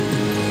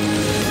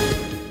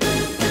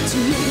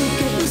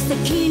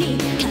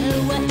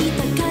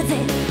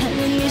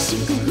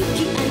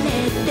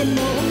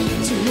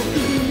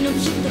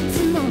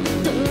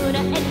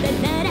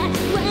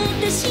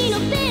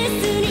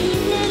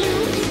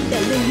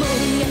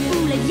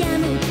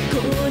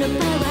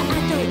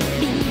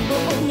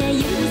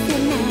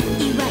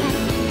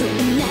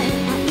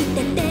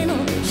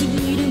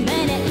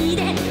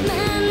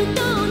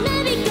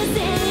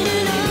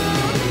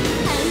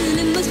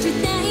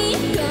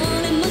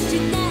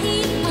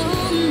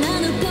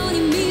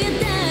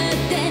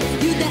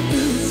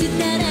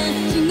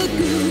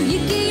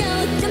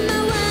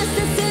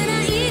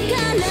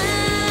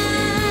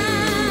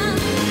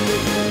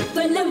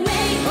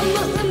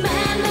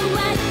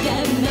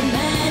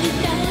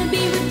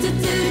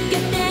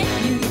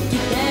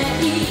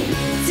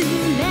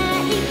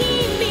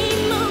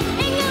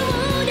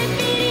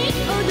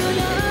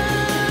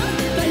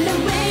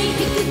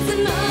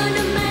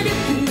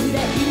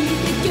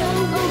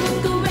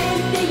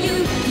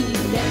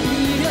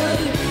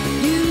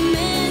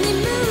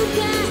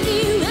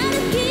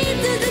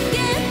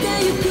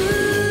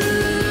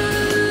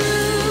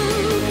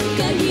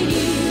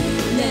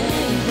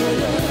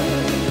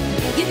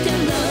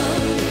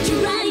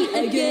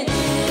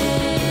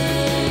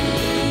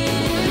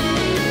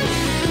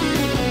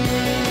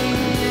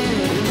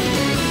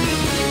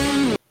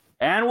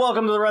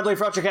welcome to the Red Leaf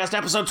Retrocast,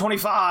 episode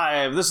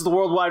 25. This is the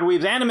Worldwide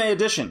Weebs Anime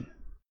Edition.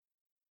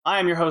 I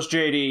am your host,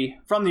 JD,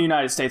 from the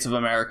United States of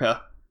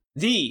America.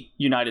 The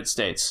United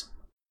States.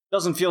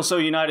 Doesn't feel so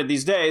united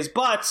these days,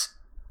 but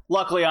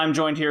luckily I'm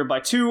joined here by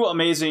two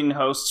amazing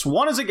hosts.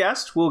 One is a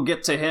guest, we'll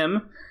get to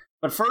him.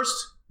 But first,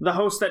 the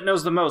host that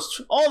knows the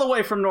most, all the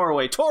way from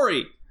Norway,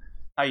 Tori.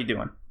 How you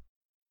doing?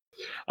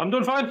 I'm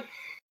doing fine.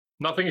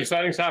 Nothing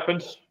exciting's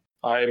happened.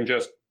 I'm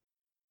just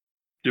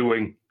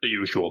doing the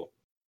usual,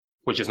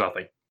 which is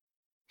nothing.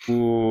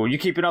 Ooh, you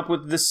keeping up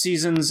with this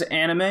season's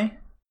anime?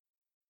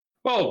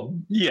 Well,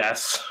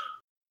 yes.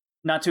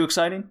 Not too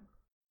exciting?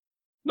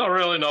 Not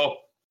really, no.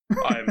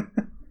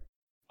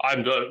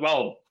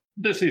 Well,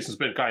 this season's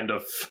been kind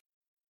of,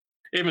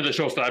 even the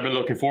shows that I've been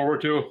looking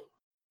forward to,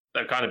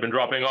 they've kind of been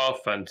dropping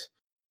off, and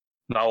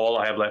now all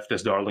I have left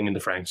is Darling in the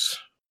Franxx.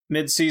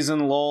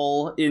 Mid-season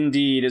lull,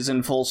 indeed, is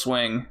in full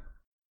swing.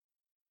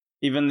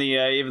 Even the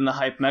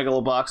hype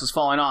megalobox is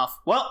falling off.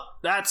 Well,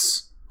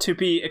 that's to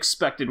be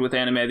expected with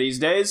anime these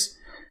days.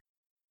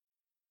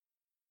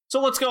 So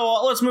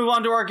let's move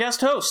on to our guest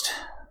host,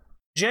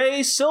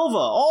 Jay Silva,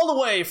 all the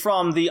way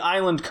from the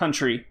island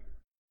country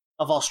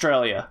of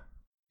Australia.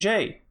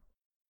 Jay,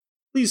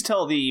 please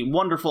tell the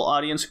wonderful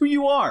audience who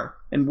you are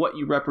and what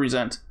you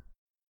represent.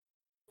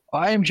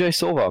 I am Jay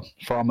Silva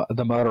from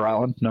the Murder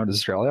Island, known as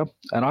Australia,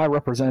 and I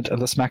represent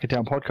the Smack It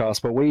Down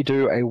podcast, where we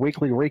do a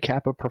weekly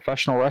recap of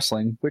professional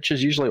wrestling, which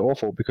is usually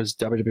awful because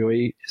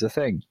WWE is a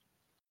thing.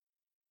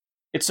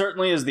 It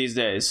certainly is these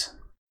days.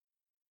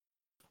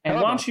 And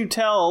why don't you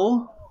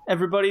tell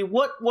everybody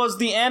what was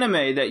the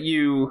anime that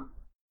you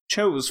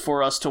chose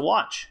for us to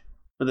watch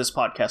for this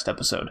podcast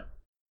episode?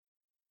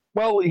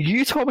 Well,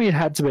 you told me it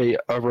had to be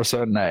over a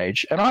certain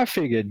age, and I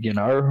figured,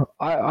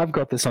 I've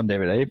got this on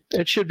DVD.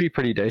 It should be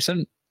pretty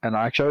decent, and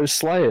I chose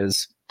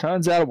Slayers.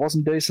 Turns out it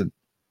wasn't decent.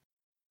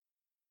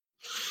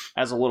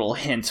 As a little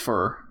hint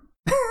for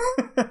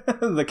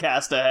the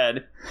cast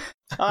ahead.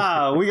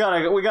 We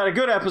got a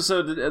good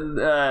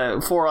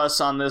episode for us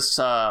on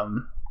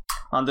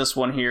this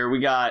one here. We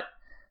got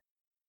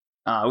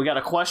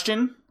a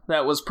question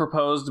that was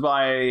proposed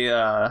by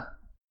a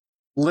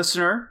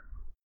listener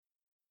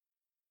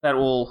that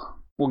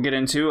we'll get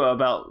into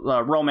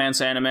about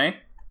romance anime.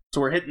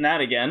 So we're hitting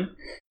that again.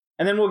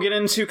 And then we'll get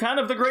into kind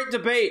of the great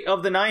debate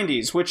of the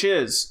 90s, which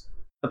is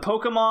the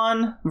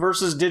Pokemon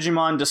versus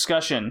Digimon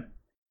discussion.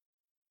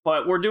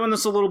 But we're doing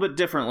this a little bit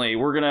differently.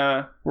 We're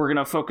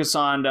gonna focus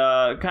on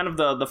kind of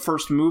the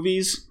first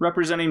movies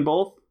representing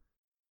both.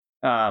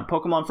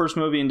 Pokemon first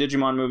movie and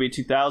Digimon movie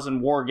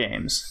 2000 War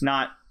Games,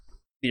 not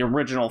the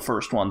original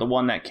first one, the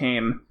one that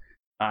came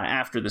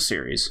after the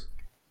series.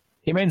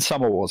 He means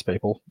Summer Wars,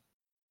 people.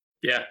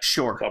 Yeah,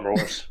 sure. Summer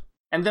Wars.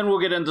 And then we'll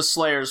get into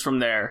Slayers from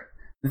there.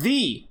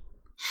 The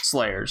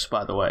Slayers,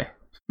 by the way.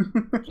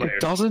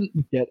 It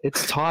doesn't get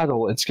its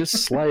title. It's just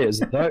Slayers.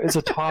 That is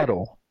a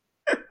title.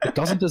 It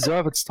doesn't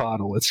deserve its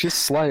title. It's just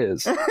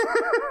Slayers.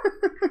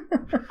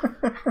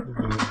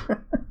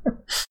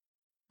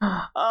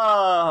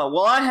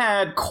 Well, I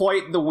had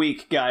quite the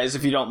week, guys,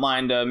 if you don't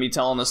mind me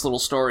telling this little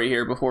story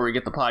here before we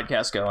get the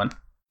podcast going.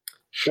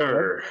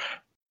 Sure.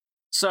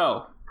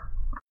 So,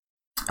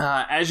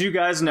 as you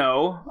guys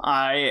know,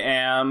 I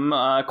am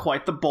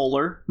quite the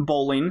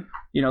bowling,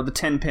 the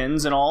 10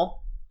 pins and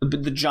all,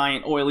 the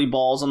giant oily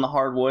balls on the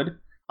hardwood.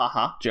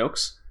 Haha,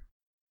 jokes.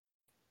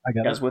 I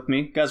got it.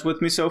 Guys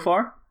with me so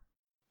far?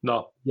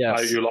 No.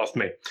 Yes. You lost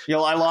me.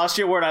 I lost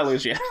you? Where'd I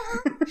lose you?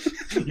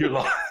 You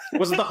lost.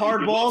 Was it the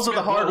hard balls or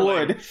the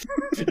hardwood?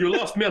 You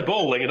lost me at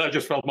bowling, and I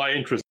just felt my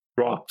interest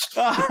dropped.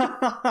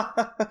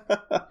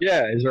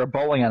 Yeah, is there a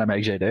bowling anime,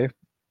 JD?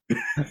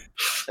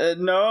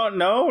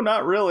 No,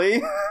 not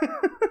really.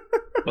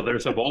 But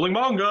there's a bowling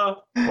manga,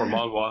 or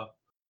manga.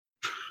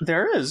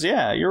 There is,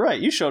 yeah, you're right.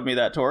 You showed me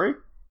that, Tori.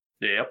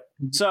 Yep.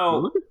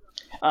 So,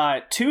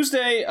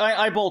 Tuesday,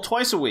 I bowl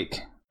twice a week,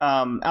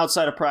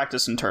 outside of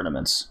practice and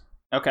tournaments.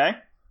 Okay?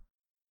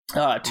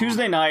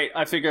 Tuesday night,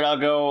 I figured I'll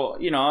go,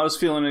 I was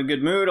feeling in a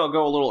good mood. I'll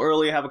go a little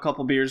early, have a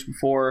couple beers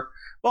before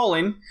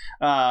bowling.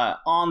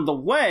 On the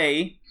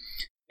way,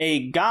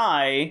 a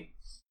guy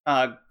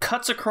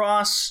cuts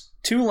across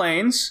 2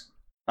 lanes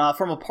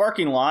from a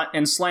parking lot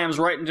and slams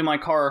right into my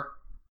car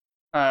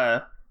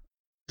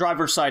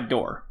driver's side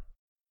door.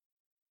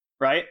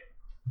 Right?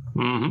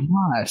 Mm-hmm.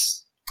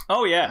 Nice.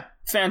 Oh, yeah.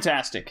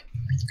 Fantastic.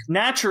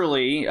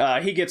 Naturally,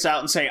 he gets out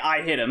and say,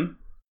 I hit him.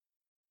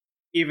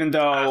 Even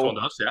though... As one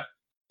does, yeah.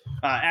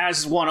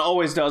 As one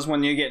always does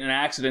when you get in an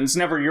accident. It's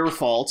never your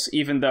fault,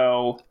 even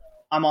though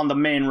I'm on the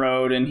main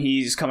road and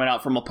he's coming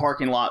out from a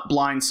parking lot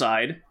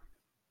blindside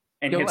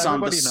and hits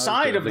on the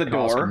side of the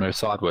door. Move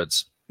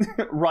sideways.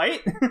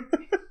 Right?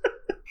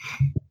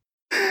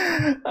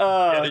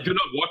 Did you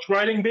not watch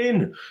Riding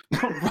Bean?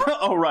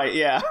 Oh, right,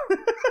 yeah.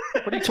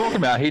 What are you talking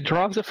about? He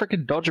drives a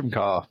freaking Dodgem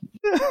car.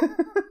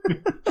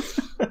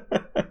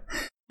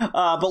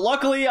 But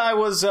luckily, I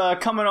was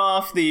coming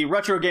off the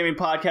Retro Gaming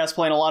Podcast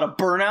playing a lot of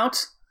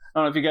Burnout. I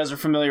don't know if you guys are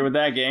familiar with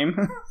that game.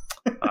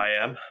 I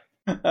am.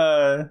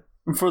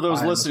 For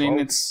those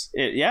listening,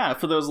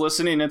 for those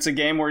listening, it's a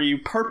game where you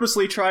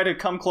purposely try to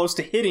come close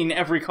to hitting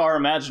every car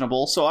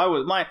imaginable.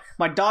 So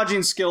my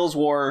dodging skills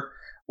were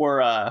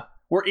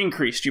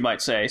increased, you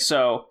might say.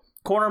 So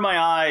corner of my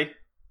eye,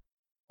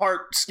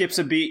 heart skips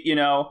a beat,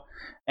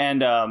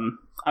 and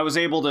I was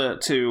able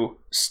to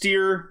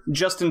steer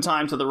just in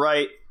time to the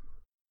right.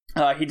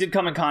 He did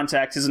come in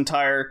contact. His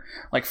entire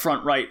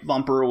front right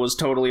bumper was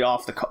totally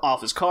off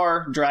his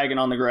car, dragging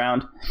on the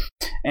ground.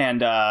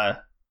 And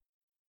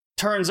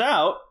turns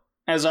out,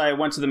 as I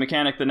went to the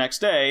mechanic the next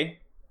day,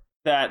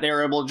 that they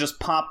were able to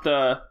just pop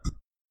the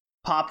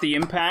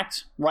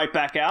impact right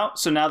back out.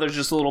 So now there's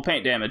just a little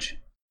paint damage.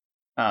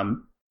 But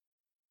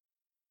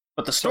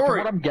the story... So from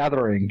what I'm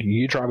gathering,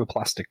 you drive a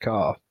plastic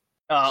car.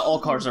 All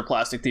cars are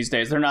plastic these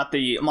days. They're not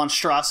the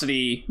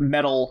monstrosity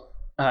metal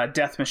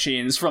death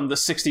machines from the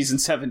 60s and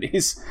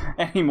 70s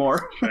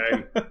anymore.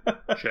 Shame.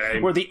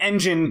 Where the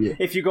engine,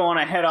 if you go on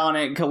a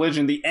head-on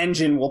collision, the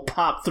engine will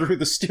pop through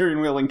the steering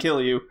wheel and kill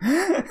you.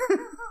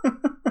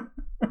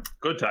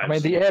 Good times. I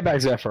mean, the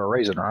airbag's there for a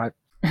reason, right?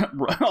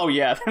 Oh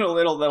yeah,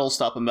 that'll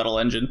stop a metal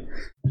engine.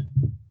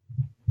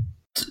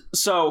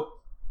 So,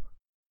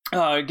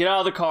 get out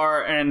of the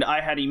car, and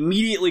I had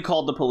immediately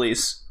called the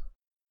police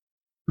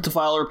to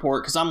file a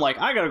report, because I'm like,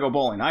 I gotta go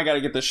bowling. I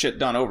gotta get this shit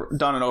done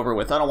and over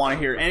with. I don't want to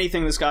hear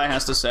anything this guy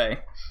has to say.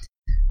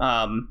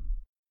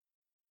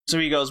 So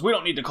he goes, we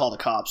don't need to call the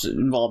cops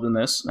involved in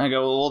this. I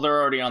go, well,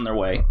 they're already on their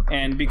way.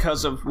 And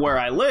because of where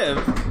I live,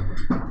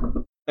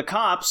 the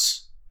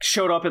cops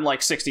showed up in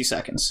 60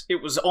 seconds.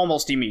 It was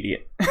almost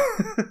immediate.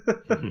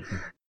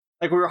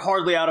 We were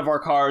hardly out of our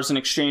cars and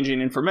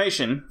exchanging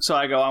information. So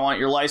I go, I want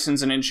your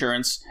license and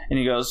insurance. And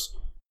he goes,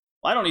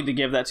 well, I don't need to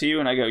give that to you.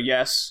 And I go,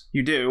 yes,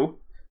 you do.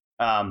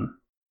 And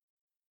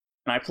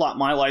I plot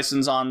my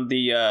license on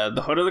the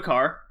hood of the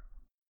car,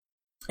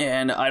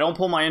 and I don't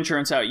pull my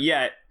insurance out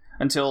yet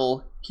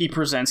until he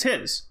presents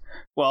his.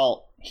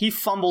 Well, he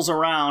fumbles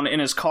around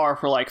in his car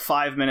for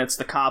 5 minutes.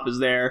 The cop is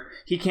there.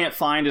 He can't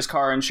find his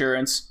car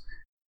insurance,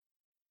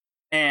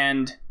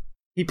 and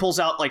he pulls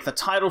out the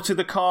title to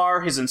the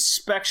car, his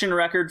inspection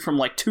record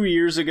from 2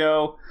 years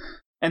ago,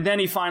 and then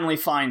he finally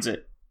finds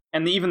it.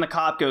 And even the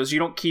cop goes, "You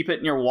don't keep it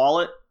in your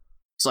wallet?"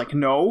 It's like,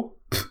 no.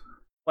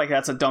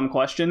 That's a dumb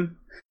question.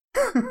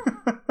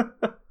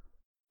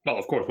 Well,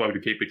 of course, why would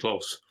you keep it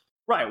close?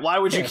 Right, why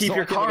would you keep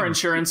your car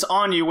insurance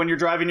on you when you're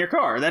driving your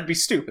car? That'd be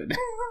stupid.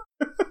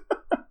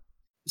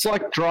 It's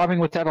like driving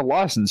without a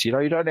license, you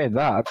don't need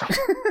that.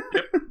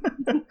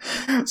 Yep.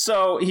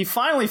 So he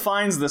finally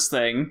finds this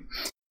thing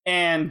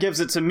and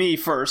gives it to me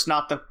first,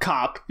 not the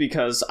cop,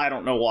 because I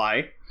don't know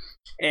why.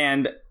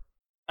 And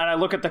I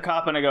look at the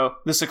cop and I go,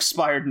 this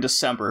expired in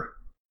December.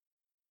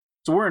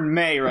 So we're in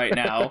May right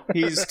now.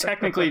 He's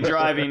technically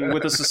driving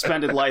with a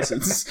suspended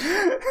license.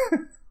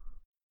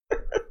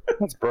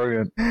 That's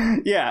brilliant.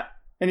 Yeah,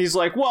 and he's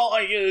like, "Well,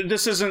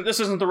 this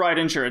isn't the right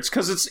insurance,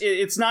 because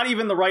it's not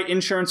even the right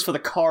insurance for the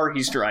car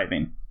he's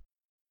driving.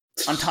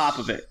 On top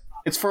of it,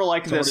 it's for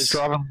this." He's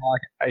driving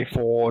a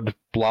Ford,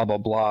 blah blah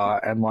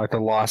blah, and the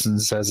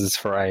license says it's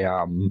for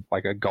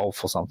a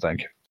Golf or something.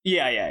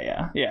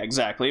 Yeah,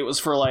 exactly. It was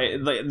for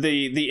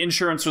the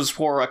insurance was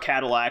for a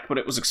Cadillac, but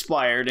it was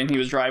expired, and he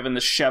was driving the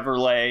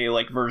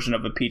Chevrolet version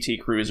of a PT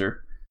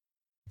Cruiser.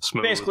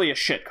 Smooth. Basically a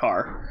shit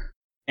car.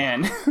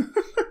 And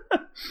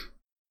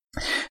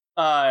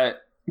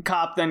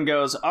cop then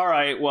goes, "All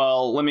right,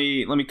 well, let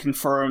me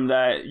confirm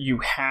that you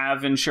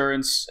have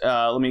insurance.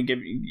 Let me give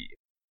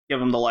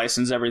him the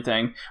license,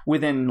 everything."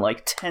 Within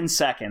 10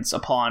 seconds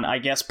upon, I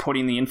guess,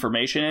 putting the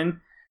information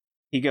in,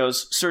 he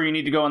goes, "Sir, you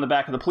need to go in the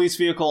back of the police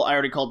vehicle. I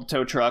already called the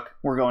tow truck.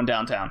 We're going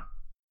downtown."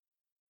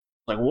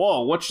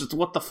 Whoa,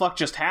 what the fuck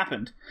just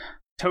happened?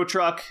 Tow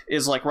truck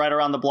is right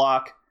around the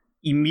block,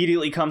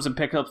 immediately comes and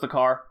picks up the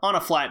car on a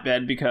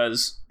flatbed,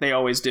 because they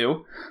always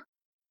do,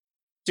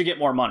 to get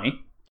more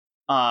money.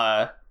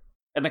 And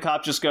the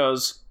cop just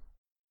goes,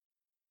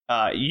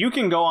 You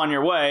can go on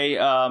your way.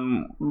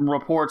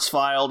 Reports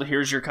filed.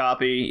 Here's your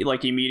copy,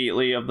 like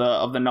immediately of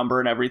the number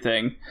and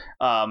everything.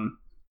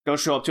 Go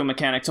show up to a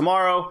mechanic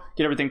tomorrow.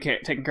 Get everything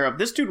taken care of.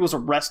 This dude was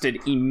arrested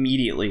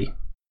immediately,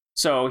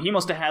 so he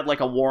must have had like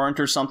a warrant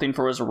or something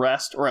for his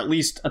arrest, or at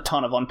least a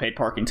ton of unpaid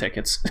parking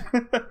tickets.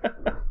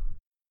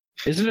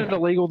 Isn't it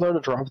illegal though to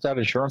drive without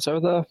insurance over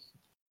there?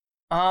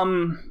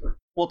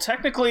 Well,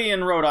 technically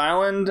in Rhode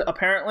Island,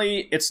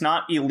 apparently it's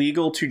not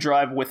illegal to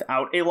drive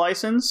without a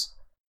license.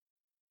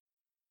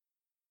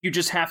 You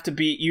just have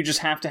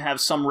to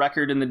have some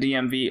record in the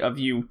DMV of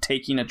you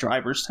taking a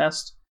driver's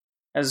test,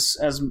 as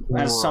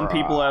some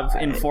people have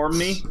informed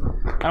me.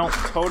 I don't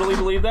totally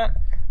believe that.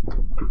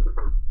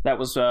 That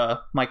was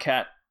my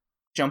cat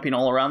jumping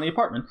all around the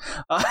apartment.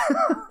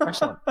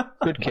 Excellent.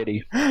 Good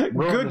kitty.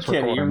 Good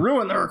kitty. You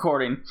ruined the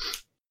recording.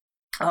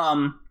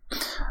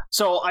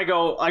 So I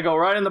go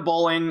right in the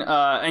bowling,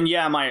 and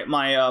yeah,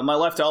 my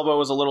left elbow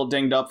was a little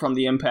dinged up from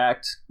the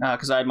impact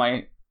because I had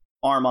my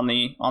arm on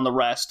the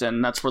rest,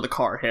 and that's where the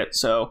car hit.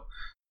 So,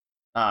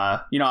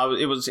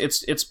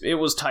 it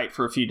was tight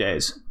for a few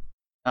days.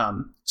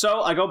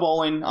 So I go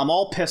bowling. I'm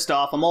all pissed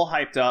off. I'm all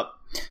hyped up.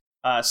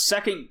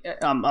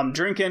 I'm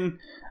drinking.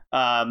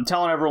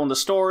 Telling everyone the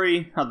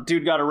story, how the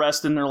dude got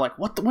arrested, and they're like,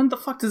 when the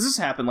fuck does this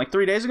happen? Like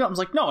 3 days ago? I was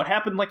like, no, it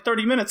happened like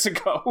 30 minutes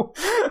ago.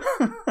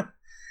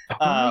 Why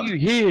are you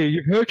here?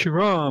 You hurt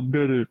your arm,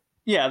 did it?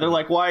 Yeah, they're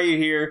like, why are you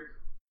here?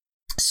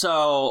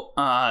 So,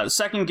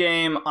 second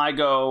game, I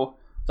go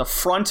the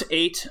front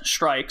 8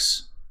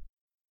 strikes,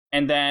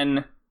 and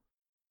then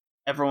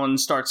everyone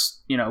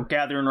starts,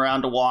 gathering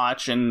around to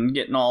watch and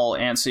getting all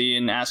antsy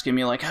and asking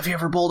me, like, have you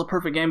ever bowled a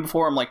perfect game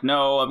before? I'm like,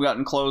 no, I've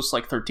gotten close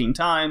like 13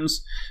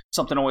 times.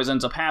 Something always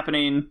ends up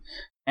happening.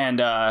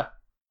 And I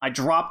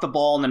drop the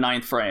ball in the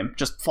 9th frame.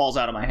 Just falls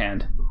out of my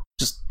hand.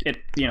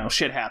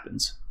 Shit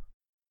happens.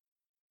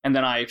 And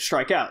then I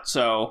strike out.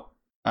 So,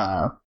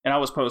 and I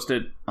was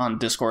posted on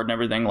Discord and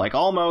everything, like,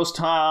 almost,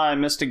 I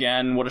missed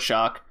again. What a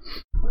shock.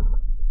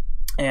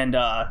 And,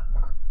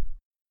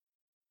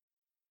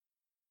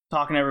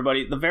 talking to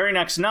everybody. The very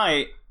next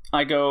night,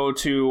 I go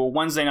to a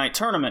Wednesday night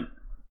tournament,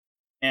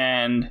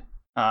 and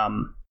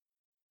one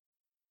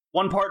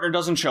partner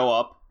doesn't show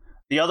up.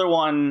 The other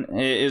one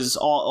is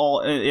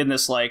all in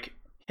this like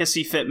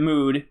hissy fit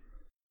mood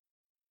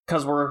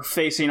because we're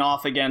facing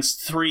off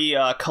against 3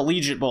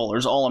 collegiate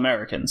bowlers, all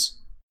Americans.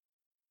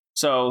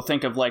 So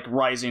think of like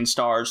rising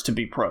stars to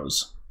be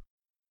pros.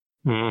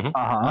 Mm-hmm.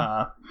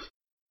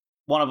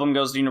 One of them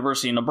goes to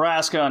University of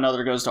Nebraska,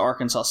 another goes to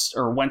Arkansas,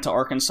 or went to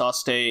Arkansas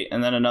State,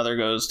 and then another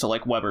goes to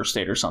like Weber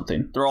State or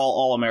something. They're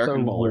all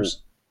American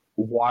bowlers.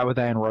 Why were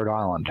they in Rhode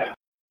Island?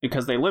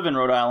 Because they live in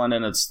Rhode Island,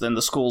 and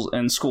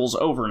school's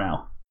over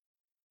now.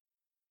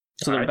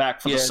 So they're back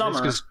for the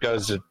summer. This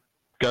goes to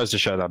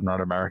show that I'm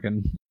not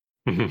American.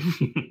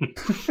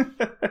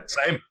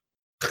 Same.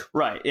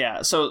 Right,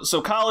 yeah. So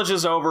college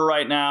is over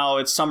right now.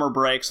 It's summer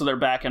break, so they're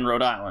back in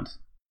Rhode Island,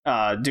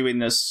 doing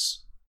this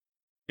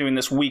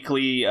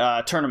weekly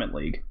tournament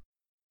league.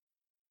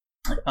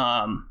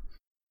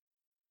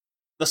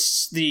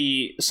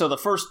 The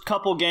first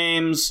couple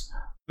games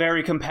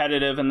very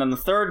competitive, and then the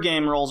third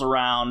game rolls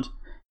around,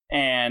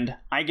 and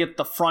I get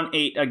the front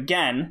 8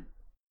 again,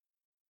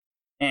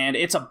 and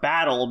it's a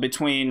battle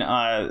between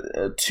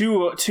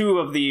two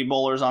of the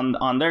bowlers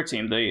on their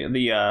team.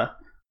 The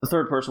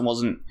third person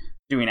wasn't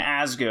doing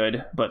as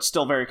good, but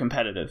still very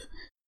competitive.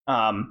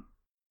 I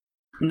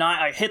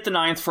hit the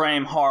 9th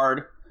frame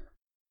hard.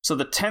 So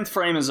the 10th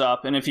frame is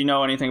up, and if you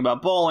know anything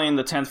about bowling,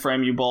 the 10th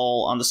frame you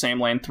bowl on the same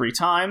lane 3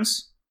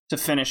 times to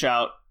finish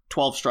out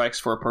 12 strikes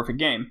for a perfect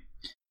game.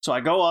 So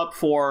I go up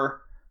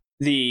for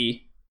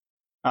the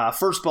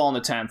first ball in the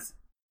 10th,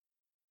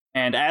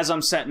 and as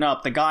I'm setting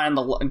up, the guy on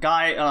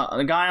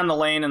the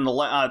lane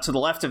to the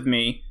left of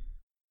me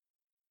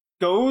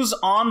goes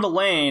on the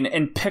lane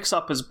and picks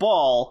up his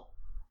ball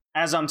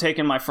as I'm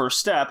taking my first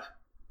step.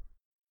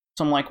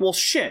 So I'm like, well,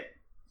 shit.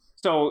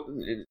 So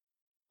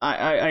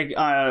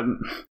I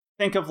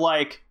think of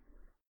like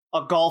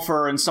a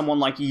golfer and someone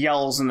like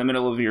yells in the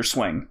middle of your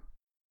swing.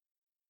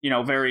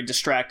 Very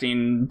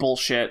distracting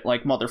bullshit,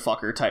 like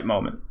motherfucker type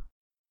moment.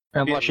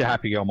 Unless you're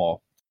Happy Gilmore.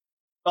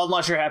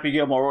 Unless you're Happy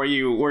Gilmore, where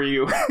you where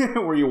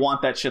you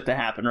want that shit to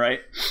happen,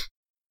 right?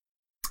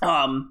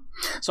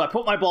 So I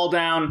put my ball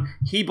down.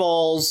 He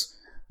bowls.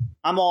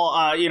 I'm all,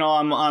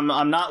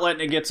 I'm not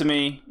letting it get to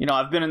me.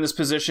 I've been in this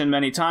position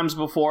many times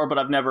before, but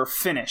I've never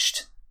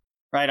finished.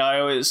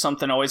 Right,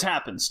 something always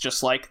happens,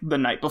 just like the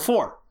night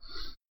before.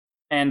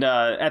 And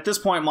at this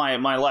point,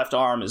 my left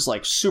arm is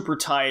like super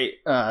tight.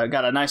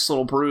 Got a nice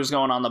little bruise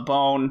going on the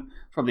bone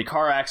from the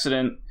car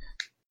accident.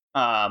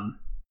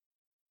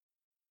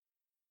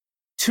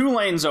 2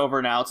 lanes over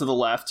now to the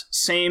left,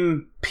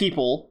 same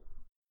people.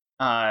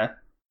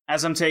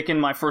 As I'm taking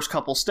my first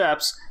couple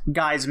steps,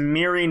 guys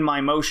mirroring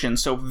my motion,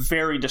 so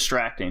very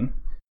distracting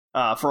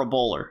for a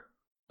bowler.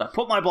 I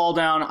put my ball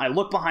down. I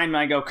look behind me.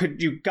 I go,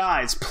 could you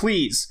guys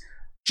please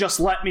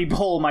just let me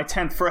bowl my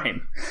 10th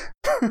frame?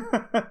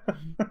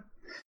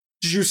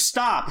 Did you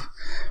stop?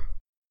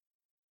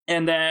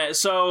 And then,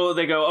 so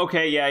they go,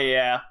 okay,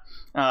 yeah.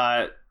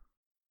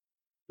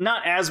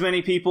 Not as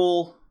many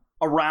people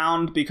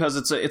around because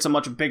it's a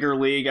much bigger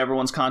league.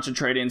 Everyone's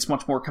concentrating. It's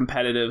much more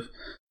competitive.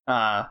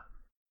 And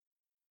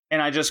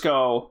I just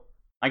go,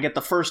 I get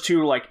the first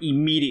two, like,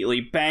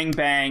 immediately. Bang,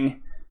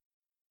 bang.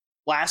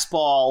 Last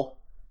ball.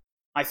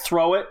 I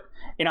throw it.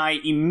 And I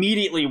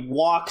immediately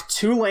walk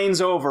 2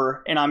 lanes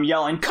over, and I'm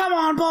yelling, come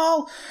on,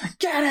 ball!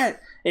 Get it!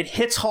 It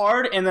hits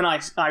hard, and then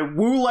I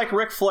woo like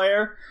Ric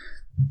Flair,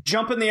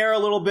 jump in the air a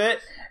little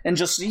bit, and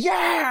just,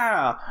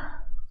 yeah!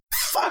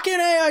 Fucking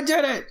A, I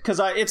did it!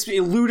 Because it's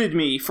eluded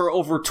me for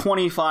over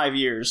 25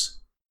 years.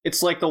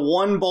 It's like the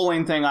one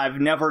bowling thing I've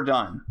never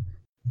done.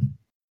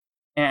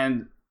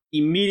 And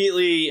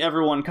immediately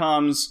everyone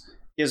comes,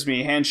 gives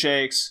me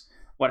handshakes,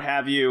 what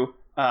have you.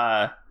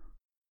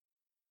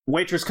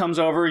 Waitress comes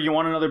over, you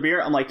want another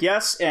beer? I'm like,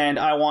 yes, and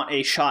I want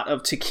a shot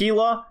of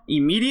tequila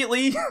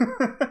immediately.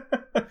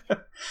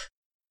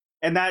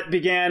 And that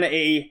began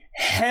a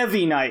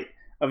heavy night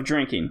of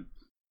drinking.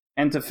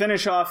 And to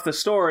finish off the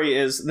story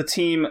is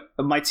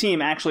my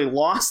team actually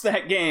lost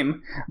that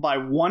game by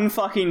 1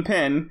 fucking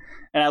pin,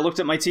 and I looked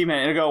at my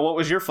teammate and I go, what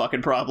was your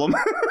fucking problem?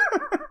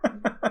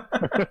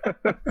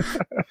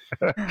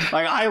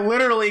 Like, I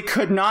literally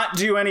could not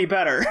do any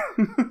better.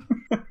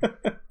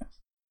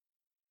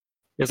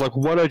 It's like,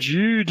 what did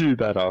you do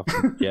better?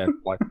 Yeah,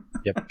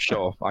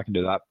 sure, I can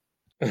do that.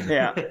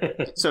 Yeah.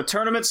 So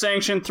tournament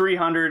sanctioned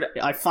 300.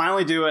 I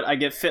finally do it. I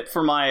get fit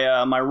for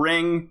my my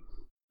ring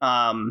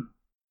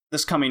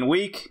this coming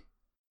week.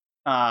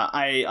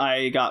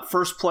 I got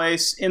first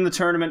place in the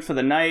tournament for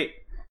the night.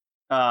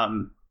 A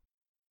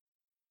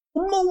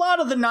lot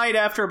of the night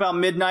after about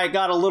midnight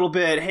got a little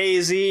bit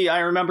hazy. I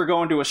remember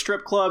going to a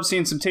strip club,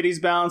 seeing some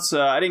titties bounce.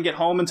 I didn't get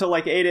home until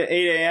like 8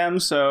 a.m.,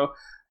 so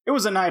it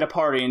was a night of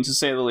partying, to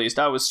say the least.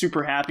 I was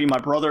super happy. My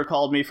brother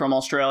called me from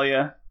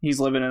Australia. He's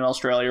living in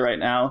Australia right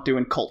now,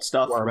 doing cult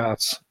stuff.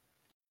 Whereabouts?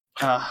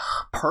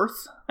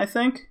 Perth, I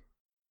think.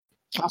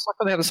 I was like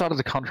on the other side of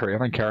the country. I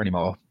don't care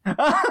anymore.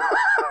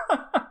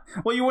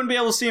 Well, you wouldn't be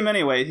able to see him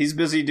anyway. He's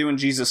busy doing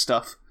Jesus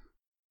stuff.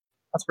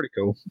 That's pretty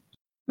cool.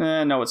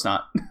 No, it's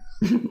not.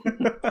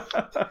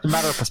 It's a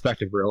matter of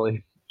perspective,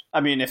 really. I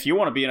mean, if you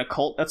want to be in a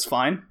cult, that's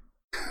fine.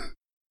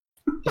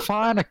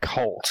 Define a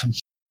cult.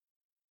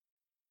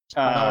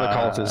 I know what a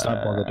cult is.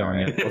 Don't bother doing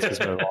it. Let's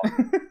just move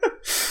on.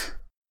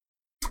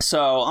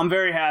 So I'm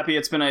very happy.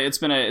 It's been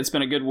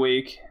a good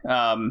week.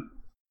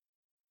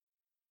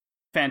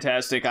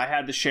 Fantastic. I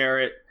had to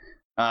share it.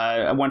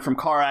 I went from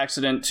car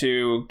accident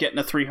to getting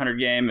a 300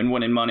 game and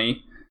winning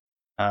money.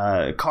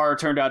 Car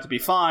turned out to be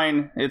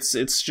fine.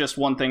 It's just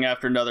one thing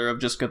after another of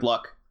just good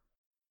luck.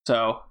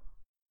 So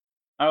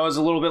I was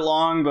a little bit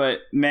long, but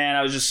man,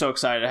 I was just so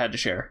excited I had to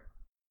share.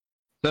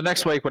 The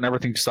next week when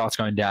everything starts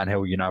going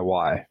downhill, you know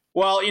why.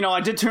 Well,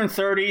 I did turn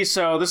 30,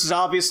 so this is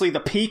obviously the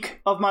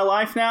peak of my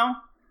life now.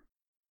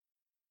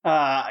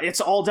 It's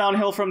all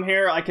downhill from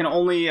here. I can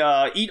only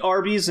eat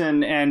Arby's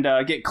and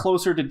get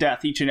closer to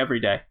death each and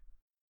every day.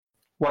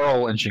 We're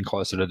all inching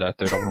closer to death,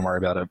 dude. Don't worry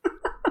about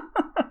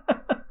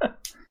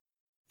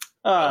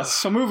it.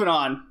 So moving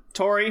on.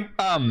 Tori?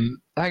 Before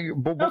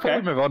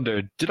we move on,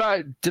 dude, did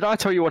I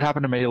tell you what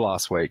happened to me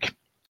last week?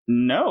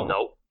 No.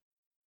 Nope.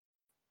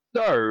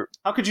 So,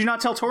 how could you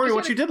not tell Tori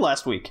what you did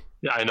last week?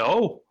 Yeah, I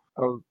know.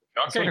 I'm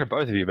talking to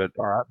both of you, but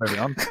alright, moving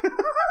on.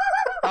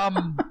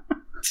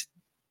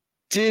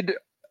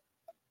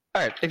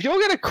 Alright, if you're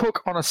going to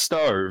cook on a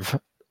stove,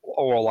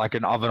 or like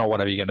an oven or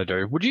whatever you're going to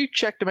do, would you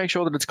check to make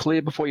sure that it's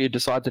clear before you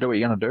decide to do what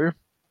you're going to do?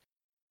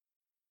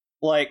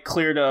 Like,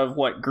 cleared of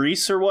what,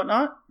 grease or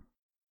whatnot?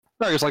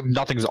 No, it's like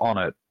nothing's on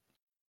it.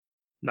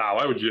 No,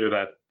 why would you do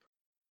that?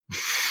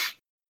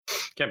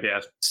 Can't be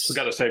asked. We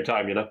got to save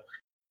time,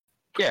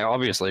 Yeah,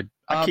 obviously.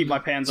 I keep my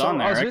pans on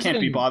there. I can't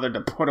be bothered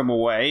to put them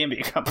away and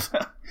become...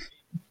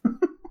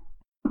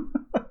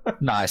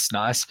 Nice.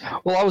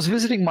 Well, I was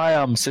visiting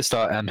my sister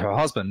and her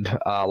husband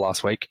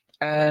last week,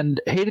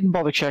 and he didn't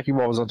bother checking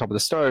what was on top of the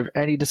stove,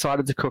 and he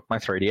decided to cook my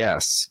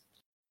 3DS.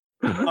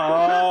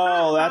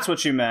 Oh, that's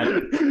what you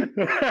meant.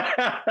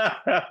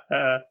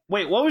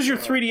 Wait, what was your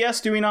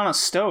 3DS doing on a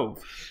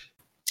stove?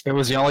 It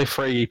was the only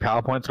free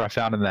PowerPoint that I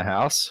found in the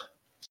house.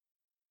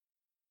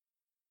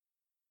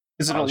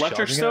 Is it an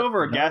electric stove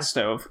or a gas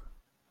stove?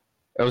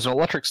 It was an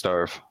electric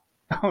stove.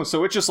 Oh,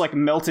 so it just like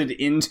melted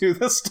into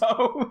the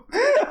stove?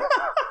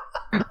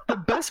 The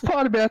best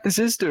part about this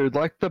is, dude,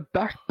 like the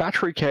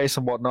battery case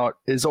and whatnot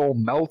is all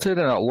melted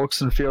and it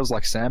looks and feels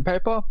like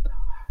sandpaper.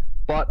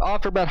 But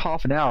after about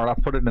half an hour and I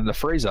put it in the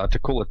freezer to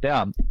cool it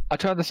down, I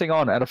turned the thing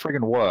on and it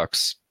friggin'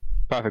 works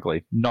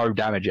perfectly. No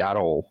damage at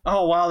all.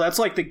 Oh, wow, that's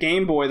like the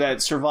Game Boy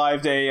that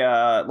survived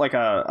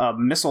a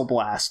missile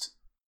blast.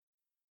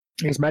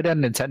 It's made out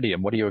of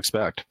Nintendium. What do you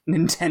expect?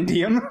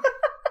 Nintendium?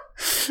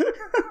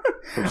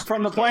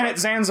 From the planet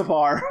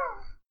Zanzibar.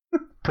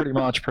 Pretty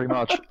much.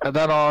 And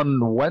then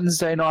on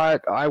Wednesday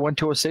night, I went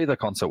to a Seether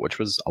concert, which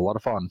was a lot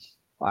of fun.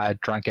 I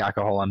drank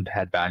alcohol and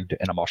headbanged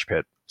in a mosh pit.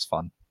 It was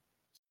fun.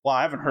 Well,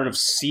 I haven't heard of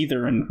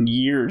Seether in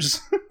years.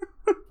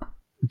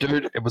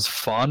 Dude, it was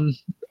fun.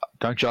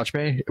 Don't judge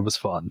me. It was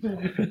fun.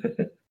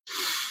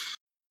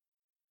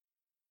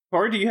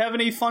 Corey, do you have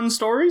any fun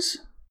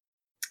stories?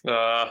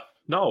 No,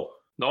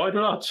 I do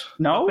not.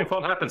 No? Nothing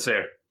fun happens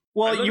here.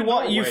 Well,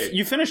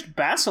 you finished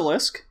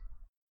Basilisk.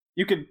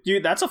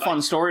 That's a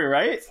fun story,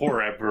 right?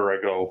 Forever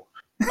ago.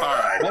 All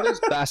right. What is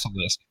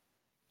Basilisk?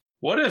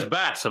 What is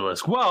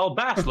Basilisk? Well,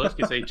 Basilisk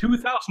is a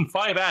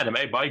 2005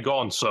 anime by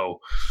Gonzo.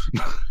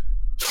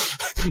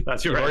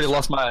 That's your You already answer.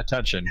 lost my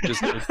attention.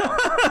 Just All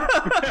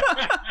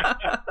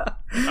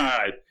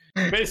right.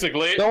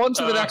 Basically, go on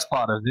to the next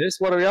part of this.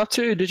 What are we up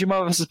to?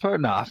 Digimon vs.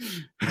 Nah.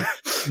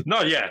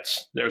 Not yet.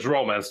 There's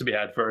romance to be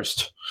had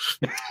first.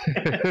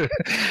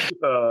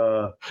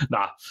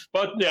 Nah.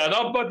 But yeah,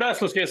 no, but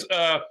Basilisk is,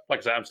 like I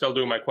said, I'm still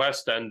doing my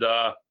quest, and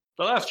the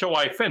last show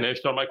I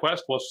finished on my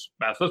quest was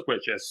Basilisk,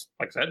 which is,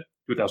 like I said,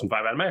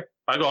 2005 anime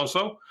by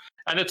Gonzo.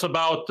 And it's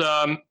about,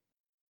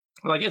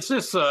 it's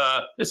this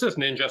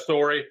ninja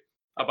story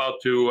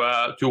about two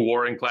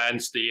warring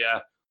clans, the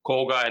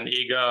Koga and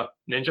Iga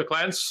ninja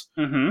clans.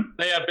 Mm-hmm.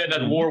 They have been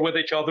at war with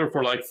each other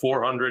for like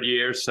 400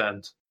 years,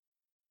 and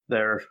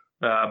they're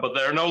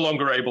no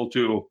longer able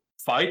to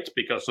fight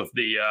because of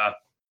the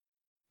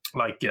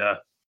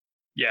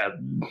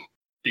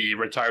the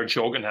retired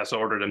shogun has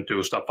ordered them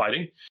to stop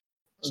fighting.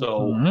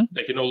 So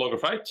they can no longer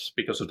fight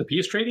because of the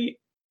peace treaty.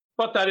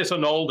 But that is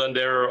annulled, and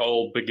they're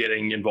all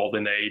getting involved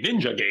in a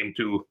ninja game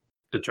to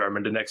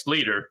determine the next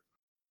leader,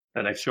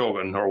 the next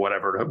shogun, or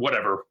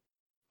whatever.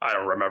 I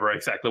don't remember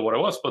exactly what it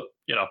was, but,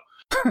 you know.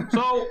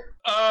 So,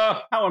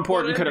 how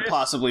important could it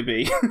possibly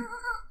be?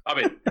 I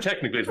mean,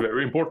 technically it's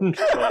very important.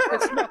 But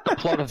It's not the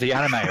plot of the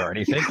anime or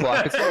anything.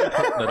 Like, it's not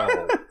important at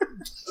all.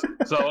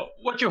 So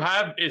what you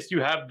have is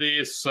from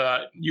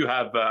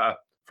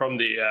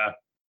the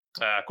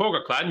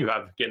Koga clan, you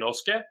have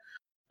Genosuke,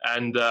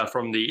 and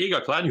from the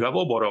Iga clan, you have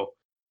Oboro.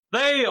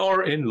 They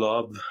are in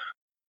love.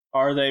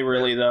 Are they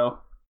really, though?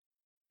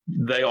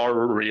 They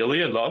are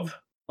really in love.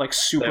 Like,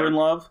 super in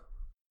love?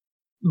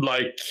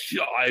 Like,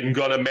 I'm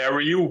gonna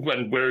marry you,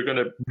 and we're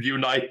gonna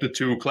unite the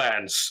two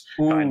clans.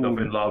 Kind of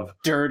in love.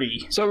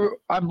 Dirty. So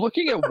I'm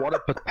looking at what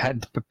it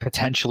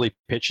potentially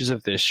pitches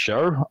of this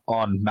show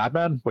on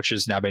Madman, which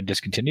has now been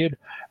discontinued.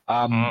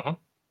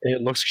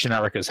 It looks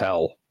generic as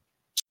hell.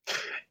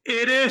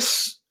 It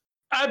is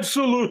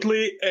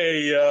absolutely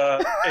a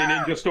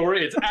ninja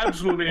story. It's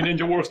absolutely a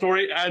ninja war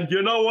story. And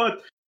you know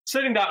what?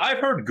 Sitting down, I've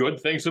heard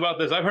good things about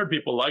this. I've heard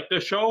people like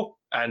this show.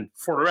 And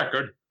for the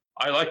record,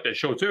 I like this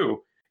show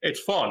too. It's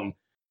fun.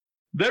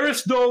 There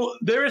is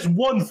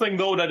one thing,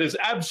 though, that is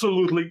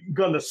absolutely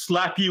going to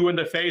slap you in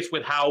the face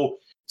with how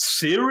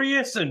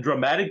serious and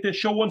dramatic this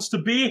show wants to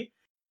be.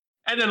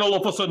 And then all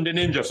of a sudden the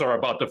ninjas are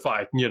about to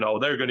fight. You know,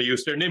 they're going to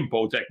use their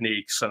Nimpo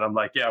techniques. And I'm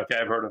like, yeah, okay,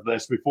 I've heard of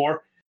this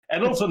before.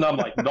 And all of a sudden I'm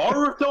like,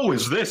 Naruto,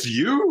 is this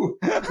you?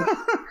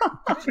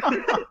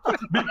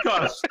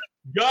 Because,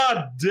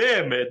 god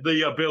damn it,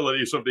 the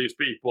abilities of these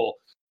people.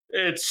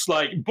 It's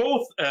like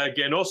both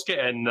Genosuke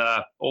and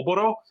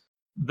Oboro,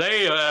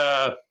 they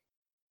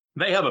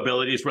have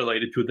abilities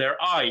related to their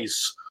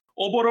eyes.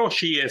 Oboro,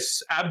 she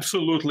is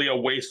absolutely a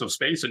waste of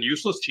space and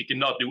useless. She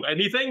cannot do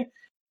anything.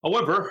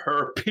 However,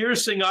 her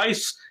piercing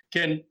eyes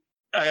can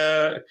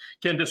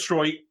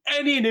destroy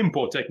any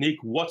Nimpo technique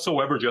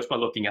whatsoever just by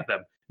looking at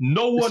them.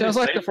 No one sounds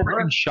like the safe from her.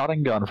 freaking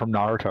shotting gun from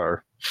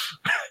Naruto.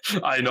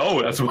 I know,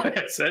 that's why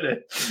I said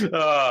it.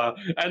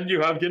 And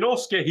you have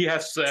Genosuke. He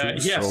has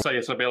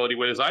his ability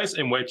with his eyes,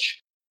 in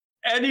which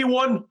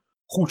anyone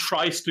who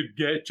tries to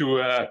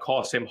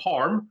cause him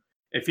harm,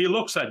 if he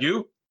looks at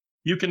you,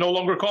 you can no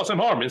longer cause him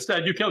harm.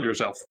 Instead, you kill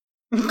yourself.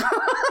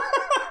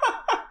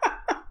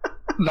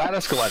 That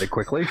escalated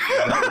quickly.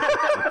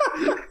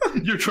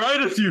 You try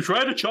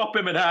to chop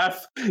him in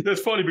half. That's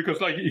funny because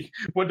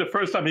when the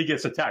first time he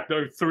gets attacked,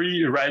 there are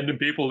three random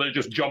people that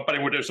just jump at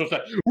him with their swords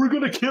like, "We're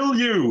gonna kill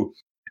you!"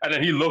 And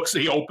then he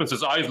opens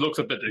his eyes, looks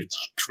at the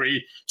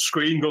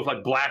screen, goes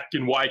like black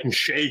and white and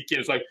shaky, and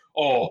it's like,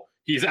 oh,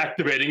 he's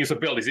activating his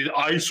abilities. His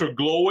eyes are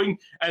glowing,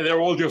 and they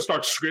all just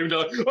start screaming. They're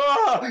like,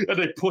 ah! And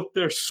they put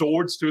their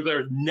swords to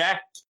their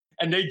neck,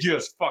 and they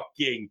just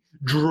fucking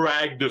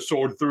drag the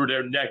sword through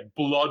their neck,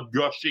 blood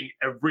gushing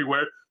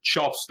everywhere,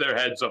 chops their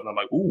heads up. And I'm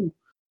like, ooh,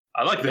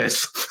 I like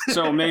this.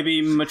 So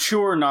maybe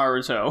mature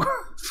Naruto.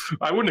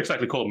 I wouldn't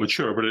exactly call it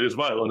mature, but it is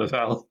violent as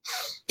hell.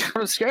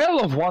 On a scale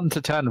of 1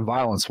 to 10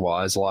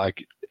 violence-wise,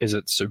 like, is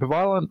it super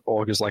violent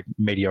or just like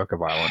mediocre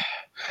violent?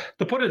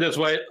 To put it this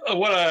way,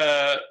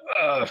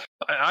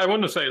 I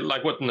want to say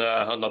like what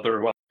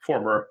another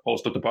former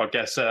host of the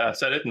podcast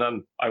said it, and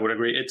then I would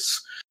agree.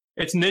 It's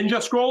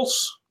Ninja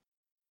Scrolls,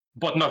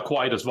 but not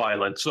quite as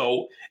violent.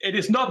 So it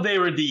is not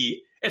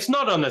it's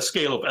not on a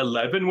scale of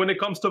 11 when it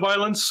comes to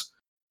violence.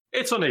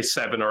 It's on a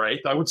 7 or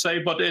 8, I would say,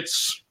 but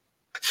it's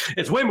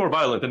way more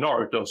violent than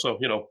Naruto. So,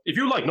 you know, if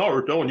you like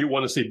Naruto and you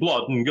want to see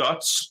blood and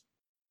guts,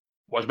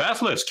 watch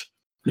Basilisk.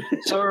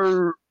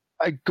 So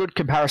a good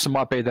comparison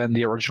might be then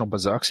the original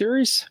Berserk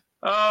series?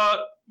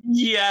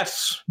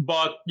 Yes,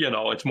 but, you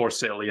know, it's more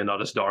silly and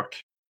not as dark.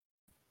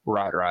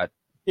 Right.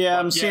 Yeah,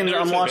 I'm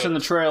watching the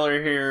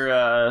trailer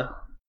here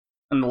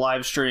in the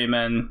live stream,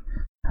 and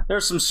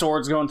there's some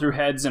swords going through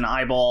heads and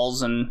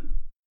eyeballs and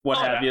what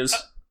have yous.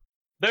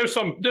 There's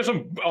some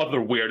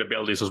other weird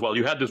abilities as well.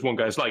 You had this one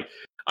guy's like,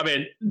 I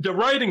mean, the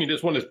writing in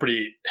this one is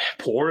pretty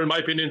poor in my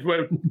opinion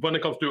when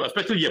it comes to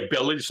especially the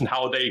abilities and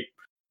how they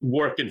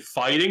work in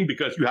fighting,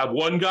 because you have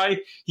one guy,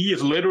 he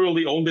is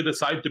literally only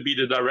decided to be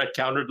the direct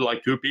counter to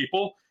like two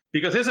people,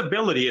 because his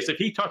ability is if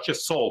he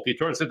touches salt, he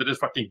turns into this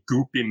fucking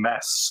goopy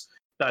mess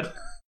that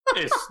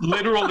is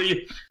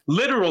literally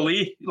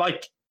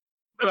like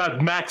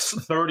about max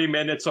 30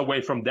 minutes away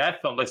from death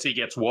unless he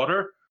gets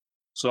water.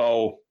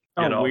 So,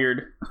 you know.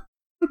 Weird.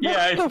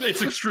 Yeah,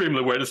 it's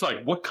extremely weird. It's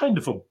like, what kind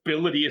of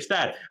ability is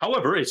that?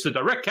 However, it's the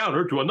direct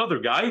counter to another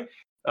guy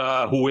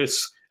who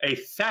is a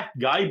fat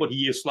guy, but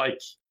he is like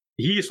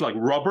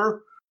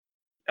rubber.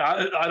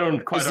 I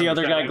don't quite. Is the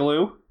other guy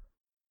glue?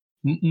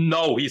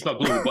 No, he's not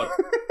glue. But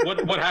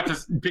what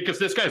happens, because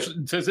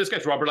since this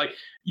guy's rubber, like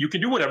you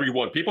can do whatever you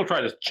want. People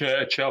try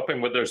to chop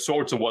him with their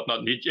swords and whatnot.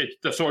 And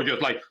the sword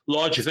just like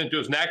lodges into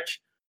his neck,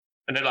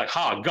 and they're like,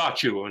 "Ha,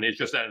 got you!" And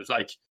it's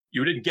like,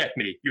 you didn't get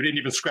me. You didn't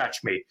even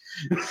scratch me.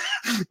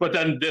 But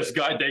then this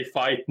guy, they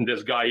fight, and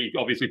this guy he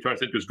obviously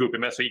turns into his goopy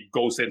mess. So he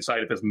goes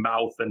inside of his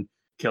mouth and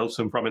kills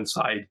him from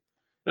inside.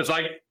 It's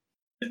like,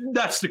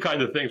 that's the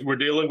kind of things we're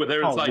dealing with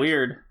here. It's like,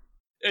 weird.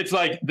 It's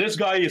like, this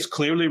guy is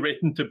clearly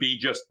written to be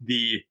just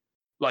to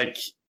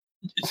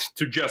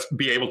just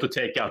be able to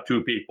take out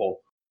two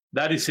people.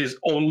 That is his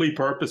only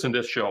purpose in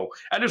this show.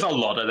 And there's a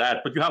lot of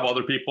that, but you have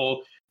other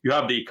people. You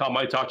have the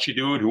Kamaitachi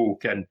dude who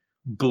can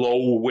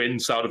blow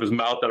winds out of his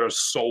mouth that are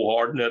so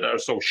hard and that are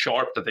so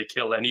sharp that they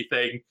kill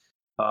anything.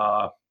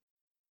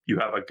 You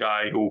have a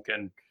guy who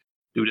can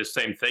do the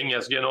same thing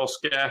as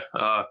Genosuke.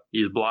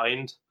 He's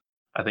blind.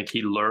 I think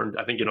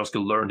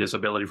Genosuke learned his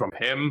ability from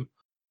him.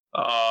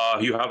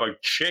 You have a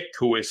chick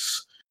who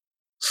is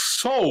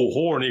so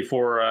horny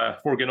for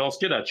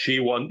Genosuke that she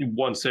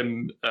wants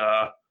him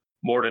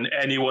more than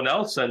anyone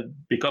else, and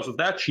because of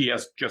that, she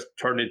has just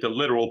turned into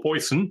literal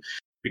poison,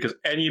 because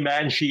any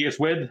man she is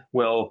with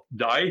will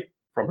die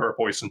from her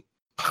poison.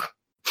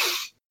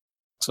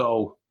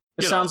 So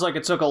it sounds like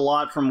it took a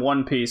lot from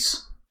One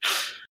Piece.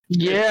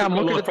 Yeah, I'm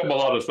looking from a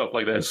lot of stuff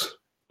like this.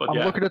 But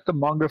I'm looking at the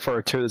manga for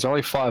it too. There's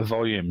only 5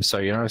 volumes, so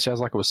it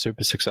sounds like it was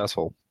super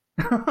successful.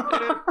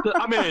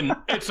 I mean,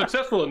 it's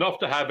successful enough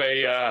to have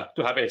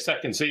a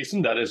second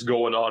season that is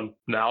going on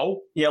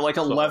now. Yeah, like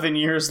 11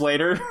 years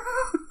later.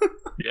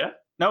 Yeah.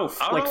 No,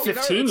 like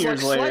 15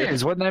 years later.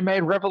 Slayers, when they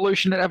made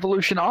Revolution and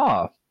Evolution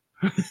R.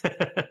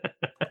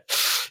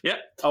 Yeah.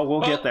 Oh,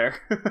 we'll get there.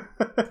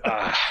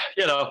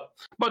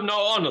 But no,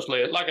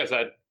 honestly, like I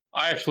said,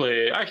 I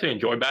actually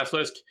enjoy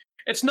Basilisk.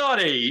 It's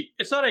not a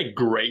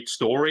great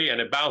story,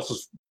 and it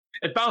bounces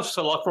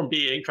a lot from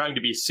trying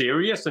to be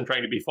serious and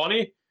trying to be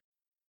funny.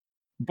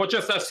 But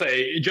just as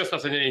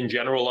in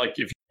general, like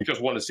if you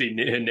just want to see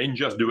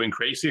ninjas doing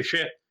crazy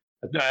shit,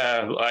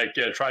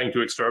 trying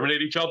to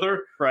exterminate each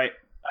other, right,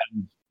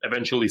 and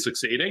eventually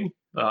succeeding,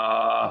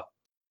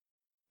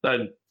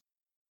 then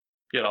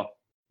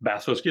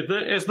Basilisk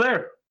is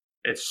there.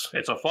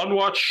 It's a fun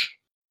watch.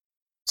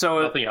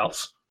 So nothing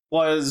else.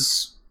 What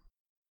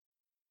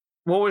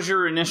was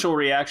your initial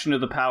reaction to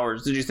the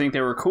powers? Did you think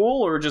they were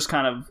cool, or just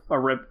kind of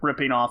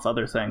ripping off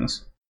other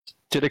things?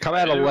 Did it come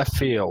out of left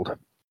field?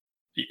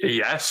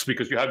 Yes,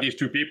 because you have these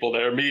two people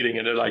that are meeting,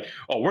 and they're like,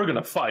 "Oh, we're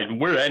gonna fight.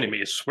 We're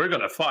enemies. We're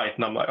gonna fight."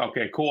 And I'm like,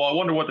 "Okay, cool. I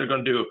wonder what they're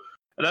gonna do."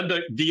 And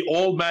then the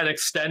old man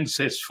extends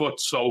his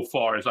foot so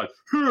far, it's like,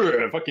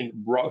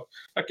 fucking rock.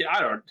 Okay, I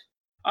don't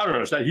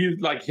understand.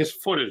 His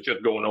foot is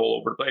just going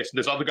all over the place. And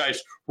this other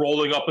guy's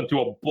rolling up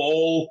into a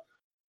ball,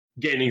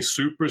 gaining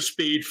super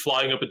speed,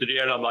 flying up into the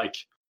air. And I'm like,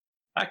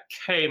 that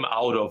came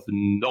out of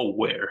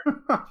nowhere.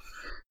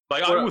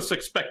 I was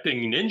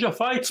expecting ninja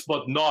fights,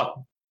 but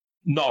not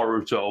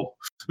Naruto.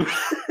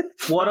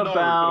 What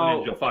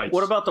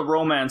about the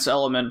romance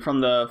element from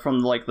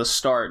the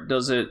start?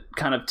 Does it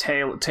kind of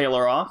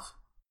tailor off?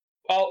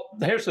 Well,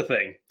 here's the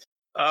thing.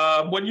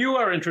 When you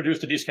are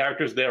introduced to these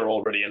characters, they're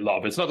already in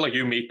love. It's not like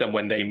you meet them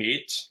when they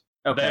meet.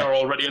 Okay. They are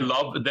already in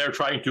love. They're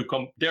trying to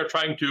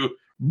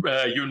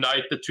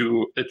unite the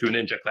two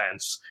ninja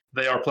clans.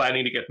 They are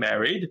planning to get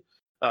married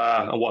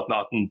and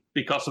whatnot. And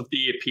because of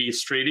the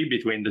peace treaty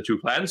between the two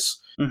clans,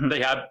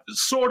 they have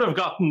sort of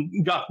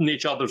gotten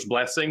each other's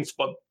blessings,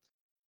 but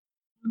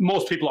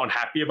most people aren't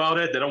happy about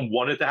it. They don't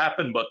want it to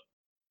happen, but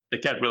they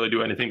can't really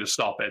do anything to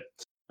stop it.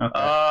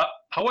 Okay.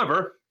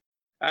 However,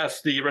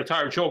 as the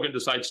retired shogun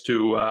decides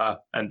to,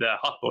 and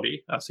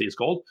Hattori, as he's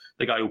called,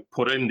 the guy who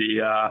put in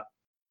the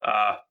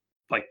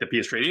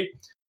peace treaty,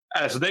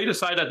 as they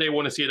decide that they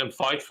want to see them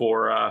fight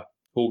for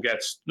who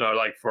gets,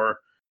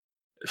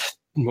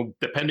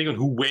 depending on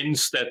who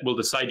wins, that will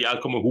decide the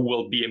outcome of who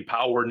will be in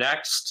power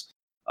next.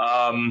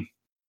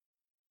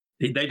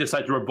 They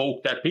decide to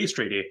revoke that peace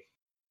treaty.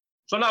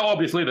 So now,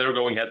 obviously, they're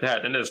going head to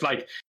head, and it's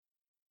like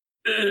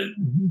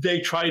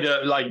they try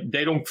to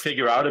they don't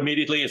figure out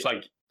immediately. It's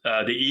like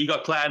the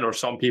Iga clan, or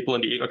some people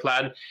in the Iga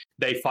clan,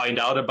 they find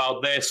out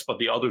about this, but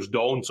the others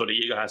don't. So the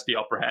Iga has the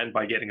upper hand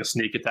by getting a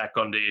sneak attack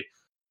on the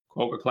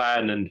Koga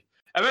clan, and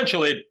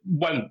eventually,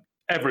 when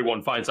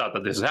everyone finds out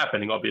that this is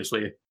happening.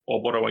 Obviously,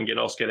 Oboro and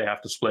Genosuke, they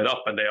have to split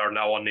up, and they are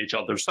now on each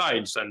other's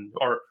sides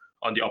or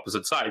on the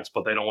opposite sides,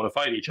 but they don't want to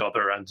fight each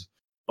other,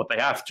 but they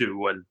have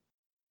to, and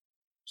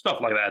stuff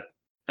like that.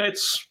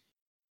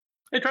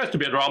 It tries to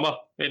be a drama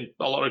in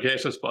a lot of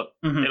cases, but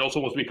it also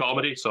wants to be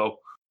comedy, so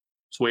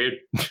it's weird.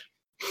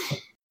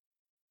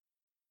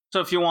 So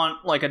if you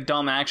want like a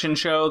dumb action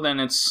show,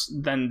 then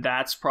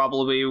that's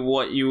probably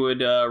what you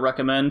would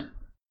recommend.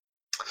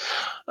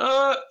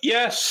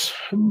 Yes,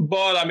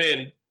 but I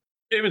mean,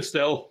 even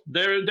still,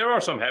 there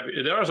are some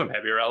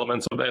heavier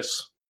elements of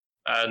this,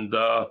 and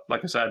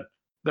like I said,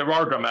 there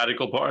are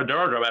dramatical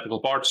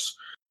parts,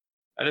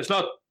 and it's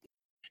not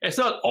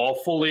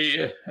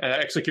awfully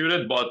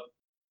executed, but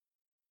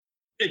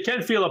it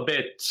can feel a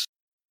bit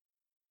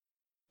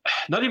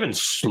not even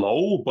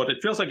slow, but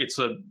it feels like it's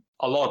a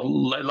lot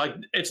like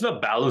it's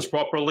not balanced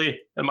properly,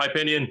 in my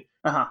opinion.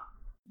 And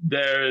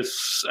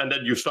then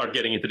you start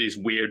getting into these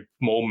weird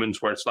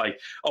moments where it's like,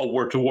 oh,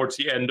 we're towards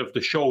the end of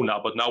the show now,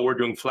 but now we're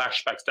doing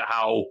flashbacks to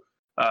how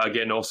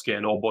Genosuke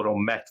and Oboro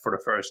met for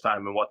the first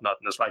time and whatnot,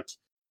 and it's like,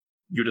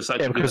 you decide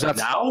to do that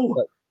now?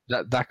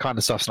 That kind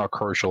of stuff's not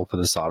crucial for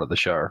the start of the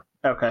show.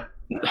 Okay.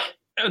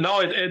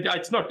 No,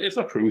 it's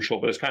not crucial,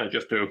 but it's kind of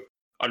just to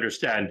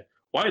understand,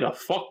 why the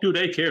fuck do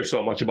they care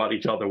so much about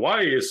each other?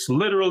 Why is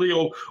literally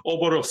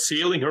Oboro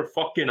sealing her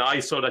fucking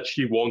eyes so that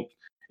she won't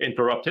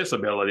interrupt his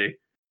ability?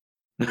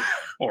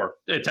 Or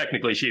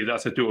technically she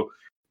does it to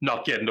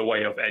not get in the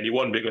way of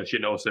anyone, because she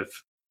knows if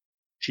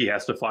she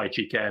has to fight,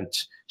 she can't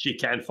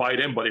fight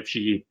him, but if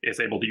she is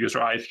able to use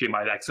her eyes, she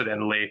might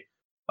accidentally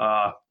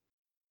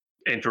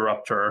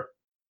interrupt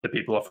the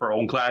people of her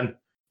own clan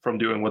from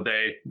doing what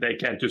they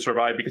can to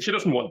survive, because she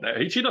doesn't want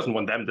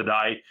them to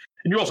die.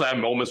 And you also have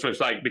moments where it's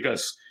like,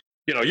 because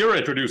you're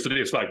introduced to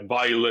these like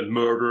violent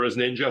murderous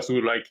ninjas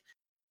who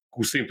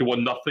seem to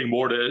want nothing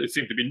more.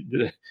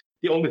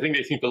 The only thing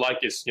they seem to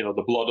like is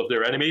the blood of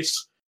their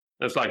enemies.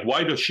 And it's like,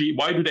 why do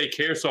they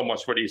care so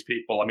much for these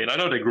people? I mean, I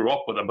know they grew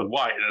up with them, but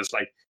why? And it's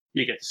like,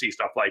 you get to see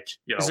stuff like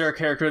Is there a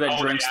character that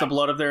drinks the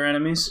blood of their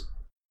enemies?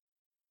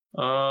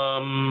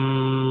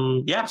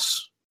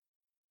 Yes.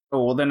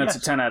 Oh, well, then it's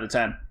a 10 out of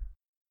 10.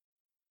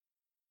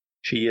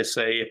 She is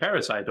a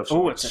parasite of sorts.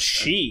 Oh, it's a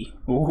she.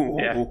 Ooh.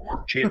 Yeah,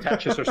 she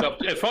attaches herself.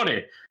 It's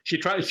funny. She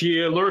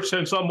lures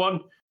in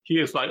someone. She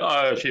is like,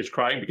 she's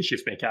crying because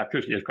she's been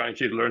captured. She is crying.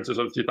 She learns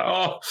herself. She's like,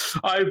 oh,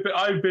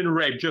 I've been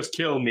raped. Just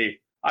kill me.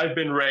 I've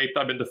been raped.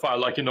 I've been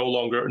defiled. I can no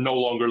longer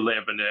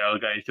live. And the other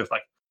guy is just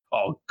like,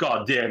 oh,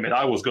 god damn it.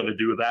 I was going to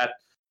do that.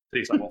 So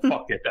he's like, well,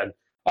 fuck it then.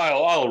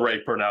 I'll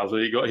rape her now. So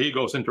he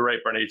goes into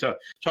rape her and he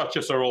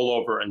touches her all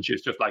over. And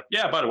she's just like,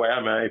 yeah, by the way,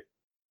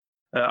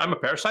 I'm a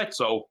parasite,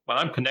 so when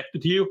I'm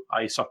connected to you,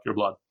 I suck your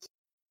blood.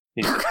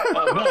 He's like,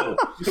 oh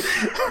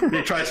no!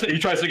 He tries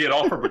to get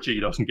off her, but she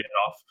doesn't get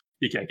off.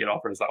 He can't get off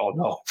her. It's like, oh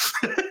no!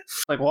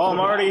 Like, well, I'm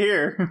already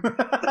here.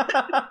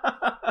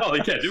 Well,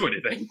 he can't do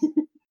anything.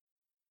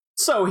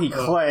 So he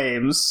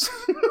claims.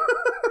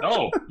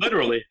 No,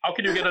 literally. How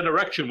can you get an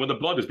erection when the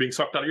blood is being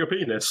sucked out of your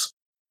penis?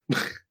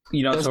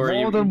 There's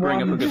more than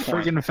one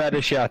friggin'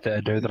 fetish out there,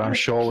 dude, that I'm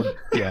sure would,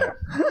 yeah.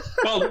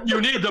 Well, you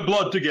need the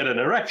blood to get an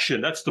erection.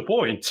 That's the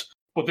point.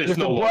 But there's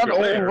no the blood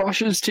all there.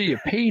 rushes to your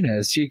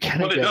penis. You can't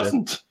But get it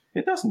doesn't.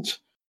 It doesn't.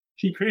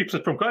 She creeps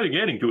it from kind of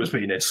getting to his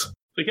penis. So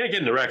he can't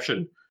get an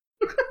erection.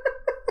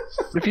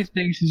 What if he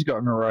thinks he's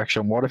got an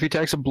erection? What if he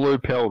takes a blue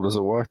pill? Does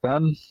it work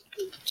then?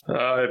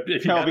 No,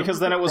 because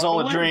then it was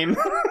all a dream.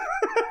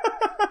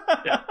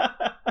 Yeah.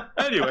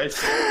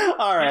 Anyways.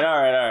 All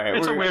right.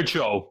 It's a weird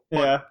show.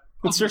 Yeah.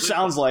 It sure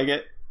sounds like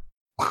it.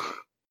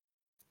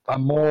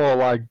 I'm more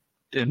like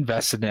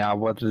invested now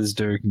whether this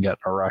dude can get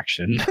an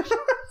erection.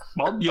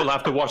 Well, you'll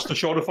have to watch the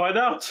show to find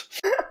out.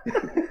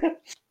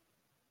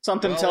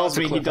 Something tells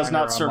me he does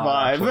not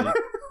survive.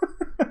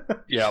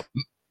 Yep.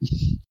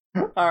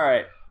 All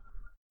right.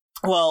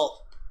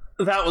 Well,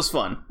 that was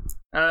fun.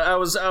 I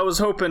was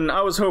hoping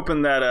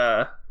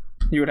that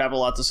you would have a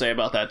lot to say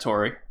about that,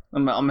 Tori.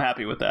 I'm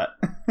happy with that.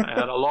 I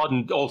had a lot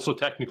and also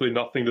technically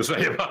nothing to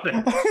say about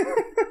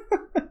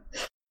it.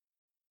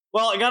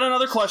 Well, I got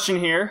another question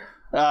here.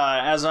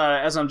 As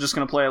I'm just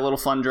going to play a little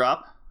fun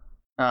drop.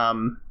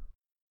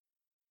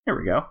 Here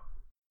we go.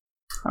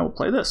 I will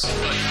play this.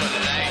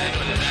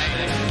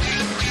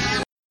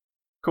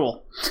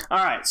 Cool.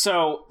 All right.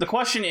 So the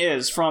question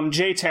is from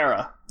Jay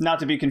Terra, not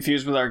to be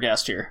confused with our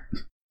guest here.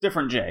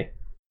 Different Jay.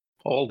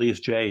 All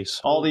these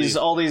J's. All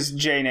these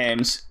J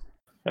names.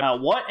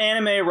 What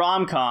anime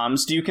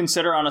rom-coms do you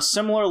consider on a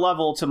similar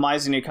level to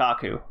Maizumi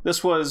Kaku?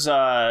 This was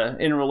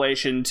in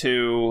relation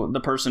to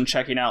the person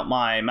checking out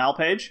my Mal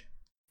page.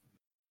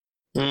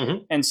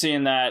 Mm-hmm. And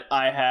seeing that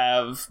I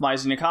have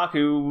Maizumi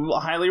Kaku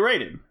highly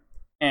rated.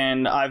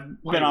 And I've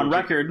been on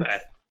record.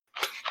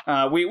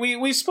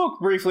 We spoke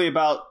briefly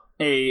about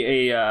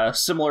a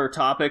similar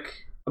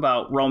topic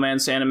about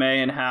romance anime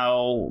and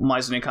how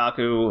Maizumi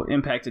Kaku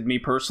impacted me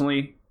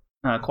personally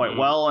quite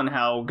well and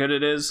how good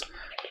it is.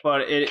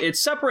 But it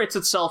separates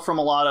itself from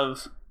a lot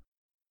of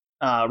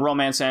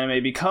romance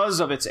anime because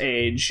of its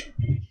age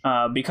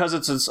because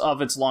it's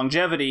of its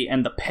longevity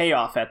and the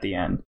payoff at the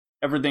end.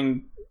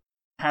 Everything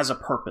has a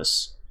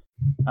purpose,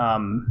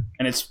 and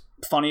it's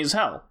funny as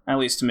hell, at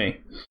least to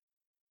me.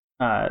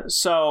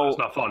 So it's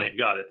not funny.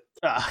 Got it.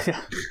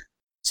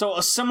 So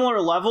a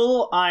similar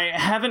level, I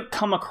haven't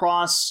come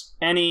across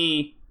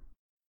anything.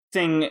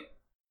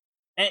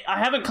 I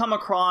haven't come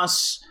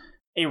across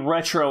a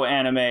retro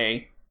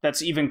anime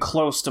that's even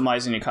close to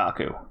Maizumi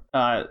Kaku.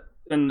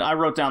 And I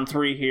wrote down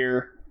 3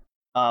 here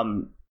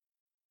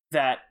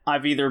that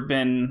I've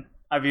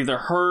either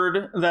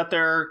heard that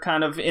they're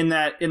kind of in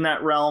that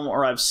realm,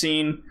 or I've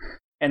seen,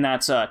 and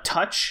that's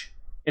Touch.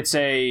 It's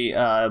a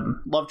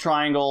love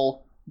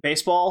triangle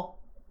baseball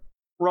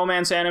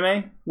romance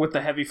anime with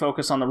the heavy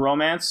focus on the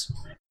romance.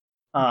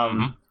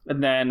 And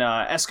then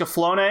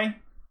Escaflowne,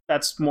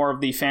 that's more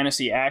of the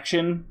fantasy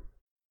action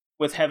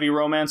with heavy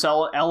romance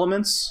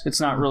elements.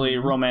 It's not really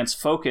romance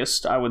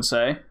focused, I would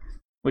say.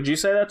 Would you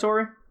say that,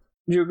 Tori?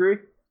 Would you agree?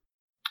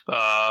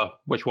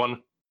 Which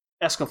one?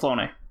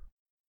 Escaflowne.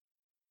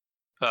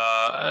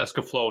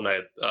 Escaflowne.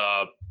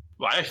 I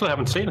actually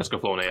haven't seen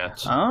Escaflowne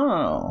yet.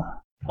 Oh,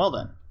 well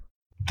then.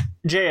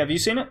 Jay, have you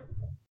seen it?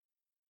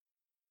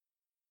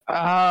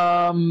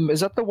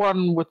 Is that the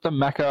one with the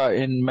mecha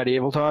in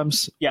medieval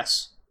times?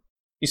 Yes,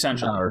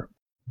 essentially. No.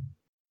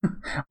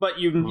 But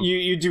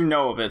you do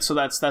know of it, so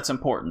that's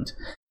important.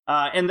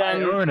 And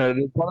then I own it.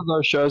 It's one of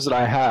those shows that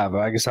I have.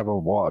 I just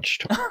haven't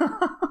watched.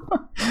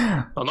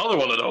 Another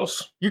one of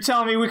those. You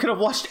telling me we could have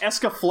watched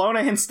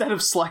Escaflowne instead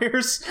of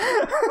Slayers?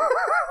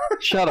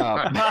 Shut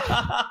up.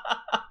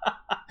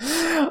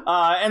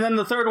 And then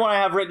the third one I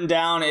have written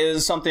down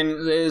is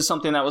something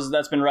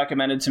that's been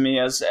recommended to me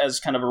as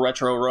kind of a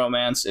retro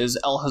romance is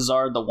El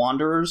Hazard the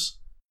Wanderers.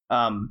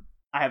 I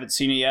haven't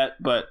seen it yet,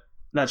 but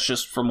that's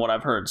just from what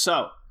I've heard.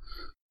 So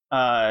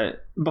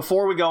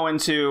before we go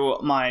into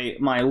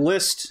my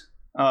list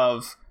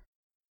of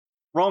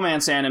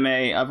romance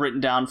anime I've written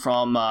down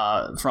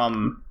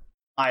from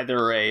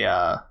either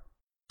a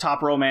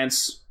top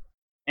romance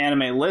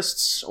anime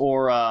lists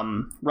or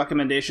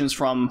recommendations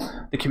from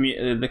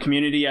the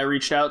community I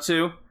reached out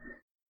to.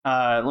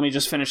 Let me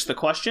just finish the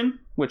question,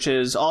 which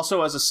is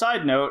also, as a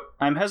side note,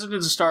 I'm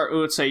hesitant to start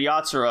Urusei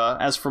Yatsura,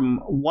 as from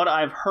what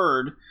I've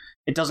heard,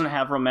 it doesn't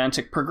have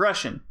romantic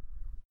progression.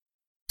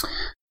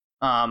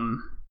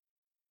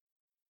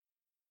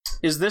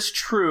 Is this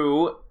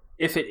true?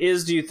 If it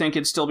is, do you think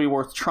it'd still be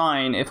worth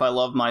trying if I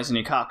love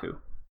Maizumi Kaku?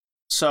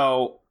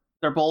 So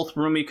they're both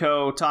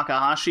Rumiko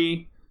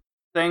Takahashi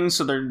things,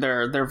 so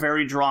they're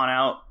very drawn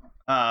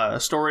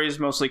out stories,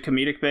 mostly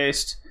comedic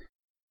based.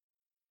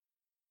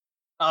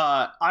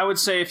 I would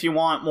say if you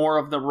want more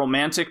of the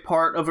romantic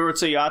part of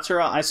Urusei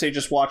Yatsura, I say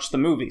just watch the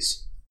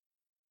movies.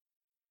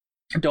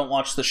 Don't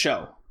watch the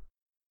show.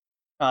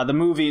 The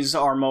movies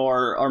are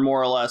more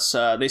or less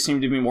they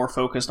seem to be more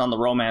focused on the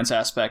romance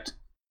aspect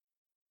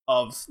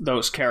of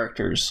those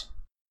characters.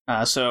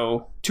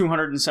 So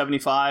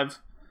 275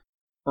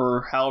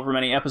 or however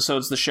many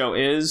episodes the show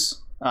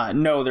is.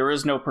 No, there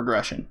is no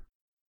progression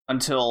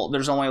until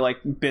there's only like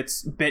bit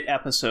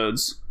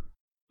episodes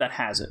that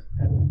has it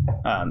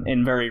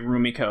in very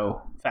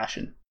Rumiko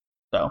fashion.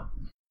 So,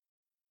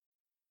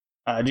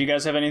 do you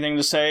guys have anything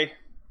to say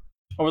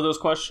over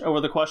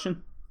the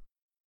question?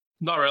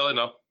 Not really,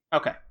 no.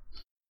 Okay.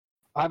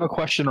 I have a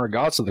question in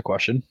regards to the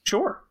question.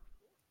 Sure.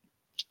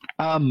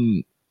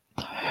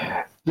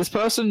 This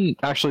person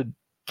actually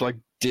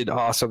did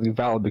ask something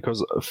valid,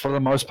 because for the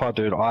most part,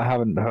 dude, I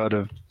haven't heard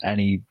of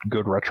any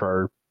good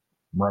retro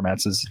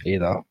romances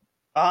either.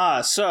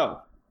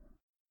 So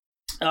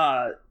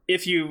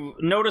if you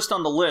noticed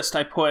on the list,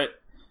 I put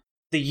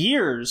the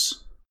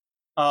years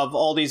of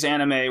all these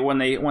anime when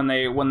they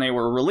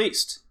were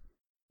released.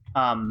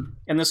 And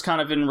this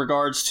kind of in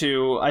regards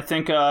to, I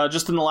think,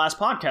 just in the last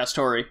podcast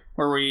story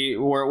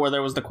where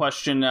there was the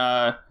question,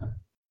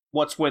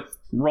 what's with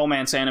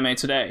romance anime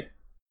today?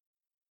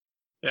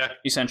 Yeah.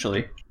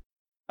 Essentially.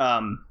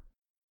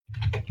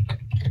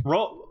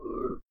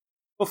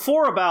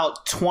 Before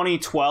about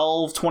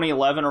 2012,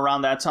 2011,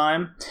 around that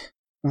time,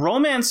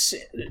 romance,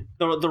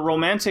 the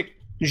romantic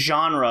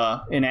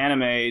genre in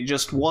anime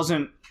just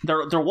wasn't,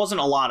 there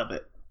wasn't a lot of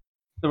it.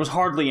 There was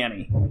hardly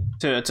any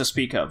to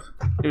speak of.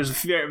 It was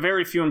very,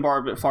 very few and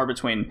far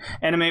between.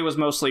 Anime was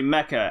mostly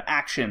mecha,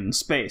 action,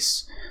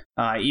 space.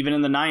 Even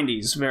in the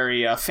 90s,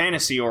 very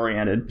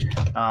fantasy-oriented.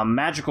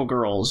 Magical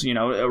girls,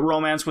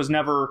 romance was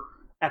never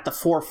at the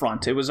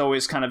forefront. It was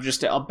always kind of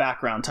just a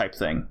background type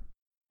thing,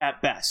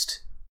 at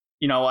best.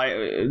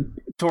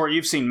 Tori,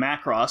 you've seen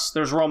Macross.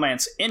 There's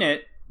romance in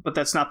it, but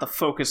that's not the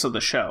focus of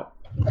the show.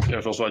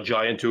 There's also a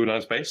giant tuna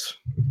in space.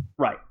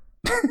 Right.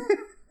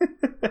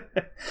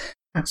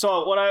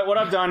 So what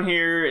I've done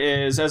here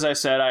is, as I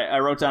said, I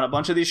wrote down a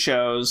bunch of these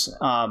shows.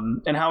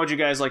 And how would you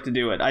guys like to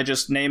do it? I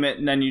just name it,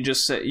 and then you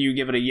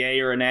give it a yay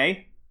or a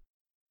nay?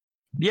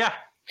 Yeah,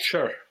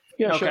 sure.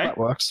 Yeah, okay. Sure, that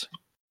works.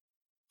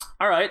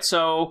 All right,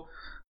 so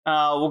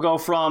we'll go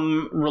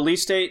from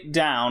release date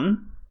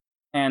down.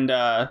 And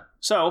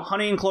so,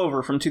 Honey and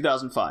Clover from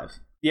 2005.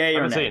 Yay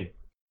or nay?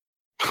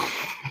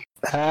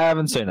 I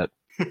haven't seen it.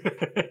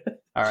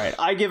 All right,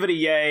 I give it a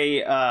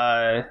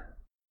yay.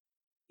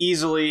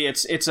 Easily,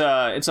 it's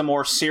a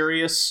more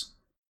serious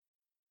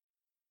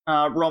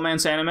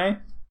romance anime,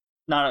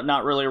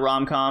 not really a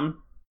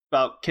rom-com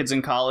about kids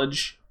in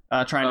college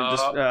trying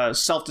to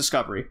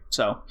self-discovery.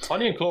 So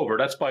Honey and Clover,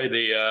 that's by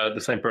the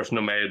same person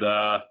who made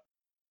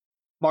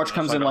March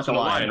Comes In Like a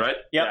Lion, right?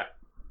 Yep.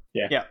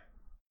 Yeah.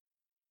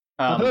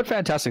 I've heard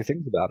fantastic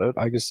things about it.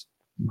 I just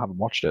haven't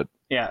watched it.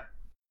 Yeah,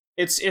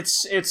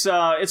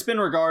 it's been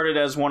regarded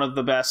as one of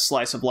the best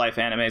slice of life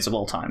animes of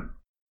all time.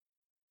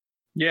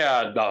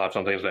 Yeah, I'll have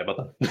something to say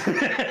about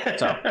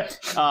that.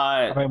 So,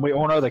 I mean, we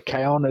all know that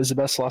K-On! Is the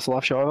best slice of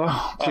life show ever.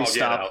 Please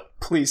stop.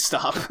 Please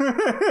stop.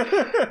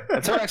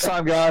 Until next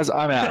time, guys,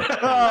 I'm out.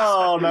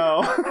 Oh,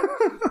 no.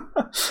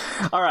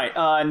 All right.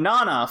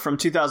 Nana from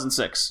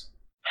 2006.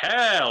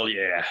 Hell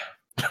yeah.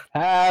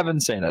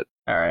 Haven't seen it.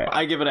 All right.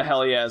 I give it a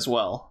hell yeah as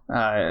well.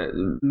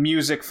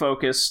 Music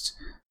focused,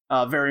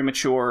 very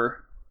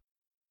mature.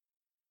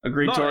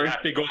 Agreed, Not Tori? a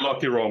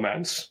happy-go-lucky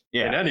romance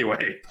in any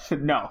way.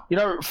 No. You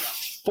know,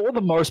 for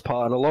the most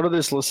part, a lot of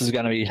this list is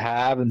going to be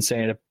haven't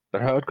seen it,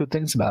 but heard good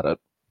things about it.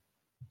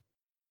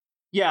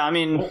 Yeah, I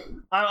mean,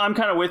 I'm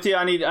kind of with you.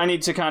 I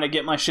need to kind of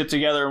get my shit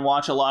together and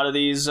watch a lot of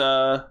these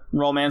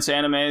romance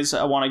animes.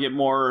 I want to get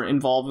more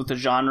involved with the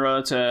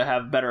genre to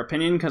have better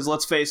opinion, because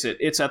let's face it,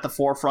 it's at the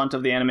forefront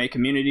of the anime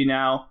community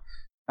now.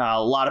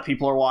 A lot of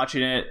people are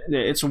watching it.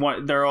 It's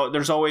one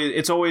there's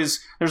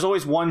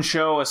always one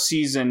show a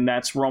season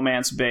that's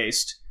romance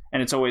based,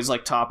 and it's always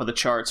like top of the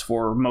charts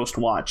for most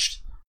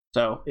watched.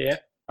 So yeah,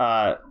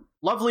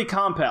 Lovely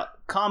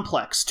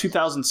Complex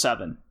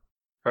 2007.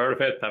 Heard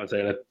of it? Haven't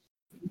seen it.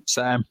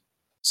 Same.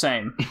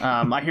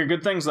 I hear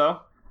good things though.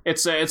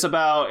 It's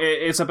about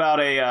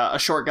a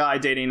short guy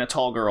dating a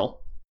tall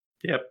girl.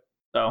 Yep.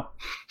 So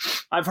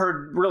I've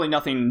heard really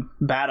nothing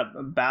bad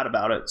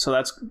about it. So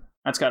that's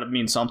got to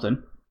mean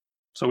something.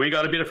 So we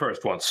got to be the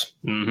first ones.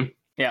 Mm-hmm.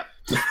 Yeah.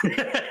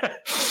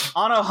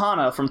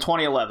 Anohana from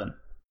 2011.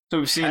 So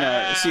we've seen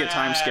a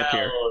time skip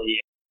here.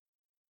 Yeah.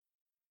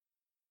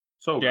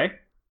 So Jay?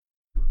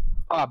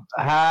 I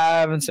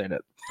haven't seen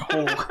it.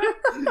 Oh.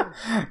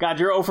 God,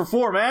 you're 0 for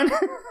 4, man.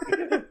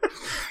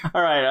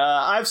 All right,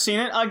 I've seen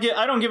it. I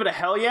don't give it a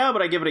hell yeah,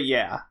 but I give it a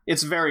yeah.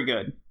 It's very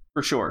good,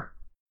 for sure.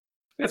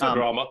 It's a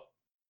drama.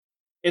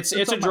 It's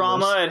a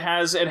drama. It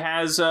has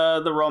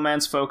the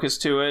romance focus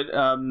to it.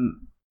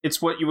 It's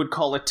what you would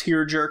call a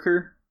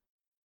tearjerker.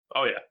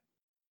 Oh yeah.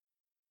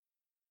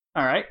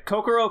 All right,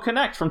 Kokoro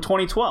Connect from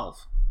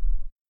 2012.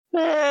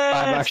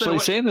 I've actually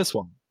seen this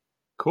one.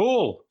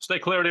 Cool. Stay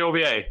clear of the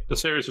OVA. The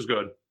series was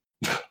good.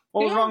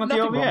 What was wrong with the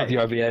OVA? Wrong with the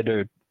OVA,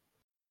 dude.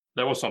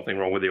 There was something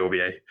wrong with the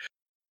OVA.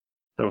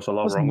 There was a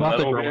lot wrong with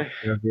that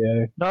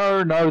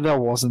OVA. No, there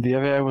wasn't. The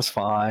OVA was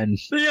fine.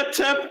 The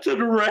attempted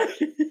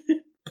rape.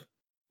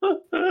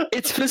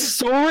 It's for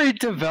story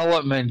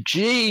development.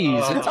 Jeez.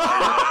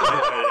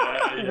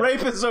 Yeah.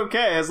 Rape is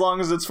okay as long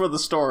as it's for the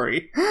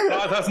story.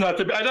 No, that's not.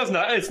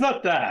 It's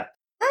not that.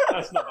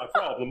 That's not my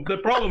problem. The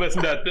problem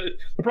isn't that.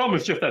 The problem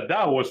is just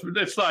that was.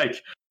 It's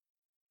like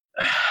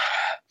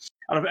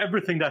out of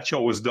everything that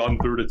show was done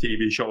through the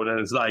TV show, then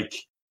it's like,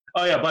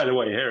 oh yeah, by the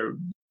way, here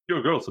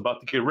your girl's about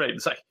to get raped.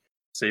 It's like,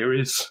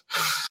 serious?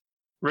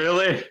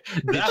 Really?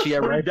 Did she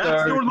get raped?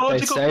 They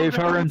save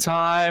her in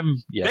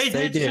time. Yes,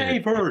 they did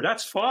save her.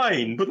 That's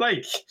fine, but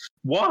like,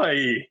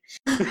 why?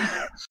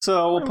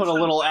 So we'll put a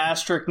little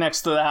asterisk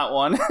next to that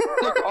one.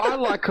 Look, I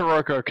like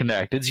Kuroko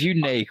Connect. It's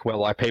unique where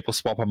like people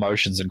swap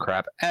emotions and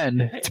crap.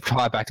 And to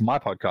tie back to my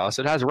podcast,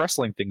 it has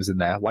wrestling things in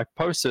there, like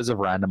posters of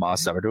random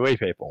WWE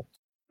people.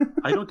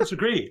 I don't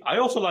disagree. I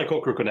also like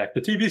Kokoro Connect,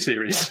 the TV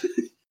series.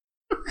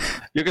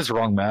 You're just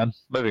wrong, man.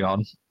 Moving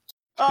on.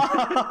 All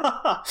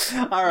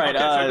right.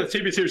 Okay, so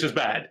the TV series is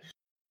bad.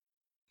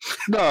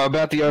 No,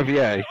 about the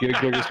OVA.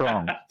 You're just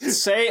wrong.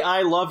 Say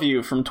I Love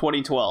You from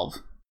 2012.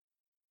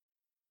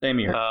 Same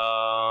year.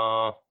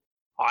 I'm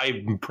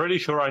pretty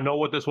sure I know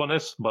what this one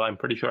is, but I'm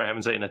pretty sure I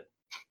haven't seen it.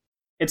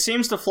 It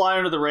seems to fly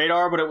under the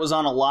radar, but it was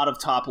on a lot of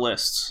top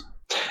lists.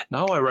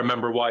 Now I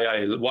remember why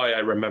I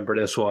remember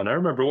this one. I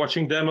remember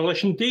watching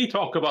Demolition D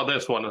talk about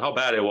this one and how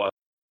bad it was.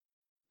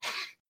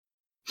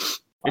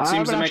 It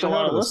seems to make a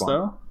lot of lists,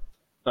 though.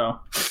 So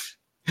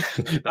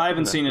I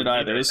haven't seen it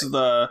either. This is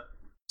the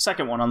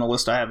second one on the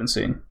list I haven't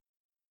seen.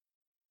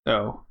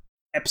 So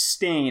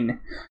abstain.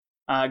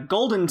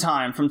 Golden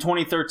Time from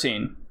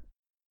 2013.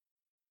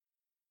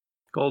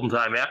 Golden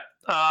Time, yeah.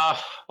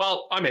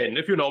 Well, I mean,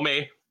 if you know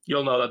me,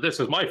 you'll know that this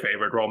is my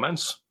favorite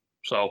romance.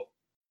 So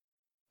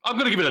I'm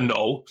gonna give it a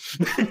no.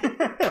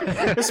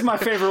 This is my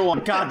favorite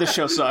one. God, this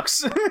show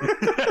sucks.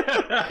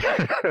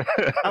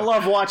 I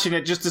love watching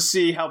it just to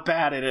see how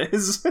bad it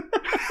is.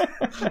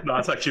 No,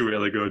 it's actually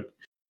really good.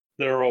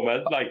 The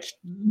romance, like,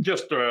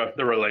 just the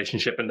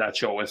relationship in that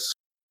show is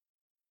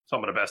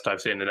some of the best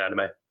I've seen in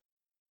anime.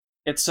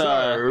 It's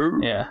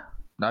yeah.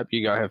 Nope,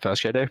 you go ahead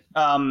first, JD.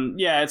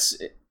 Yeah,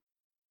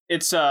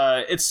 it's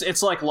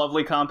like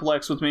Lovely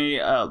Complex with me.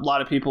 A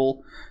lot of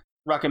people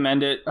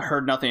recommend it. I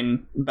heard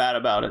nothing bad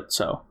about it,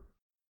 so.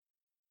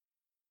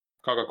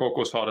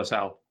 Kagakoko's hot as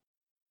hell.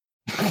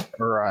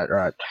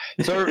 Right.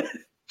 So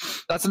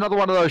that's another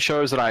one of those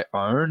shows that I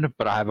own,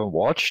 but I haven't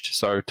watched.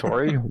 So,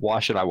 Tori, why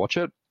should I watch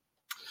it?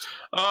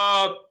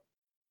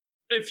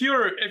 If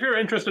you're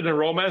interested in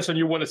romance and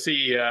you want to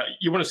see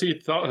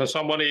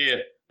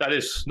somebody that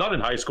is not in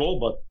high school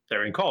but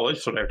they're in college,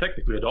 so they're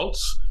technically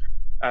adults,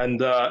 and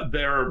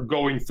they're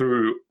going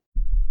through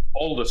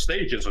all the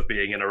stages of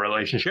being in a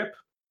relationship.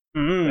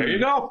 There you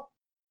go.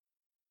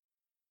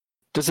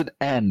 Does it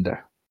end?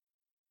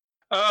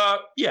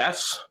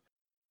 Yes.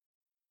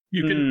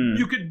 You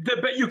can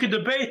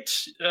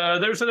debate.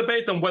 There's a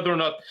debate on whether or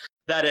not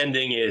that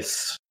ending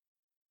is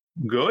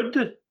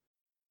good,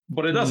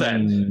 but it does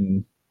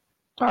end.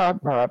 All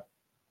right.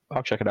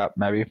 I'll check it out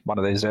maybe one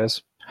of these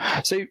days.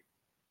 See,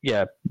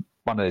 yeah,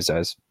 one of these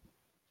days.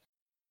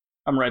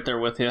 I'm right there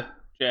with you,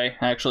 Jay,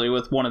 actually,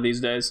 with one of these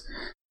days.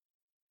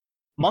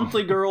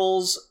 Monthly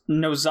Girls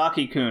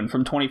Nozaki-kun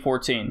from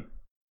 2014.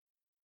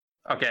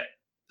 Okay,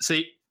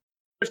 see,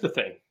 here's the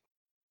thing.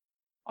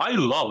 I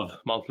love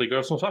Monthly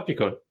Girls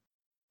Nozaki-kun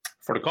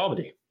for the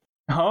comedy.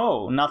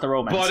 Oh, not the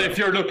romance. But if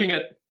you're looking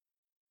at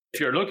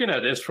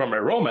this from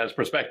a romance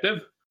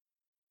perspective,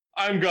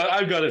 I've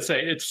got to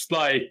say it's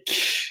like,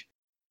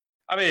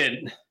 I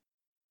mean,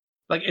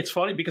 like it's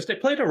funny because they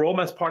play the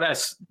romance part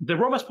as the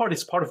romance part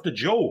is part of the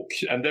joke,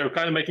 and they're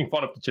kind of making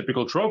fun of the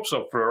typical tropes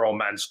of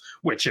romance,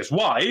 which is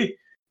why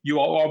you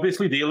are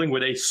obviously dealing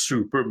with a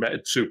super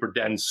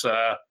dense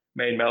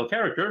main male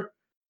character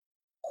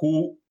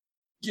who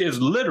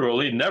is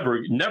literally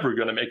never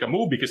going to make a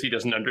move because he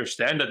doesn't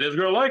understand that this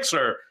girl likes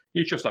her.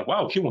 He's just like,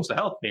 wow, she wants to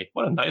help me.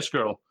 What a nice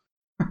girl.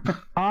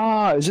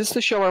 Is this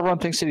the show everyone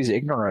thinks that he's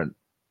ignorant?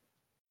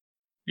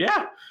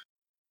 Yeah.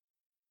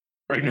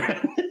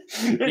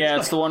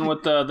 It's the one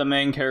with the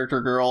main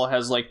character girl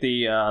has like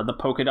the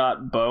polka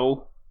dot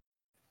bow.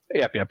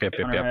 Yep.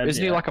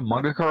 Isn't he like a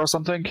mangaka or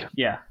something?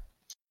 Yeah.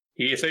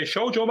 He is a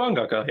shoujo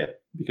mangaka,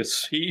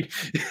 because he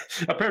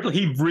apparently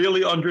he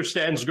really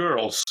understands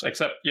girls,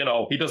 except,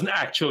 he doesn't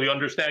actually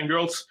understand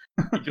girls.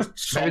 He just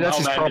somehow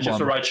manages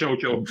to write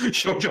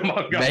shoujo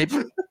manga.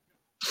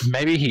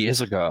 Maybe he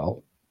is a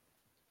girl.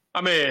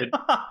 I mean,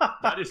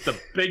 that is the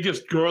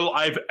biggest girl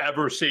I've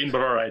ever seen,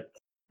 but all right.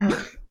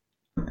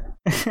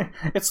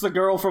 It's the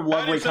girl from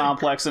Lovely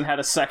Complex and had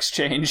a sex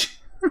change.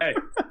 Hey,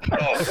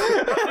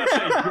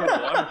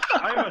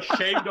 I'm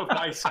ashamed of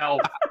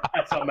myself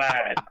as a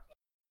man.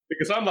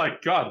 Because I'm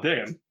like, God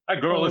damn,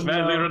 that girl is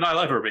manlier than I'll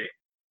ever be.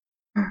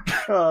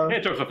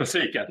 In terms of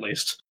physique, at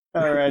least.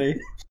 Alrighty.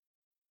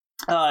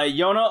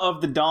 Yona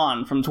of the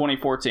Dawn from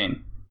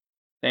 2014.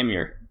 Same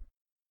year.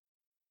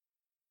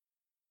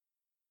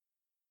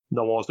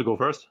 No one wants to go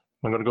first?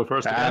 I'm going to go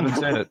first. I haven't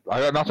seen it.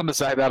 I got nothing to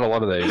say about a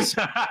lot of these.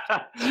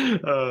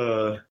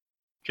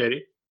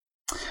 Katie?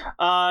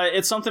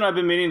 It's something I've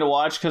been meaning to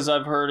watch because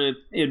I've heard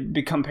it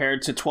be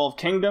compared to 12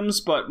 Kingdoms,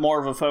 but more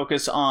of a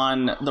focus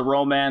on the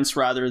romance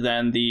rather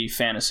than the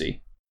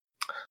fantasy.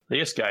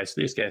 These guys.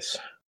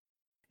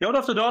 Yona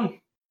of the Dawn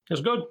is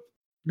good.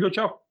 Good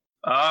show.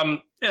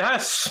 It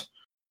has...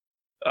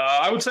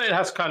 I would say it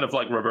has kind of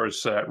like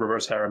reverse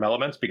harem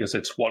elements because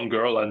it's one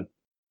girl and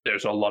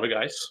there's a lot of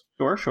guys.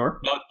 Sure.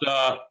 But,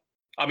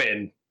 I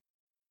mean,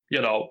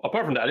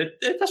 apart from that,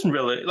 it doesn't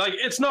really... Like,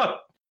 it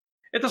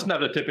doesn't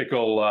have the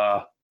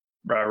typical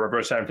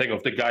reverse harem thing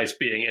of the guys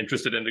being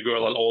interested in the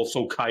girl and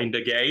also kind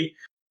of gay.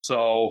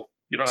 So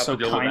you don't have to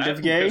deal with that. Kind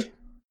of gay?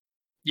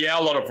 Yeah,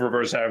 a lot of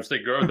reverse harems.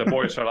 The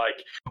boys are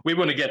like, we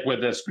want to get with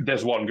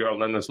this one girl.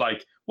 And then it's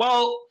like,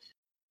 well,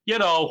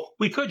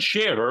 we could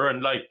share her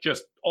and like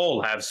just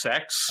all have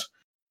sex.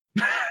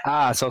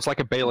 So it's like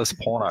a bayless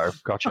porno.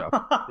 Gotcha.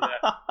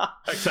 Yeah,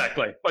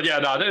 exactly. But yeah,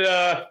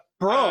 no.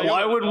 Bro,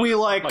 why would we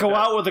go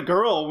out with a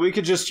girl? We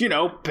could just,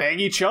 bang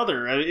each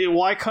other.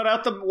 Why cut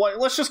out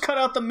let's just cut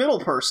out the middle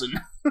person.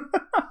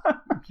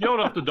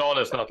 Yona of the Dawn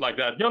is not like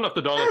that. Yona of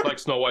the Dawn is like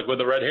Snow White with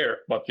the red hair,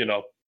 but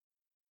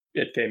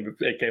it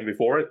came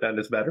before it, and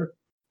it's better.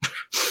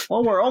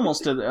 Well, we're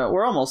almost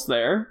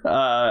there.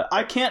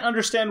 I can't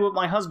understand what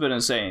my husband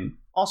is saying.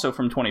 Also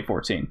from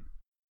 2014.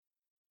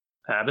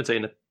 I haven't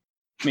seen it.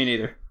 Me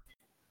neither.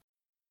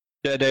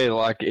 Yeah, dude,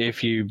 like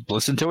if you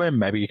listen to him,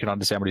 maybe you can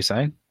understand what he's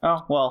saying.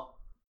 Oh, well,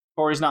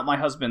 Corey's not my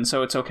husband,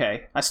 so it's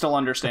okay. I still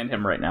understand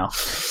him right now.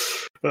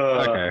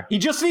 Okay. He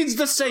just needs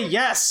to say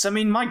yes. I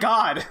mean, my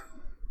God.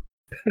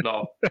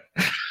 No.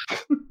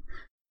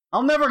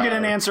 I'll never get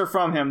an answer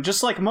from him,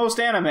 just like most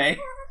anime.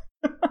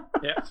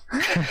 Yeah.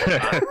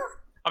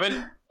 I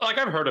mean, like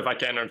I've heard if I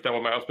can't understand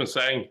what my husband's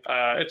saying,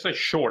 it's a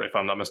short if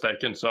I'm not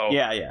mistaken. So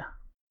yeah.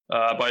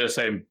 By the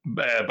same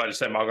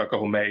mangaka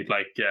who made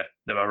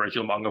the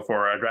original manga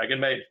for Dragon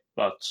Maid,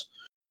 but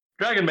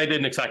Dragon Maid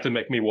didn't exactly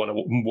make me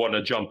want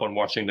to jump on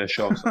watching this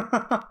show. So.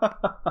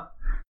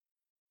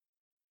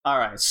 All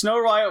right,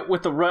 Snow White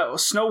with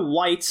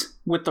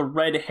the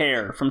red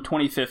hair from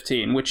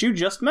 2015, which you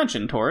just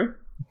mentioned, Tori.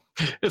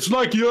 It's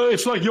like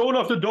Yona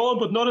of the Dawn,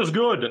 but not as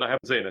good, and I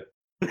haven't seen it.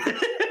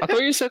 I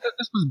thought you said that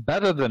this was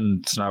better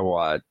than Snow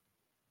White.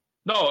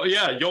 No,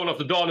 yeah, Yona of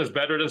the Dawn is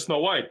better than Snow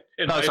White.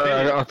 I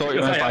thought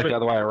you meant the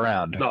other way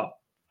around. No,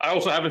 I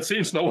also haven't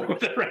seen Snow White with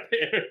the red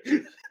hair.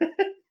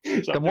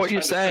 So Then what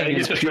you're saying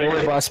is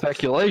purely by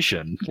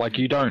speculation. Like,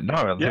 you don't know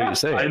until yeah, you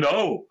see it. I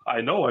know.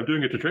 I'm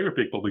doing it to trigger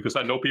people because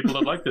I know people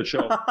that like this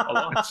show a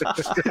lot.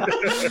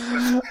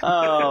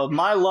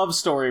 My Love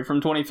Story from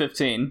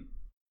 2015.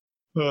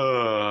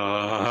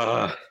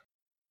 I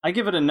I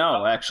give it a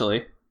no, actually.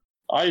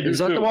 do Is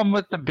that too. the one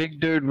with the big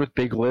dude with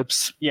big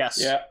lips? Yes.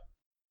 Yeah.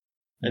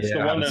 It's Yeah,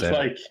 the I one haven't that's seen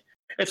like,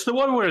 it's the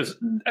one where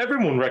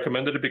everyone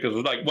recommended it because it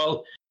was like,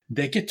 well,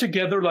 they get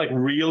together like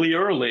really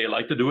early,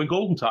 like they do in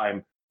Golden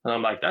Time. And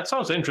I'm like, that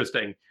sounds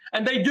interesting.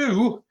 And they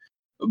do,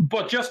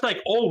 but just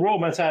like all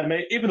romance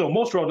anime, even though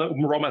most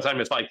romance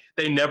anime is like,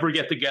 they never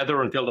get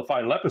together until the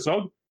final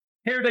episode.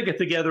 Here they get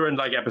together in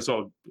like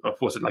episode,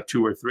 was it like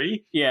 2 or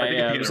 3? Yeah, Like, they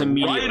get it was together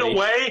immediately. right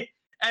away,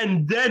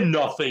 and then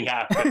nothing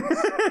happens.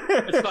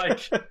 It's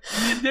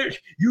like,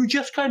 you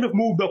just kind of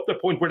moved up the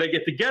point where they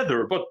get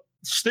together, but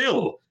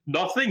still,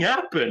 nothing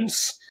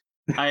happens.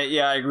 I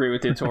agree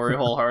with you, Tori,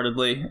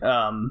 wholeheartedly.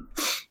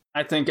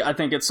 I think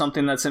it's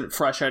something that's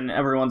fresh in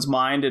everyone's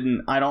mind,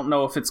 and I don't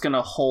know if it's going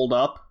to hold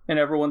up in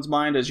everyone's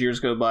mind as years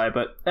go by,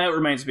 but that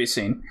remains to be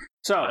seen.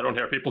 So I don't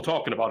hear people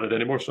talking about it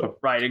anymore, so.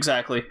 right,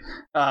 exactly.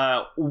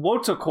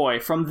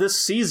 Wotokoi from this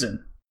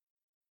season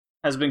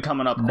has been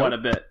coming up quite a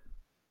bit.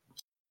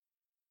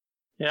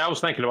 Yeah, I was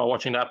thinking about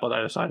watching that, but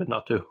I decided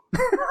not to.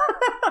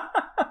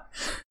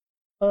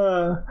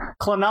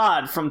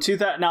 Clannad from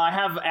 2000. Now I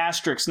have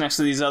asterisks next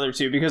to these other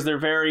two because they're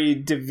very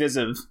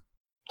divisive.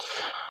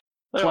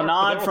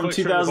 Clannad from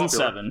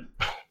 2007.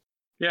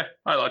 Yeah,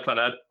 I like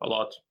Clannad a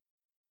lot.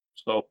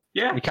 So,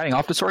 yeah. Are you counting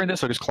After Story in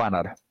this or just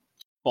Clannad?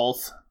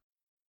 Both.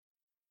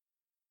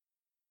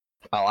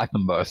 I like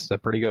them both. They're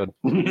pretty good.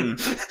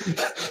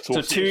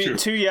 So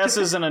two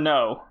yeses and a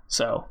no.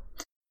 So,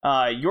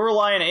 Your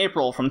Lie in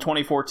April from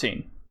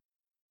 2014.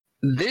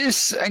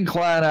 This and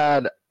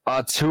Clannad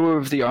are two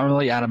of the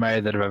only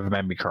anime that have ever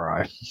made me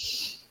cry.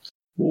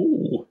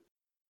 Ooh.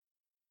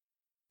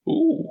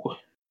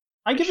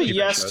 I give a Should've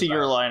yes shows to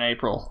Your that. Lie in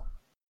April.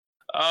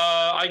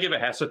 I give a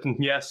hesitant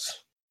yes.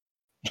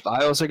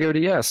 I also give it a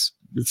yes.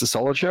 It's a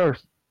solid show.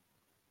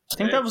 I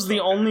think that was the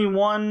only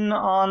one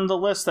on the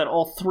list that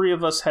all three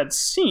of us had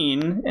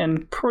seen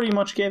and pretty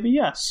much gave a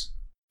yes.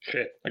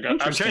 Shit. I'm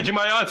Interesting. changing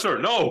my answer.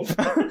 No.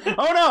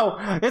 Oh no!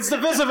 It's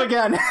divisive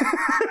again!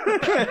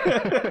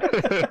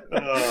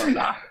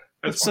 Nah.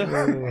 It's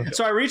fine.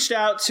 So I reached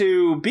out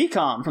to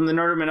BCom from the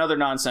Nerdum and Other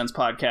Nonsense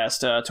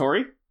podcast,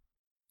 Tori,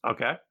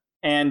 Okay.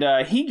 and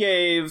he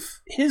gave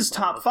his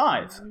top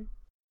 5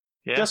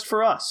 Yeah. just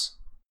for us.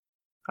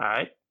 All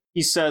right.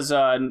 He says,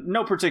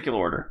 no particular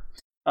order.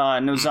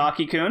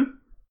 Nozaki-kun,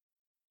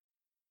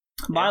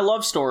 My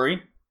Love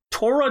Story,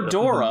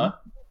 Toradora,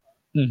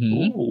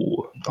 Mm-hmm.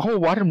 Ooh. Oh,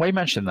 why didn't we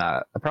mention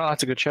that? Apparently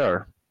that's a good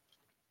show.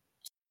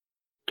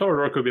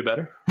 Toradora could be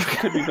better.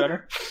 could be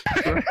better.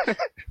 Surprised it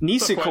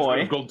was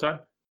Nisekoi, Golden Time.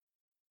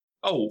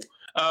 Oh,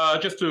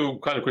 just to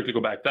kind of quickly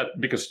go back, that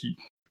because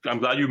I'm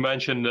glad you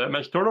mentioned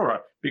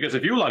Toradora, because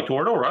if you like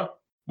Toradora,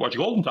 watch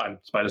Golden Time.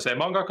 It's by the same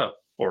mangaka,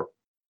 or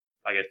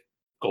I get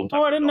Golden Time.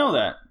 Oh, I didn't know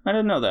that. I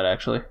didn't know that,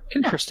 actually.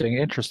 Interesting.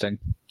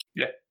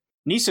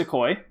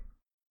 Nisekoi,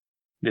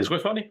 This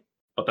was funny,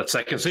 but that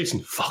second season,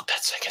 fuck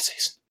that second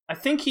season. I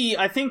think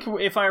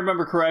if I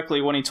remember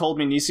correctly, when he told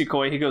me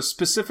Nisekoi, he goes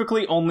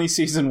specifically only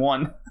season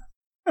 1.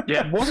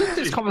 Yeah, Wasn't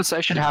this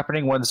conversation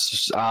happening when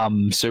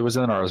Sue was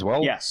in there as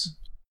well? Yes.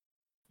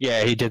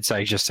 Yeah, he did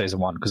say just season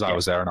 1 because I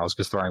was there and I was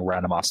just throwing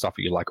random ass stuff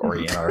at you like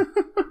Orino.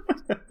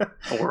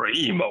 or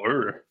emo.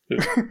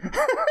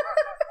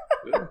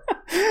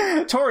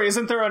 Tori,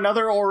 isn't there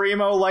another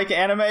Orimo-like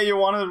anime you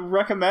want to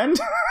recommend?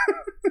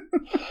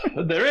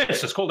 There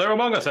is. It's called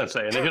Eromanga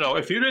Sensei, and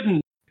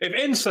if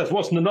incest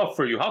wasn't enough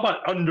for you, how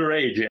about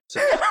underage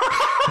incest?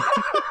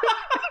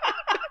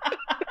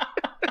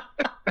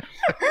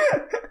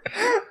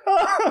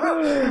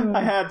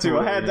 I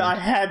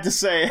had to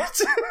say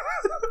it.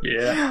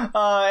 Yeah.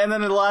 And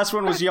then the last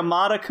one was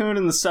Yamada-kun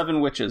and the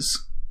Seven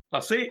Witches. Now,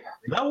 see,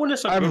 that one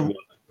is a good one.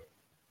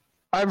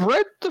 I've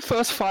read the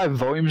first 5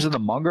 volumes of the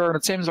manga and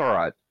it seems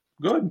alright.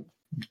 Good.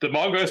 The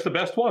manga is the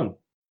best one.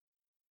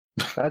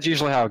 That's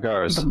usually how it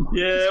goes.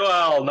 Yeah,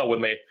 well, not with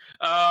me.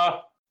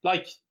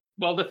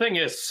 The thing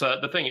is,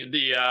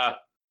 the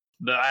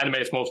anime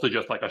is mostly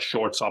just like a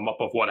short sum up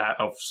of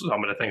of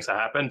some of the things that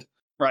happened.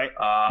 Right.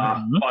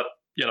 But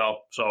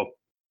so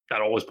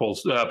that always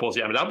pulls the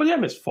anime down. But the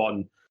anime is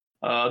fun.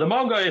 The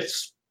manga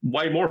is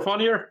way more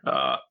funnier.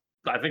 I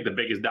think the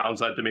biggest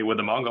downside to me with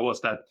the manga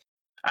was that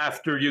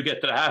after you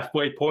get to the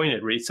halfway point,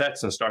 it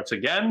resets and starts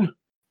again.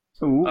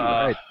 Ooh,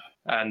 right.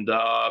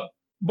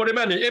 But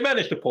it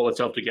managed to pull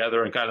itself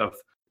together and kind of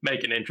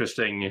make an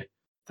interesting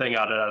thing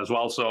out of that as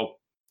well. So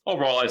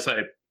overall, I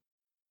say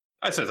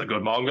it's a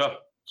good manga.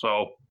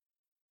 So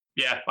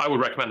yeah, I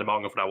would recommend the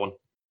manga for that one.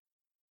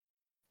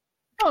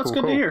 Oh, it's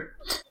good to hear.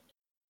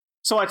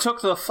 So I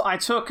took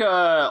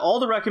all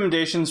the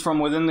recommendations from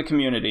within the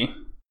community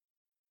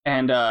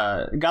and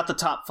got the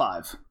top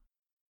 5.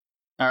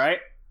 All right.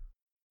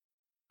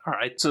 All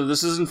right. So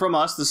this isn't from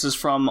us. This is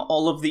from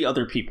all of the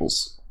other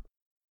peoples.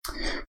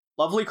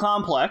 Lovely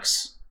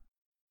Complex,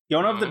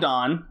 Yona of the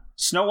Dawn,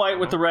 Snow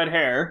White with the red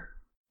hair,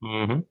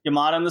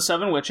 Yamada and the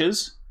Seven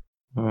Witches,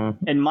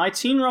 and my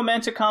teen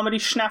romantic comedy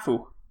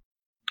Snafu.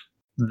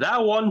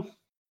 That one.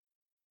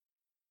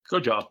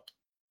 Good job.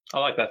 I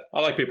like that. I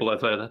like people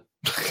that say that.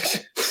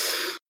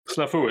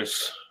 Snafu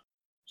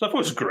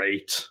is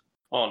great,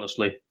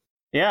 honestly.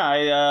 Yeah,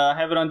 I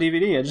have it on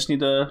DVD. I just need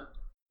to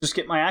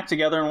get my act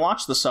together and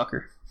watch the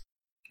sucker.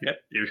 Yep,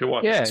 you should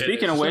watch Yeah. it.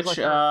 Speaking of which,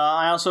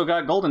 I also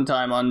got Golden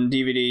Time on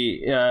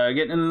DVD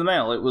getting into the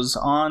mail. It was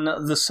on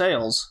the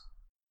sales.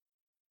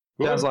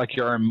 Sounds like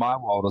you're in my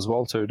world as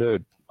well, too,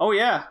 dude. Oh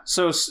yeah,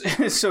 so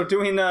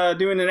doing an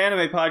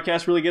anime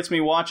podcast really gets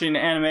me watching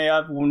anime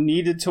I've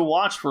needed to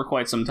watch for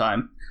quite some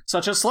time,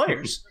 such as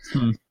Slayers.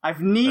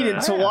 I've needed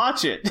to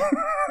watch it.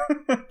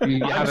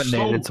 You haven't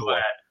needed to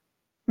watch.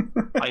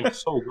 I'm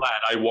so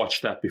glad I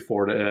watched that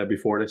before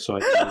this, so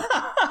I can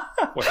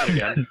watch it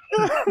again.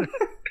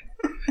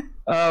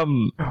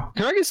 Can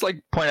I just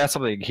point out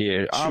something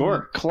here?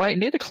 Sure.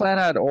 Neither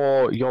Clannad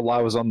or Your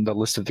Lie was on the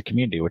list of the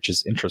community, which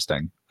is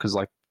interesting because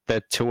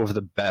they're two of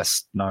the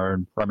best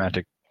known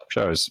romantic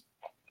shows.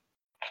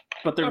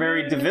 But they're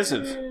very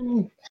divisive.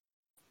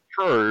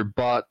 True,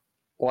 but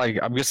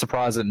I'm just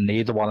surprised that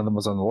neither one of them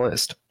was on the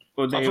list.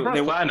 Well, I'm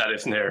surprised Clannad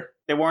isn't there.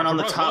 They weren't on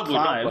the top 5.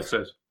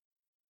 Complexes.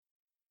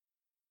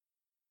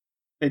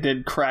 They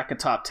did crack a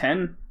top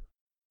 10.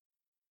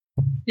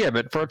 Yeah,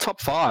 but for a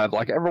top 5,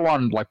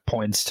 everyone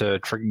points to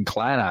freaking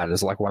Clannad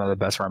as one of the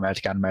best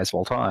romantic animes of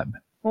all time.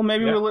 Well,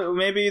 maybe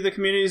maybe the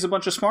community is a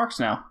bunch of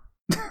smarks now.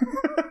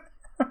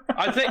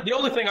 I think the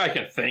only thing I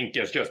can think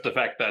is just the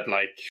fact that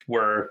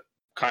we're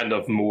kind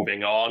of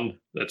moving on.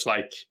 It's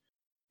the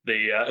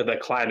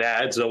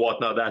Clannads and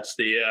whatnot. That's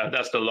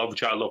the love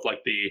child of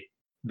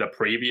the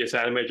previous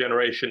anime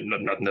generation,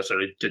 not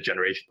necessarily the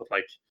generation, but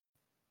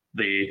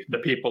the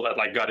people that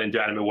got into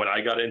anime when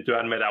I got into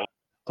anime. That was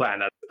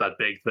Clannad, that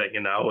big thing,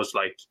 it was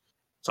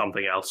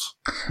something else.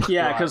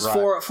 Yeah, because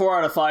right. 4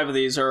 out of 5 of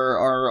these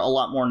are a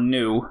lot more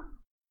new.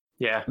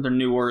 Yeah, they're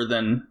newer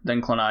than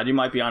Clannad. You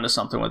might be onto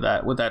something with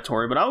that,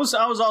 Tori. But I was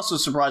also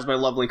surprised by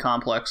Lovely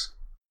Complex.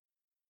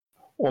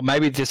 Or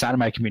maybe this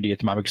anime community at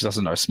the moment because it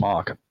doesn't know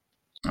Smark.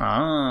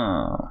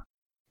 Oh.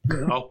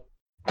 Oh.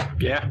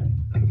 Yeah.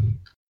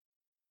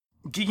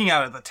 Geeking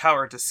out of the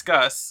tower,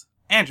 discuss.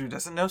 Andrew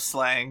doesn't know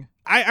slang.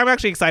 I'm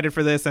actually excited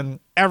for this, and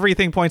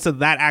everything points to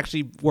that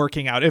actually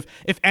working out. If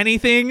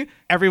anything,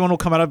 everyone will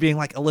come out of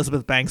being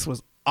Elizabeth Banks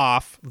was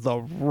off the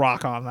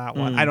rock on that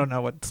one. I don't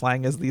know what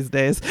slang is these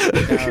days.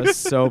 That was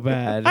so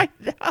bad. I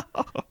know.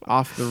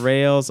 Off the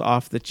rails,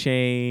 off the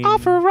chain.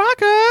 Off a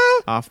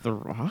rocker. Off the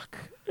rock?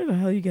 Where the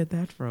hell you get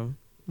that from?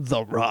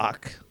 The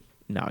Rock.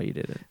 No, you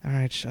didn't. All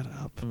right, shut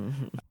up.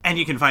 And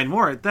you can find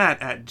more at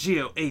that at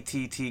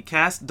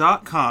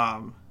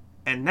goattcast.com.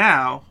 And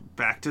now,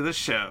 back to the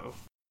show.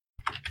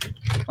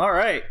 All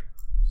right.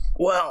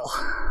 Well,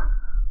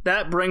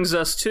 that brings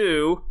us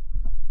to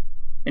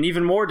an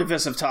even more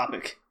divisive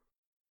topic.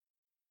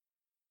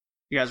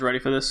 You guys ready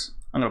for this?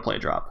 I'm going to play a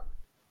drop.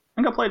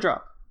 What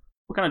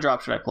kind of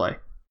drop should I play? Should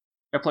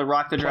I play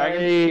Rock the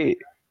Dragon?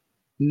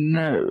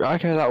 No.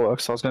 Okay, that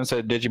works. I was going to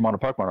say Digimon or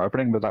Pokemon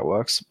opening, but that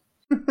works.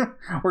 We're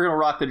going to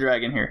rock the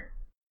dragon here.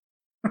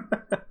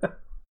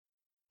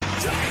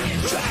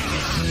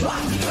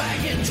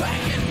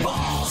 Dragon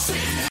balls.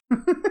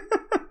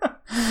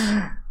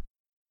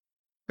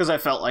 Because I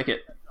felt like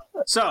it.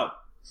 So,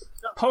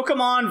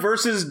 Pokemon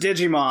versus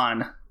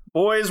Digimon.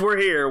 Boys, we're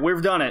here.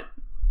 We've done it.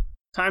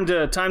 Time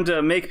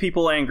to make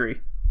people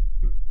angry.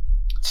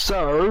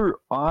 So,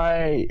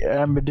 I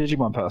am a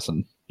Digimon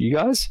person. You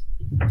guys?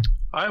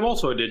 I'm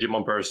also a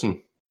Digimon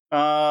person.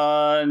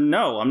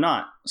 No, I'm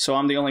not. So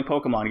I'm the only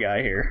Pokemon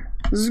guy here.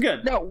 This is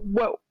good. No,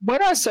 well,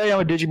 when I say I'm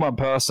a Digimon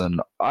person,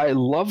 I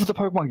love the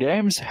Pokemon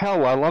games.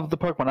 Hell, I love the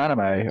Pokemon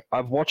anime.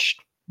 I've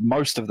watched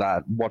most of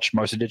that, watched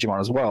most of Digimon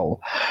as well.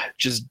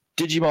 Just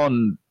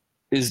Digimon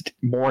is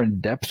more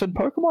in depth than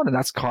Pokemon, and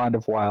that's kind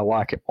of why I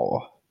like it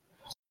more.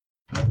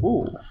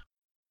 Ooh.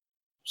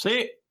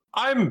 See,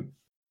 I'm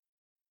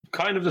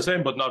kind of the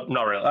same, but not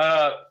really.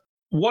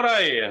 What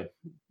I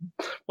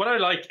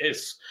like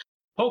is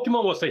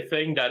Pokemon was a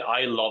thing that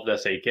I loved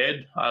as a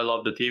kid. I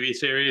loved the TV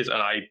series,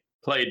 and I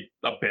played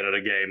a bit of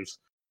the games.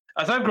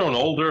 As I've grown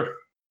older,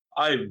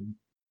 I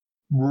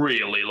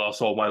really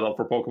lost all my love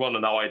for Pokemon,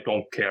 and now I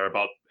don't care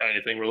about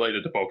anything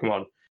related to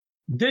Pokemon.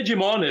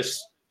 Digimon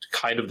is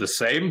kind of the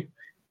same,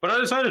 but I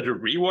decided to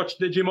rewatch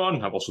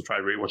Digimon. I've also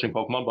tried rewatching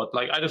Pokemon, but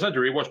I decided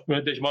to rewatch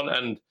Digimon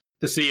and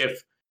to see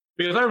if,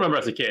 because I remember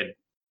as a kid,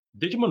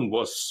 Digimon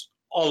was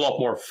a lot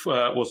more,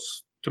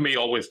 was to me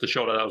always the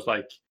show that I was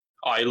like,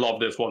 I love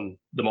this one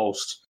the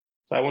most.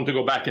 So I want to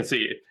go back and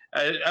see it.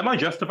 Am I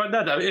justified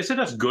that? Is it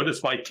as good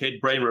as my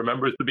kid brain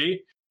remembers to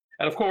be?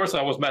 And of course,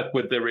 I was met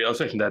with the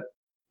realization that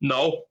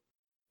no,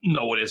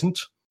 it isn't.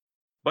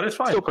 But it's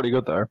fine. Still pretty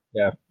good, though.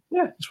 Yeah.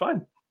 Yeah, it's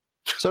fine.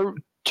 So,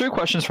 2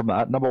 questions from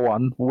that. Number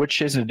 1, which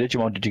season of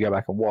Digimon did you go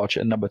back and watch?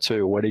 And number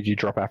 2, where did you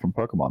drop out from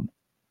Pokemon?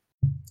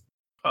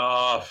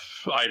 I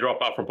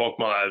dropped out from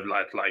Pokemon at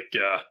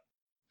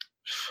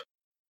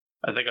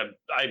I think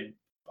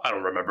I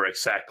don't remember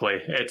exactly.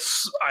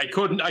 I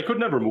could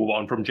never move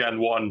on from Gen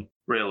 1,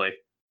 really.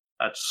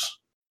 That's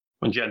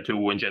when Gen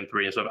 2 and Gen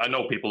 3 and stuff. I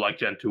know people like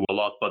Gen 2 a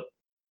lot, but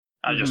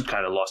I just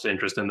kind of lost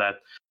interest in that.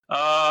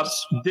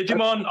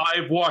 Digimon,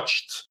 I've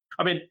watched.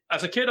 I mean,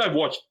 as a kid, I've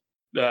watched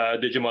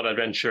Digimon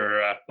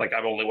Adventure.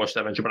 I've only watched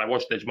Adventure, but I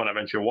watched Digimon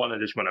Adventure 1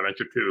 and Digimon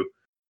Adventure 2.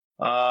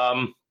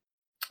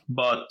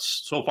 But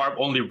so far, I've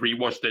only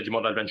rewatched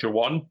Digimon Adventure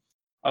 1.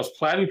 I was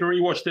planning to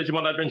rewatch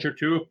Digimon Adventure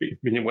 2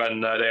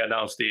 when they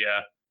announced the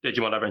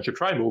Digimon Adventure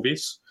Tri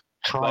movies.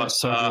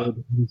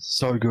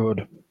 So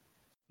good.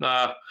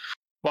 But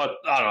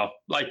I don't know.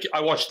 Like,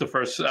 I watched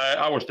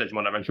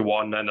Digimon Adventure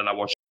 1, and then I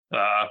watched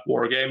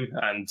War Game,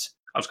 and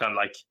I was kind of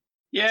like,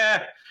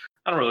 yeah,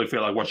 I don't really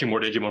feel like watching more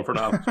Digimon for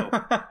now. So.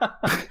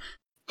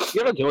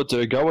 You gotta do it,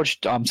 dude. Go watch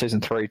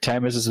season 3.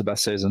 Tamers is the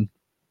best season.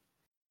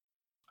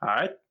 All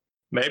right.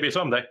 Maybe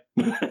someday.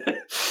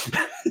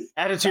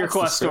 Add it to your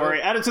quest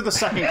story. Add it to the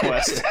second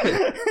quest.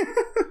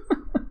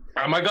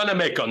 Am I gonna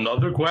make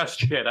another quest?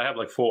 Shit, I have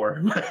like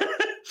 4.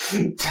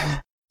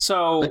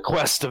 So the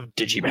quest of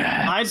Digimon.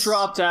 I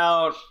dropped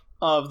out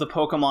of the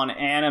Pokemon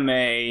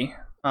anime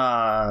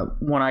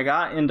when I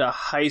got into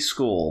high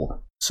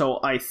school. So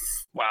I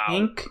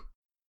think,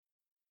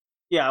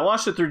 yeah, I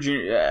watched it through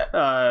junior.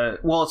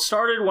 Well, it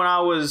started when I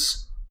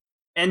was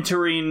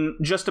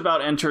just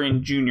about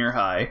entering junior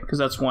high, because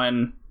that's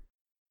when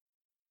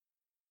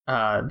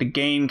the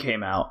game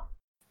came out.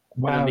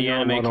 Wow, and the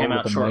anime came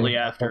out shortly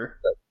after.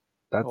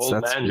 That's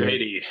man,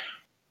 JD.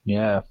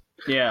 Yeah.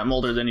 Yeah, I'm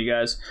older than you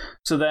guys.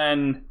 So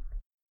then,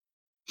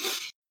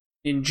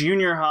 in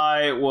junior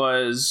high, it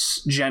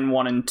was Gen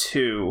 1 and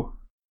 2.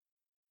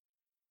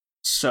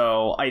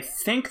 So I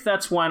think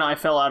that's when I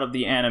fell out of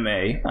the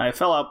anime. I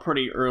fell out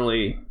pretty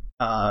early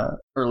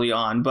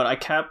on, but I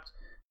kept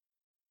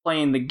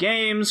playing the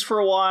games for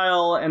a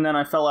while, and then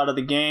I fell out of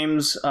the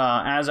games.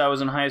 As I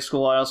was in high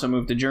school, I also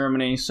moved to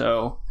Germany,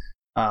 so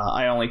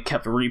I only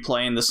kept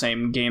replaying the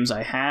same games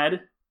I had.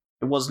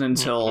 It wasn't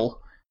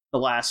until the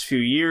last few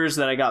years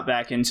that I got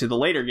back into the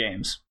later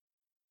games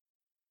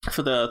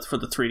for the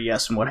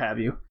 3DS and what have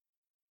you.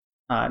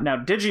 Now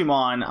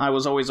Digimon, I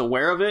was always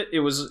aware of it.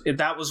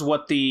 That was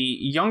what the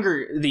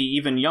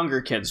even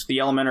younger kids, the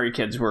elementary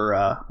kids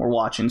were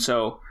watching.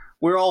 So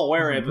we're all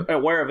aware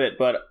of it.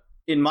 But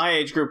in my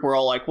age group, we're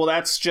all like, well,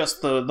 that's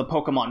just the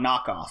Pokemon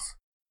knockoff.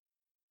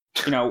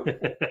 You know,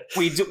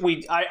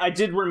 I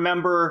did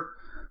remember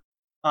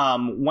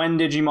when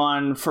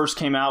Digimon first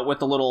came out with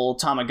the little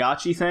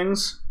Tamagotchi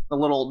things. The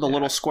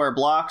little square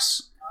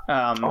blocks.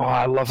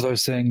 I love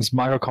those things.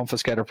 Mine got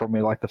confiscated from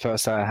me like the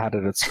first day I had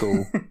it at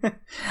school.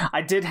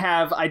 I did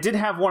have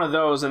one of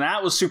those, and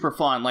that was super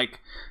fun. Like,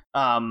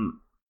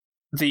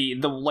 the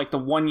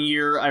 1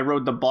 year I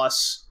rode the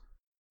bus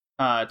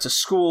to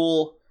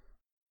school,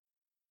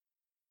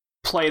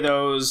 play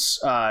those.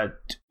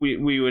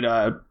 We would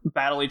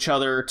battle each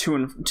other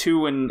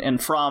to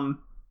and from.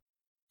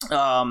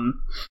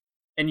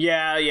 And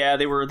yeah,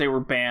 they were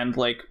banned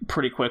like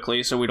pretty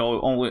quickly, so we'd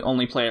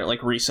only play at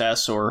like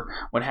recess or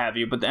what have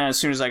you. But then as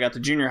soon as I got to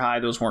junior high,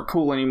 those weren't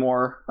cool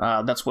anymore.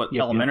 That's what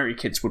elementary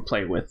kids would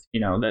play with. You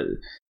know, that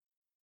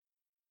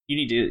you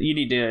need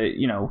to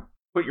you know,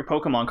 put your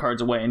Pokemon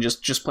cards away and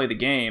just play the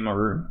game,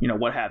 or you know,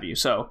 what have you.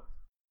 So,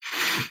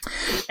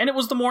 and it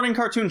was the morning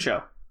cartoon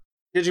show.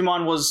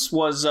 Digimon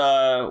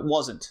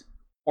wasn't,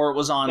 or it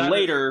was on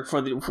later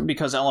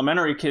because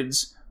elementary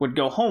kids would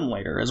go home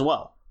later as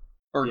well.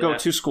 Or go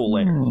to school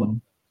later.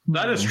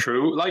 That is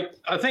true. Like,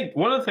 I think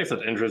one of the things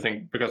that's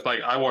interesting, because like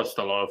I watched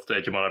a lot of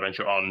Digimon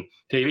Adventure on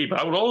TV, but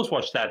I would always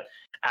watch that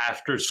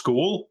after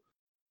school.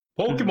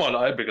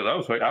 Pokemon, because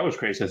I was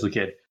crazy as a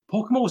kid.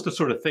 Pokemon was the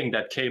sort of thing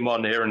that came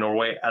on here in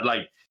Norway at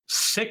like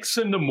 6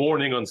 a.m.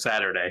 on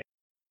Saturday,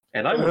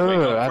 and I would wake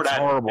up for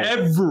that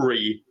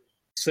every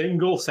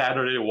single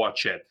Saturday to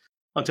watch it.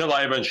 Until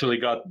I eventually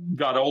got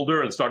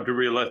older and started to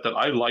realize that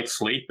I like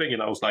sleeping,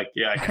 and I was like,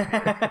 yeah.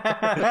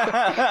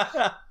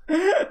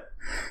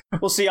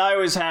 Well, see, I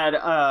always had,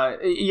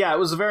 it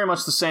was very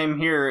much the same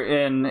here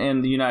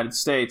in the United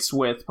States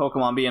with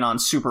Pokemon being on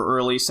super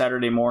early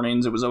Saturday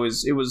mornings. It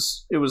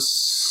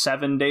was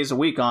 7 days a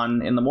week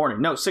in the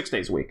morning. No, 6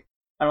 days a week.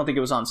 I don't think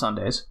it was on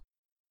Sundays.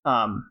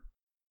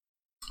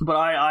 But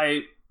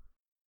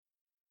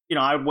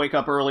I'd wake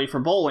up early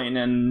for bowling,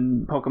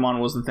 and Pokemon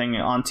was the thing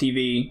on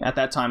TV at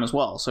that time as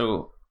well.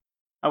 So,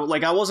 I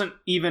wasn't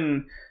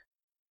even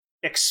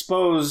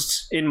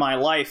exposed in my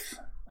life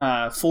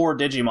for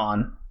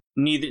Digimon.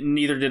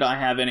 Neither did I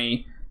have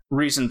any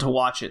reason to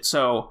watch it.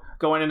 So,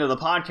 going into the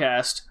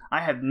podcast,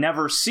 I had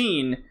never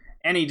seen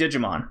any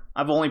Digimon.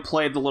 I've only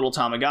played the little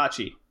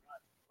Tamagotchi.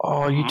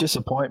 Oh, you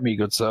disappoint me,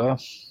 good sir.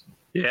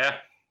 Yeah,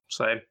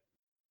 same.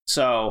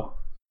 So...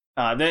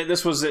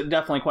 this was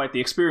definitely quite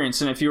the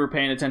experience, and if you were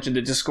paying attention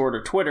to Discord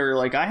or Twitter,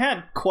 like I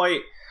had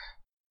quite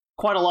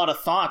a lot of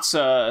thoughts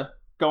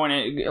going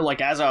in, like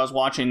as I was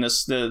watching the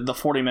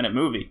 40-minute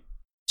movie.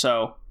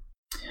 So,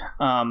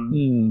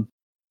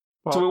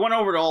 So we went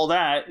over to all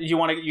that. You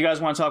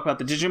guys want to talk about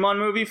the Digimon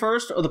movie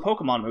first, or the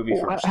Pokemon movie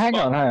first? Hang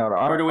on.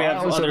 Or do we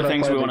have other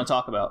things we want to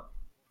talk about?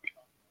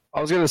 I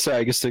was going to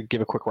say, just to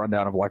give a quick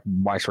rundown of like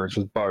my experience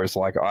with both.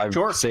 Like I've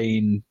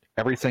seen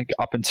everything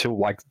up until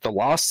like the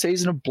last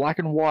season of Black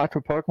and White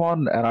for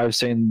Pokemon, and I've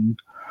seen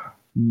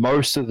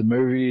most of the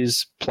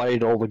movies,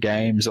 played all the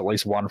games, at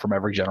least one from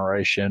every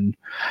generation.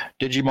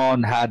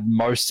 Digimon had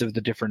most of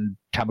the different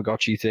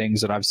Tamagotchi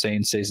things, and I've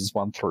seen seasons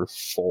 1 through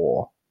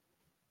 4.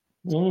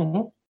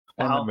 Mm-hmm.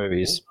 And the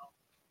movies.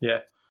 Yeah.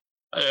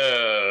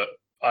 I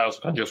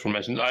also can just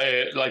mention, since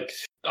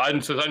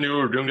I knew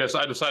we were doing this,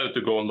 I decided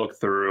to go and look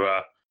through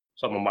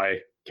some of my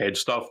kid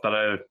stuff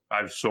that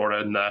I've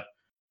sorted in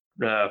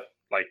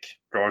like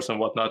drawers and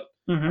whatnot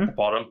at the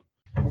bottom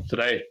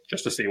today,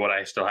 just to see what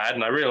I still had.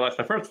 And I realized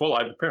that first of all,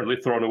 I'd apparently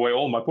thrown away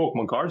all my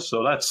Pokemon cards,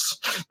 so that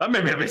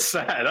made me a bit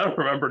sad. I don't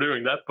remember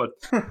doing that, but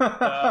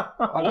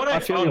I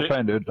feel your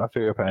pain, dude. I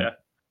feel your pain. Yeah,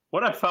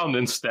 what I found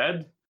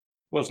instead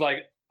was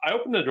like, I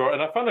opened the drawer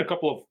and I found a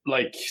couple of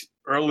like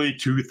early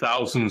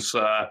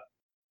 2000s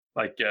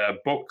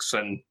books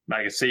and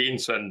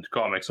magazines and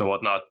comics and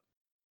whatnot,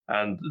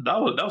 and that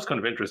was kind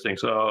of interesting.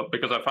 So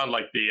because I found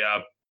like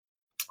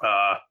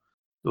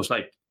those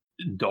like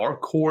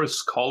Dark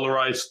Horse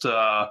colorized,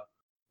 a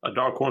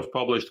Dark Horse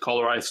published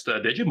colorized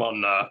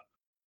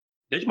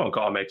Digimon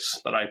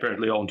comics that I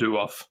apparently own 2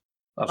 of.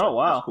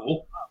 Wow,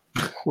 cool.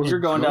 You're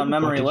going down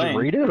memory lane. Did you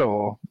read it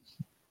or?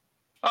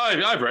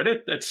 I've read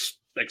it. It's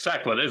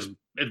exactly it is.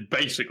 It's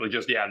basically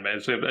just the anime.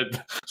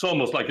 It's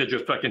almost like they're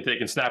just fucking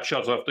taking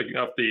snapshots of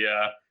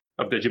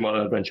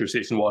Digimon Adventure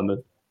Season 1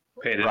 and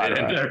painted it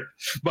in there.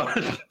 But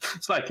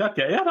it's like,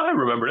 okay, yeah, I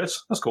remember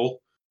this. That's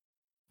cool.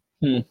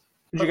 Would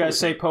you guys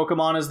say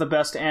Pokemon is the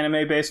best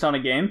anime based on a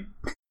game?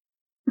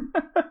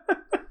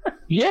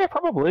 Yeah,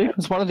 probably.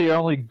 It's one of the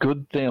only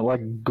good thing,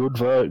 like good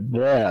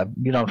yeah,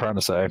 you know what I'm trying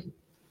to say.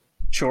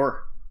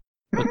 Sure.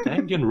 But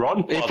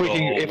Danganronpa,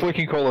 if we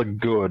can call it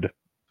good.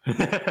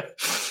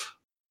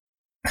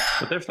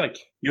 But there's like,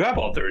 you have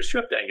others.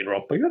 You have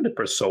Danganronpa. You have the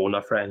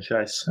Persona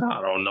franchise.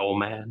 I don't know,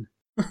 man.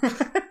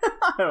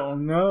 I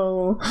don't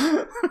know.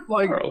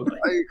 Like,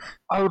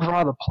 I would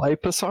rather play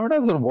Persona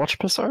than watch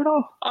Persona.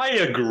 I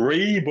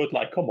agree, but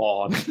like, come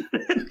on.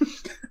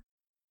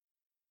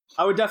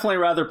 I would definitely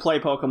rather play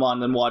Pokemon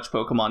than watch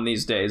Pokemon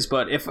these days.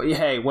 But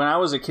when I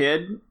was a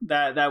kid,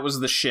 that was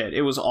the shit.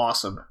 It was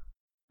awesome.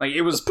 Like,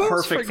 it was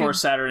perfect for a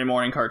Saturday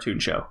morning cartoon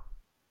show.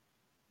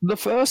 The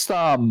first,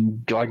 like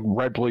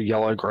red, blue,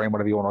 yellow, green,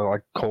 whatever you want to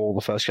like call the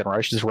first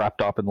generation, is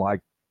wrapped up in like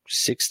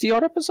 60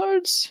 odd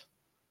episodes.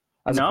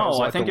 I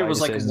think it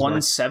was like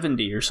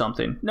 170 or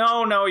something.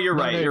 No, you're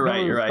right. You're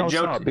right.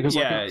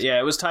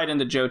 It was tied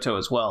into Johto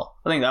as well.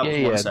 I think that was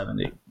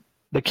 170. Yeah.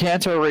 The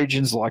Kanto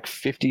region's like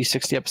 50,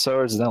 60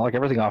 episodes, and then like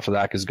everything after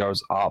that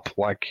goes up.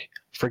 Like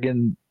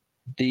friggin'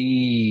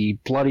 the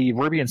bloody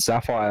Ruby and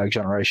Sapphire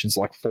generation's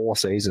like 4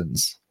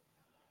 seasons.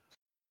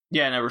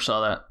 Yeah, I never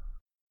saw that.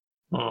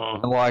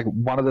 And like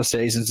one of the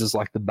seasons is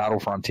like the Battle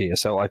Frontier.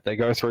 So like they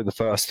go through the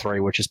first 3,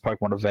 which is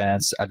Pokemon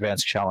Advance,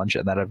 Advanced Challenge,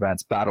 and then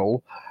Advanced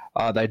Battle.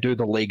 They do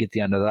the league at the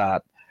end of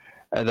that.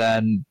 And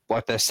then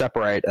like they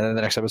separate, and then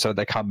the next episode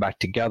they come back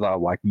together,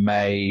 like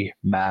May,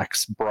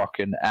 Max, Brock,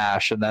 and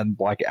Ash, and then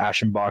like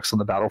Ash embarks on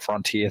the Battle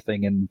Frontier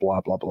thing and blah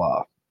blah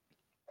blah.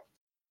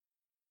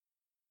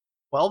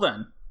 Well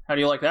then, how do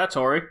you like that,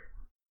 Tori?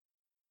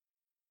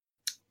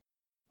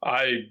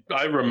 I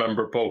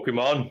remember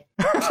Pokemon.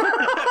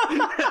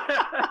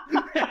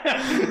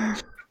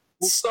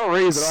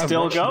 Sorry, but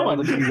still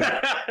going.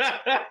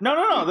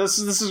 No. This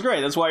is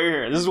great. That's why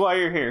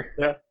you're here.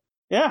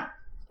 Yeah.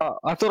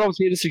 I thought I was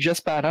here to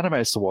suggest bad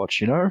animes to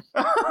watch. You know.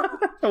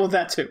 Well,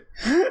 that too.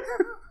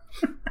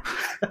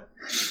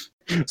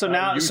 So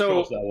now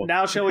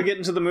shall we get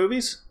into the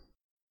movies?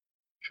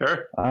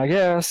 Sure. I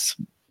guess.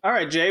 All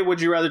right, Jay.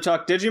 Would you rather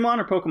talk Digimon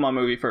or Pokemon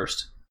movie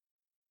first?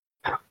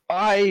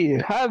 I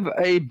have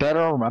a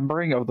better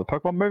remembering of the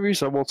Pokemon movie,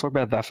 so we'll talk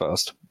about that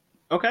first.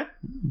 Okay.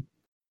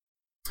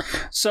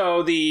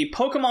 So the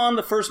Pokemon,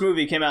 the first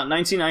movie, came out in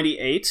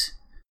 1998.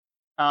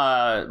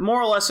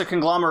 More or less a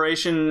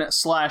conglomeration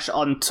 /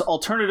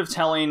 alternative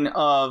telling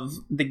of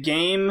the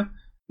game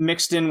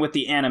mixed in with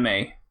the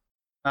anime,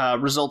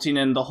 resulting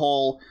in the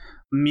whole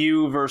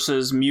Mew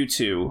versus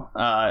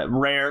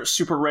Mewtwo,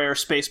 super rare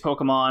space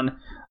Pokemon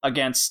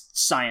against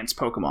science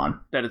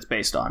Pokemon that it's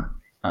based on.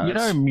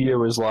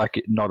 Mew is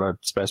like not a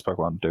space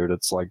Pokemon, dude.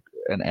 It's like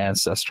an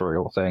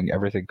ancestral thing.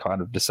 Everything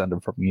kind of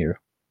descended from Mew.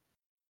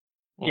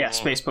 Yeah,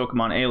 space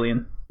Pokemon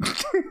alien.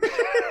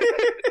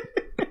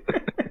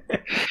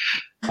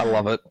 I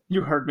love it.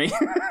 You heard me.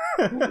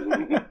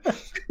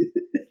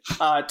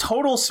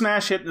 Total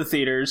smash hit in the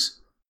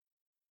theaters.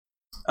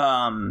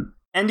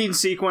 Ending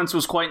sequence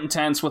was quite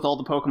intense with all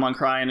the Pokemon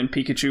crying and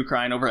Pikachu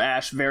crying over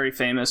Ash. Very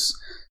famous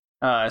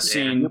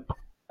scene.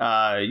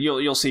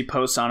 You'll see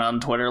posts on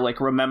Twitter like,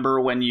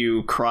 remember when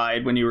you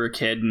cried when you were a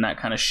kid and that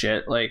kind of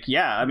shit. Like,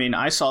 yeah, I mean,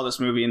 I saw this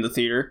movie in the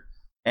theater.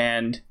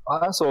 And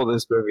I saw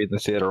this movie in the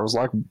theater. It was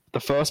like the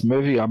first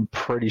movie I'm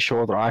pretty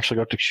sure that I actually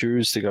got to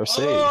choose to go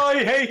see.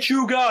 I hate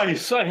you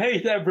guys. I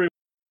hate every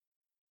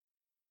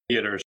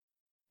theaters.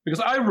 Because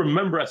I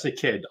remember as a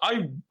kid,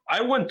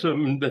 I went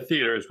to the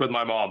theaters with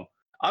my mom.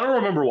 I don't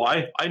remember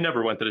why. I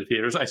never went to the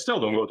theaters. I still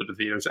don't go to the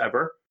theaters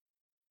ever.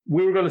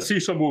 We were going to see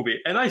some movie,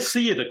 and I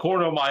see at the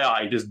corner of my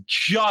eye this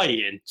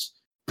giant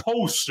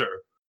poster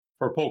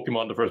for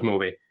Pokemon, the first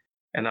movie.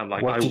 And I'm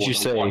like, What did you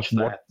say?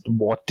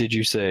 What did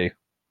you say?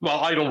 Well,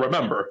 I don't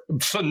remember.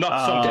 So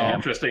not something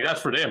interesting.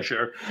 That's for damn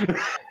sure. But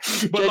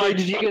JD, like,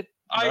 did you get?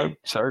 I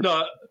sorry.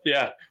 no,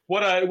 yeah.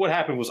 What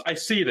happened was I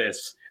see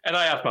this, and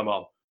I asked my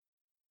mom,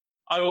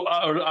 I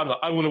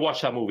want to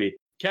watch that movie.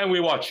 Can we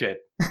watch it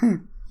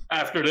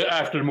after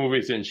the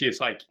movie's in? She's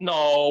like,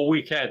 no,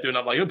 we can't do it. And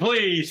I'm like,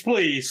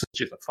 please.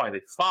 She's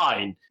like,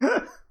 fine.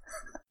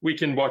 We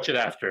can watch it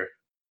after.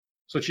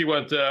 So she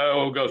went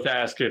goes to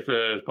ask if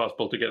it's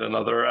possible to get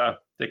another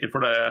ticket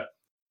for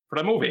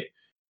the movie.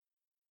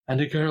 And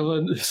the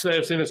girl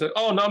said,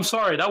 oh, no, I'm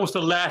sorry. That was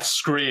the last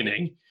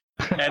screening.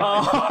 And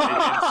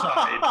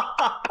I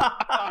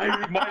died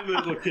inside. My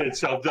little kid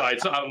self died.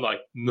 So I'm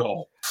like,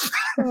 no.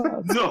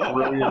 No.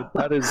 Brilliant.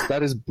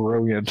 That is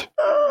brilliant.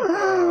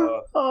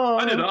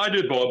 I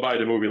did buy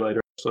the movie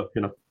later. So,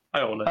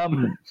 I own it.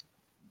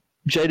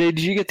 JD, did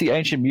you get the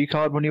Ancient Mew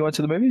card when you went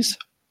to the movies?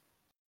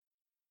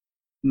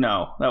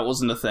 no, that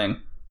wasn't a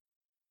thing.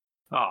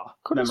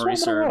 Memory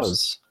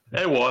serves.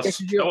 It was.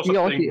 Yeah, That was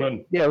a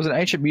thing. it was an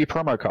Ancient Mew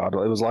promo card.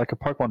 It was like a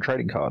Pokemon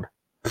trading card.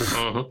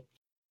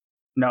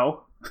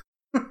 No.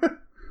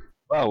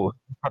 Oh,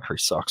 country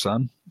sucks,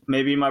 son.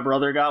 Maybe my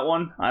brother got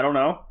one. I don't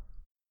know.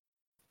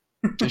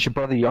 Is your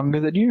brother younger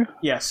than you?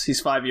 Yes,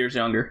 he's 5 years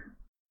younger.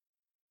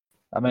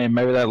 I mean,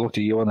 maybe they looked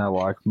at you and they're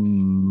like,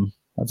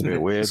 that's a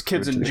bit weird. This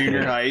kid's in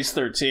junior high. He's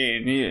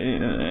 13.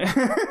 This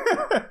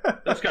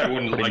guy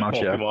wouldn't Pretty like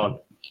much, yeah. Pokemon.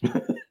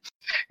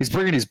 He's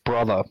bringing his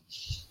brother.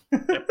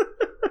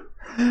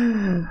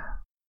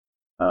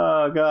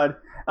 Oh, God.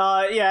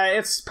 Yeah,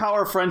 it's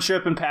power,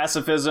 friendship, and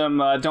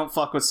pacifism. Don't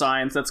fuck with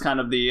science. That's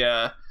kind of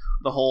the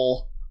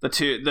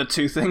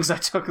two things I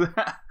took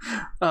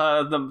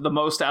the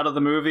most out of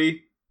the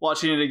movie.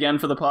 Watching it again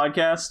for the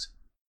podcast.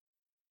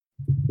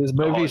 This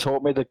movie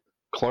taught me that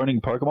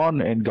cloning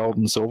Pokemon in Gold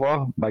and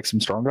Silver makes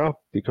them stronger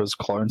because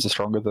clones are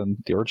stronger than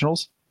the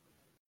originals.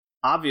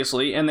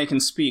 Obviously, and they can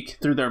speak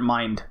through their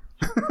mind.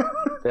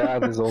 Yeah,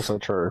 that is also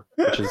true,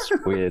 which is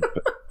weird,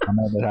 but I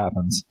know that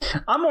happens.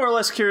 I'm more or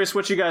less curious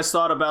what you guys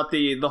thought about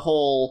the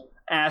whole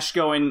Ash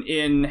going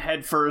in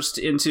headfirst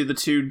into the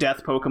two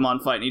death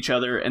Pokemon fighting each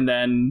other and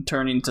then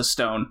turning to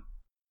stone.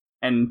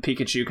 And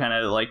Pikachu kind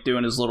of like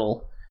doing his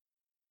little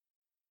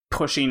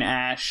pushing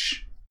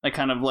Ash. Like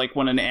kind of like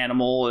when an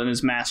animal and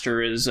his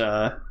master's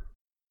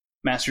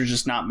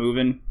just not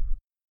moving.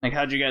 Like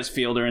how'd you guys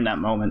feel during that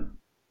moment?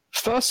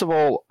 First of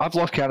all, I've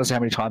lost count as how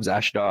many times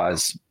Ash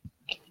dies.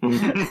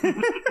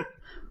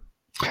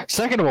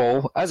 Second of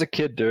all, as a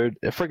kid, dude,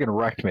 it freaking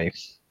wrecked me.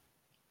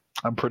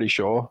 I'm pretty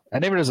sure.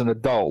 And even as an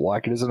adult,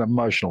 like, it is an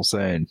emotional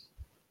scene.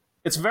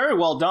 It's very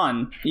well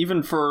done,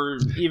 even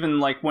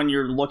like when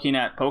you're looking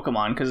at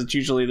Pokemon, because it's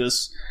usually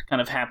this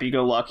kind of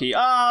happy-go-lucky,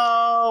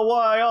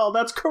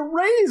 that's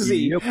crazy!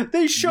 Yep.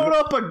 They showed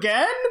up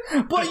again?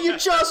 But you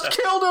just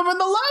killed them in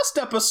the last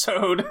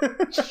episode!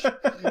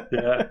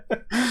 Yeah.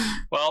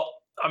 Well,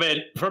 I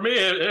mean, for me,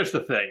 here's the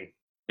thing.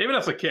 Even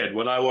as a kid,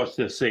 when I watched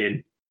this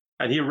scene,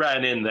 and he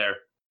ran in there,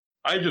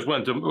 I just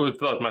thought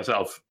to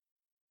myself,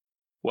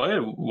 why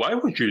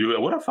would you do that?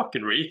 What a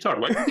fucking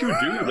retard. Why would you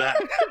do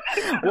that?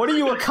 What are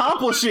you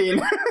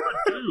accomplishing?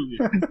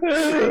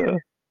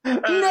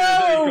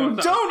 No!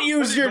 Don't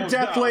use your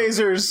death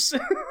lasers!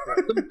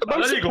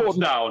 And then he goes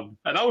down,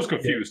 and I was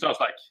confused. I was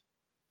like,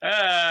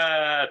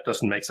 that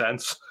doesn't make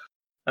sense.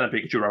 And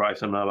then Pikachu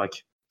arrives, and I'm like,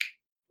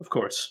 of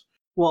course.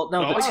 Well,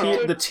 no,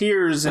 the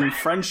tears and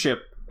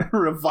friendship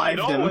revived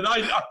him. And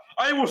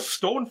I was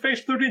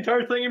stone-faced through the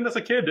entire thing, even as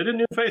a kid. It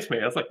didn't even face me.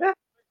 I was like, it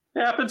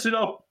happens,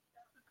 Some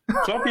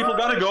people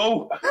gotta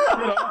go.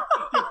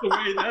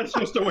 That's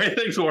just the way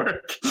things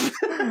work.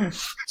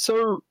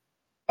 So,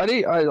 I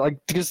like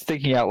just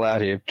thinking out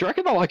loud here. Do you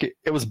reckon that like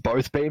it was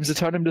both beams that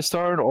turned him to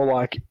stone, or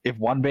like if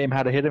one beam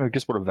had hit him, it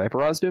just would have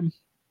vaporized him?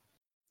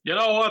 You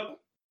know what?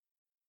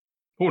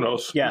 Who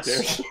knows?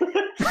 Yes.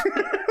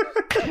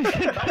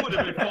 That would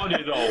have been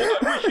funny though. I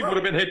wish he would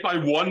have been hit by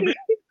one beam,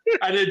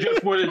 and he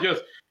just would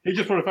have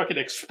fucking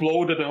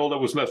exploded, and all that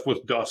was left was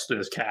dust in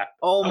his cap.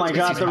 Oh my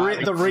god,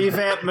 the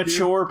revamped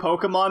mature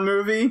Pokemon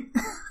movie?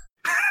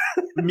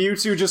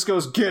 Mewtwo just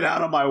goes, get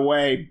out of my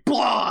way.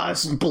 Blah!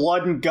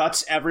 Blood and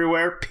guts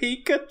everywhere.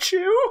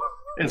 Pikachu?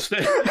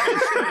 Instead of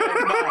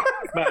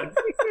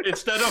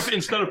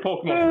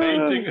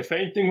Pokemon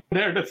fainting when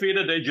they're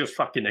defeated, they just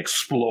fucking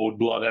explode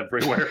blood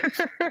everywhere.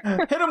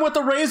 Hit him with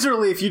the Razor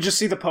Leaf, you just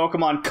see the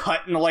Pokemon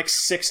cut in like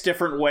 6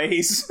 different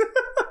ways.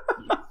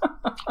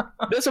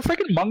 There's a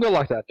freaking manga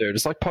like that, dude.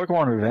 It's like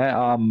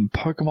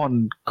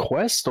Pokemon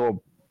Quest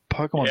or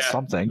Pokemon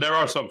something. There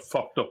are some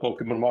fucked up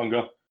Pokemon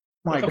manga.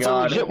 My It's a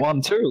god. legit one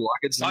too.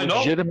 Like it's I know.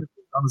 legitimate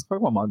on this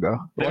Pokemon manga.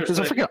 Like, there's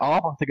a freaking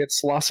arm that gets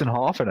sliced in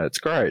half in it. It's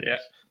great. Yeah.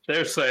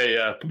 There's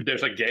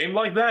a game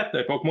like that,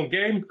 a Pokemon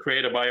game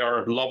created by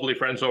our lovely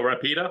friends over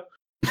at PETA.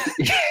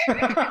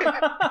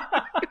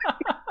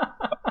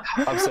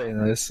 I'm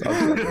saying this. I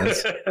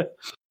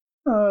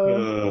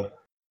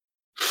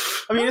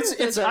mean,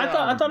 it's.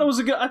 I thought it was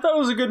a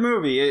good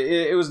movie.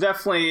 It was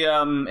definitely.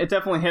 It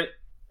definitely hit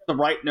the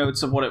right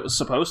notes of what it was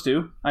supposed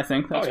to. I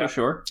think that's for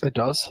sure. It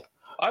does.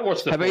 I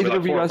watched this movie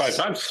like 4 or 5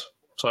 times.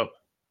 So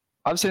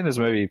I've seen this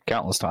movie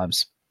countless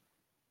times.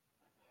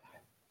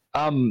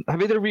 Have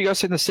either of you guys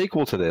seen the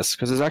sequel to this?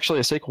 Because there's actually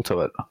a sequel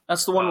to it.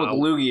 That's the one with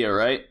Lugia,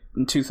 right?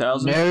 In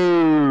 2000.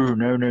 No.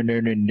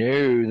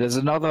 There's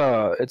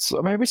another.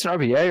 Maybe it's an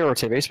OVA or a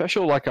TV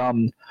special. Like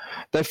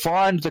they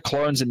find the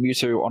clones and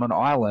Mewtwo on an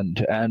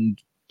island, and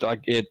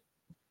like it.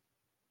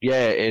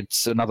 Yeah,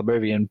 it's another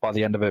movie, and by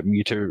the end of it,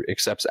 Mewtwo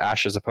accepts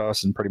Ash as a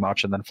person, pretty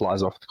much, and then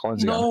flies off with the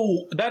clones again.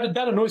 No, that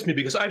annoys me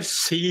because I've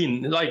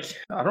seen, like,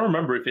 I don't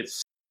remember if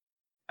it's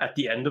at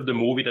the end of the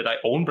movie that I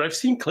own, but I've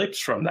seen clips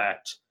from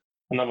that.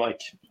 And I'm like,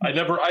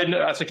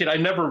 as a kid, I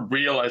never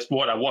realized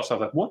what I was. I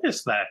was like, what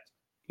is that?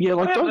 Yeah,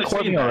 like, don't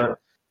quote me on it.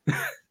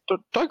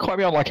 Don't quote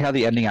me on like how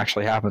the ending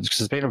actually happens,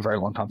 because it's been a very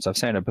long time since I've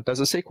seen it. But there's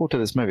a sequel to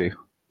this movie.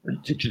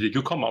 Did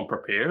you come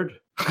unprepared?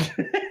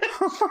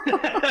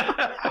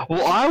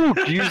 Well, I will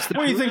use the.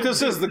 What do you think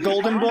this is? The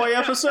Golden Boy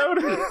episode?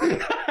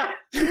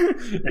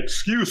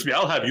 Excuse me,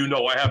 I'll have you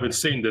know I haven't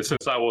seen this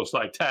since I was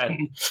like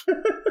 10.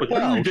 But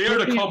you dare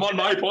to come on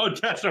my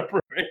podcast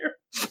unprepared?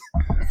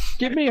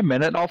 Give me a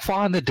minute, I'll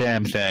find the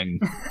damn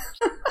thing.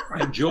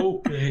 I'm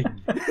joking.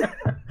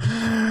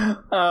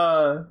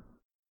 Well,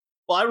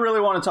 I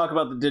really want to talk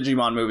about the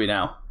Digimon movie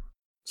now.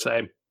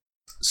 Same.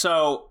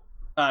 So,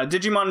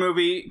 Digimon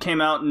movie came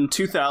out in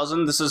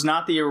 2000. This is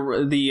not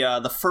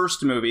the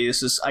first movie.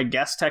 This is, I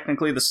guess,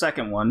 technically the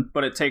second one,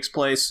 but it takes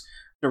place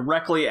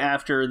directly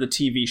after the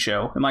TV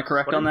show. Am I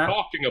correct on that? What are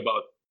you talking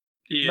about?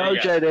 Yeah, no,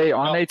 JD,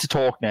 I need to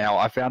talk now.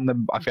 I found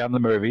the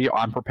movie.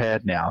 I'm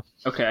prepared now.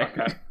 Okay.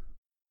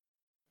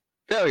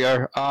 There we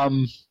go.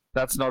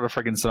 That's not a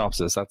friggin'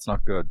 synopsis. That's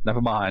not good.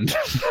 Never mind.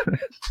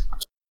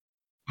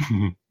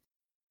 You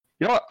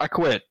know what? I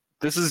quit.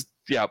 This is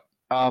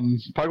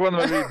Pokemon the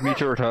movie,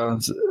 Mewtwo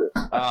Returns,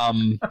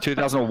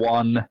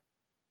 2001,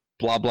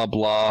 blah blah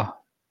blah.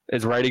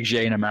 It's rated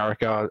G in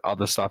America.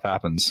 Other stuff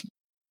happens.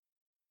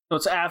 So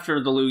it's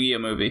after the Lugia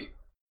movie.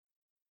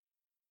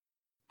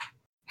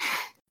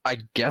 I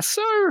guess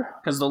so.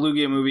 Because the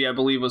Lugia movie, I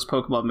believe, was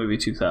Pokemon movie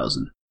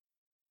 2000.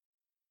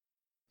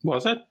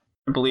 Was it?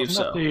 I believe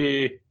so.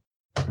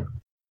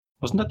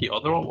 Wasn't that the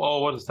other one?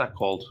 Oh, what is that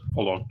called?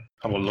 Hold on.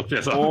 I'm going to look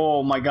this up.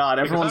 Oh my god,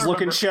 everyone's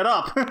looking shit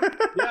up.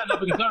 Yeah, no,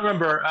 because I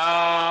remember,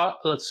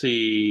 let's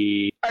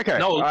see. Okay.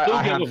 No,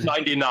 Lugia was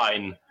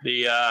 99. No.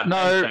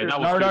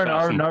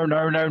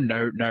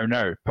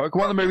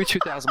 Pokemon the movie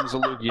 2000 was a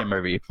Lugia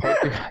movie.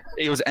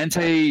 It was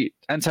Entei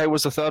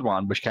was the third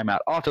one, which came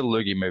out after the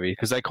Lugia movie,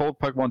 because they called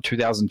Pokemon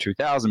 2000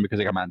 because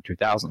they came out in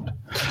 2000.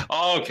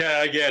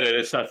 Okay, I get it.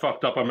 It's that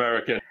fucked up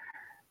American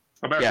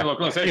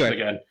localization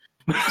again.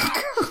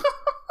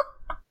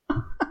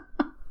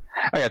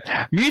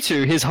 Okay.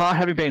 Mewtwo, his heart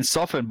having been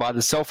softened by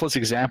the selfless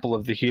example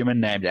of the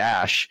human named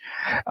Ash,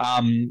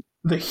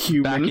 the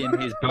human back in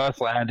his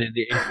birthland in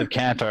the east of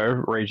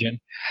Kanto region,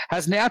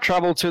 has now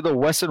traveled to the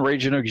western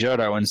region of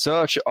Johto in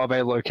search of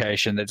a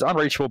location that's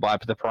unreachable by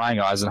the prying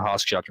eyes and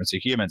harsh judgments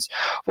of humans.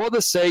 For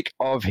the sake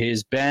of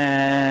his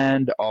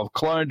band of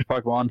cloned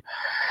Pokemon,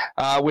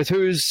 with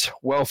whose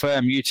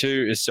welfare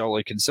Mewtwo is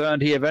solely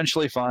concerned, he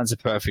eventually finds a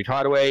perfect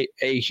hideaway,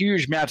 a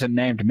huge mountain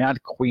named Mount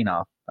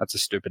Quina. That's a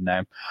stupid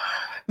name.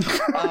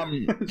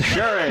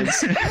 Sure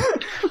is.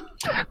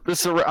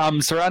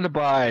 Surrounded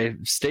by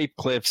steep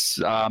cliffs,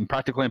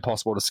 practically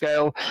impossible to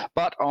scale,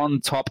 but on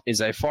top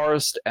is a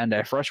forest and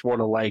a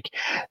freshwater lake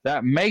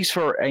that makes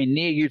for a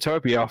near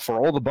utopia for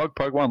all the bug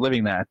Pokemon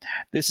living there.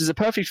 This is a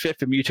perfect fit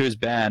for Mewtwo's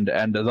band,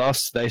 and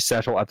thus they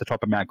settle at the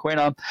top of Mount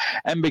Quina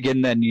and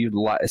begin their new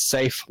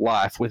safe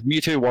life, with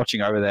Mewtwo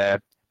watching over there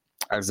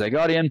as their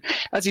guardian,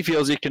 as he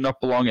feels he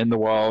cannot belong in the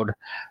world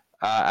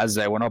as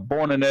they were not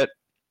born in it.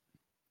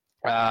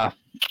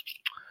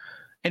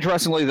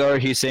 Interestingly, though,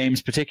 he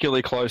seems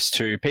particularly close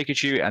to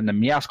Pikachu and the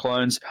Meowth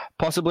clones,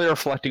 possibly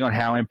reflecting on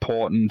how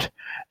important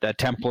their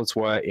templates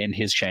were in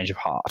his change of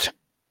heart.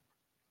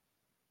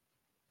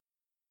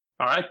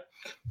 All right.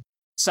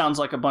 Sounds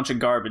like a bunch of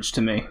garbage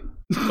to me.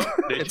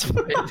 It's a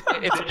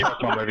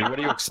Pokemon movie. What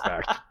do you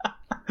expect?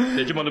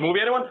 Digimon the movie,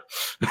 anyone?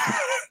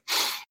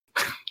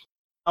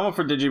 I'm up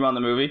for Digimon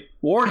the movie.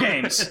 War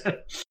Games!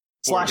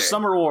 /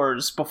 Summer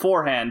Wars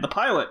beforehand. The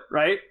pilot,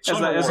 right?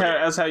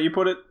 As how you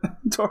put it,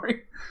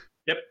 Tori?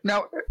 Yep.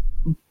 Now,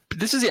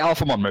 this is the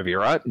Alphamon movie,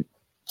 right?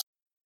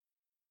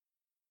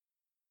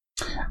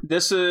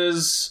 This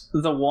is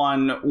the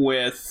one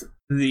with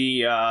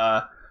the...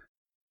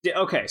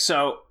 okay,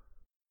 so...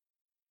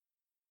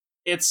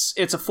 It's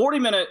a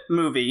 40-minute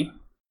movie.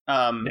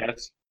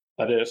 Yes,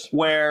 that is.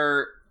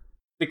 Where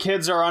the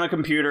kids are on a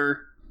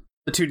computer.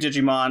 The two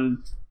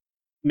Digimon...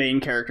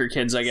 main character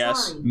kids, I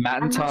guess. Sorry,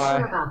 Matt and I'm not Ty.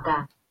 sure about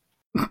that.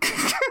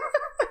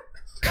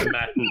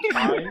 Matt and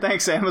Ty.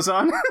 Thanks,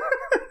 Amazon.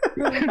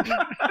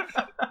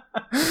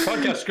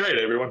 Podcast's great,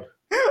 everyone.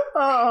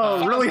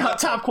 Oh, really hot,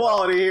 top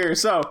quality here.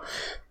 So,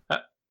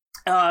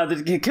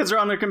 the kids are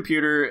on their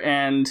computer,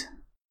 and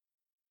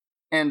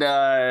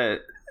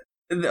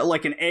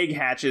like an egg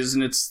hatches,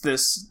 and it's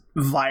this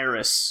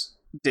virus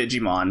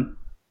Digimon,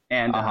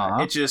 and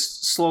it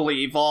just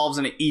slowly evolves,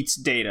 and it eats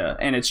data,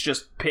 and it's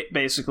just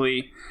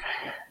basically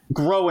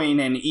growing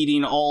and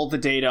eating all the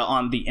data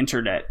on the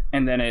internet,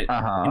 and then it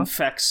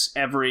infects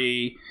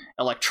every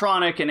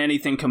electronic and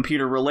anything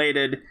computer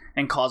related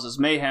and causes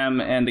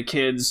mayhem, and the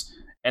kids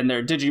and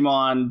their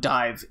Digimon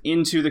dive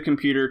into the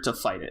computer to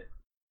fight it,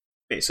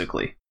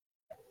 basically.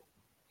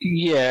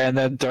 Yeah, and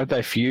then don't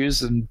they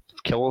fuse and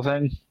kill the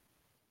thing?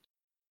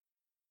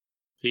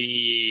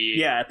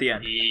 Yeah, at the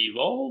end.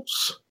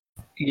 Evolves?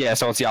 Yeah,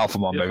 so it's the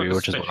Alphamon Yeah, movie, like a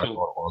which is what I thought special-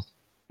 it was.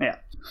 Yeah.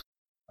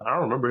 I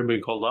don't remember him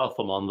being called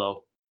Alphamon,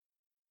 though.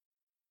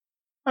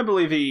 I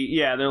believe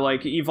they're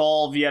like,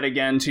 evolve yet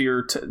again to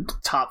your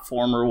top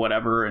form or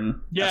whatever, and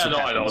Yeah, that's no,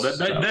 what I know. happens,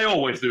 so. They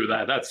always do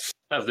that. That's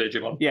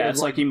Digimon. Yeah,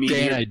 it's like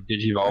immediate. Dana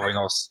Digivolving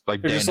or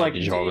like They're Dana just like,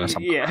 Digivolving or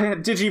something. yeah,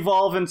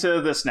 Digivolve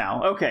into this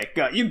now. Okay,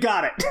 you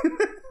got it.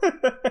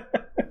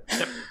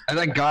 And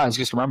then guys,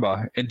 just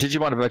remember, in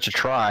Digimon Adventure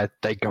Tri,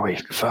 they go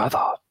even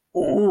further.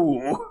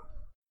 Ooh.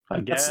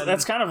 Again.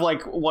 That's kind of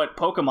like what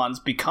Pokemon's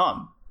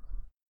become,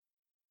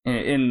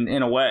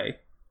 in a way.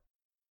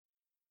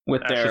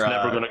 With Ash is their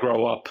never going to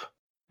grow up.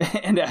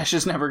 and Ash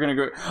is never going to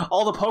grow.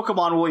 All the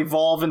Pokemon will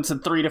evolve into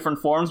 3 different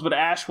forms, but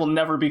Ash will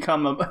never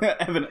become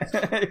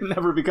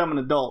never become an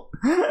adult.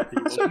 He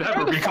will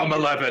never become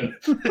 11.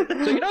 So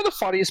you know the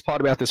funniest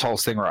part about this whole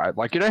thing, right?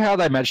 Like, you know how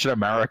they mention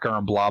America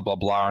and blah blah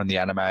blah in the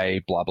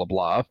anime, blah blah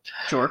blah.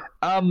 Sure.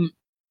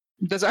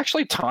 There's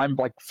actually time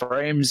like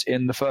frames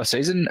in the first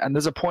season, and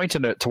there's a point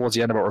in it towards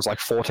the end of it where it was like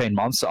 14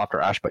 months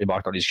after Ash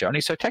embarked on his journey.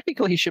 So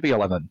technically, he should be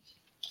 11.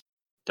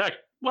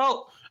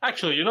 Well,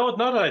 actually, you know what?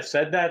 Now that I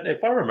said that,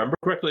 if I remember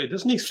correctly,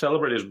 doesn't he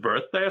celebrate his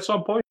birthday at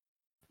some point?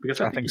 Because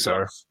I think he so.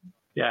 does.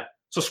 Yeah.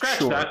 So scratch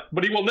Sure. that,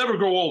 but he will never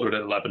grow older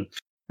than 11.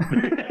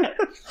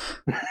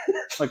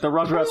 Like the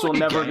Rugrats will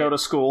never go to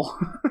school.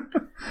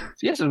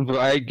 Yes,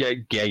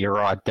 yeah, you're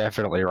right,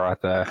 definitely right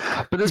there.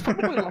 But there's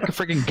probably like a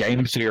freaking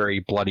game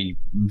theory bloody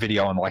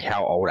video on like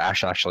how old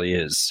Ash actually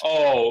is.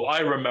 Oh, I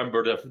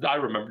remember.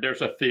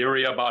 There's a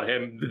theory about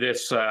him.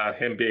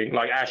 Him being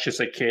like Ash is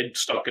a kid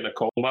stuck in a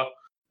coma,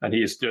 and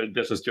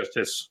this is just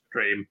his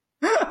dream.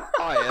 Oh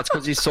yeah, it's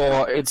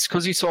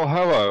because he saw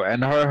Ho-Oh,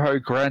 and Ho-Oh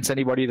grants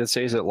anybody that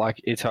sees it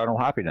like eternal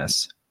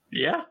happiness.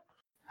 Yeah.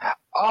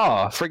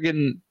 Oh,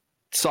 friggin'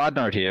 side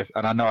note here,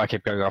 and I know I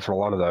keep going off for a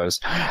lot of those.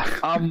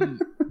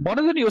 One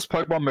of the newest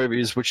Pokemon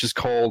movies, which is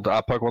called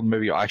Pokemon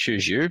movie I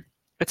Choose You,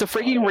 it's a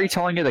freaking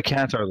retelling of the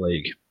Kanto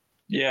League.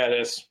 Yeah,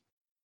 it is.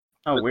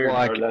 Oh, weird. Like,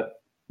 I heard that.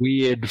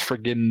 weird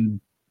friggin'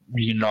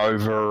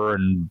 Unova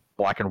and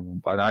black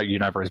and I know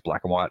Unova is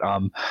black and white.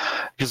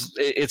 Because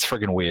it's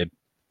friggin' weird.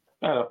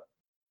 I know.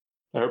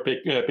 I heard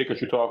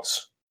Pikachu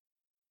talks.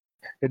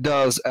 It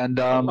does, and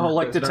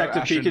like there's no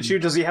Detective Ash and-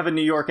 Pikachu? Does he have a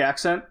New York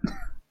accent?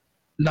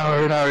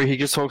 No, he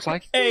just talks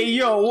like. Hey,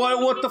 yo,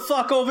 what the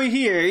fuck over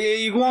here?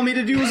 You want me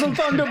to do some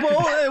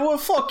Thunderbolt? Hey, well,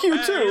 fuck you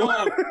too.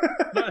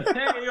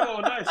 Hey, yo,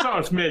 nice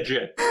arms,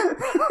 midget.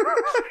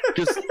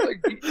 Just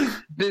like,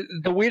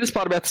 the weirdest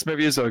part about this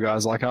movie is though,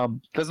 guys, like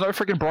there's no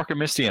freaking Brock and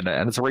Misty in it,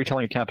 and it's a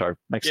retelling of Kanto.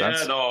 Makes Yeah,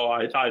 sense. no,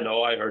 I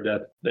know. I heard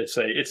that.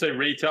 It's a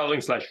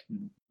retelling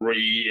 /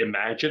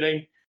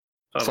 reimagining.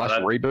 Slash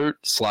reboot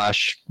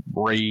 /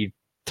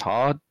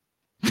 retard.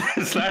 /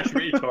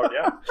 retard.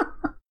 Yeah.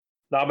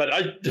 No, but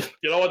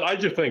you know what? I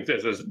just think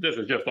this is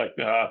just like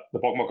the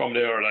Pokemon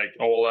company or like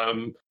all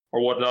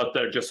or whatnot.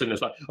 They're just in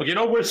this like, okay, you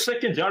know, we're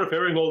sick and tired of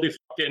hearing all these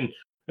fucking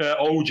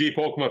OG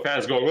Pokemon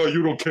fans going, "Oh,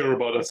 you don't care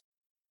about us."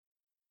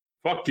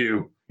 Fuck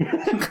you.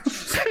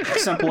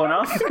 Simple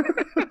enough.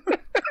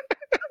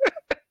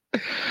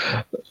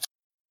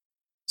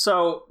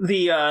 So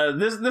the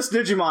this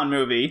Digimon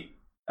movie,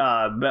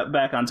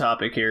 back on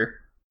topic here.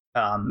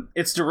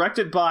 It's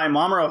directed by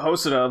Mamoru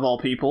Hosoda of all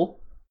people.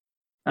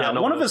 Yeah,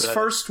 no one one of his knows that.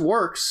 first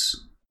works,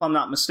 if I'm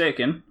not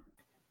mistaken.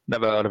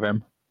 Never heard of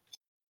him.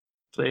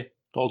 See,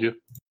 told you.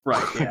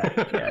 Right, yeah.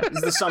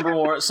 It's the Summer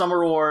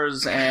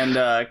Wars,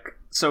 and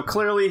so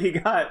clearly he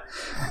got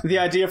the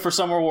idea for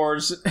Summer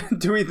Wars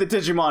doing the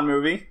Digimon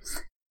movie.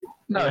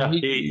 No, Yeah,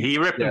 he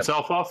ripped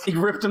himself off. He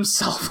ripped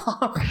himself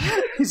off.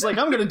 He's like,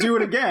 I'm going to do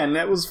it again.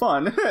 That was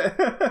fun.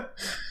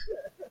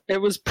 it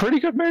was pretty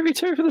good movie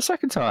too for the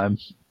second time.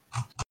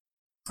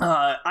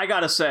 I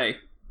gotta say,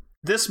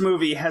 this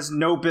movie has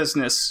no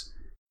business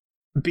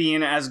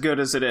being as good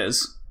as it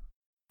is.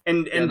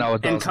 And No,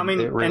 it doesn't.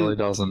 It really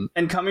doesn't.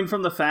 And coming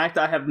from the fact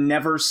I have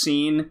never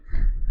seen,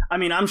 I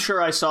mean, I'm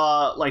sure I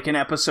saw like an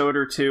episode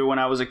or two when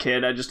I was a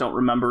kid. I just don't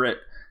remember it.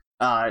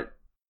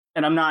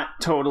 And I'm not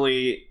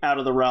totally out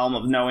of the realm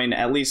of knowing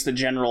at least the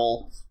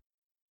generality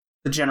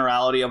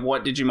of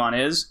what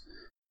Digimon is.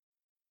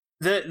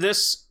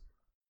 This,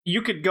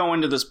 you could go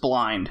into this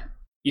blind,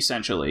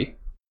 essentially.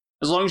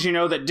 As long as you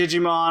know that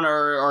Digimon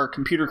are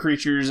computer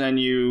creatures and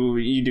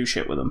you do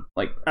shit with them.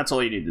 Like, that's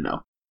all you need to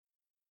know.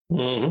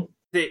 Mm-hmm.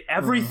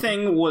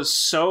 Everything was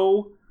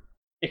so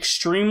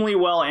extremely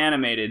well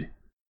animated.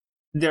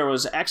 There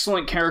was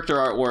excellent character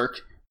artwork,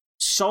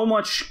 so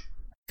much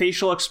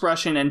facial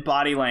expression and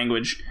body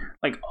language.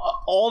 Like,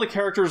 all the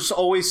characters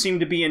always seem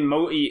to be in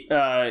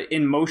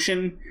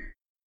motion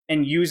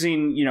and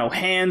using,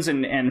 hands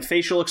and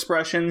facial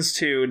expressions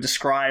to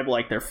describe,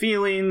 like, their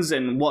feelings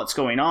and what's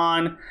going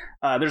on.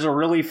 There's a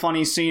really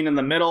funny scene in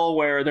the middle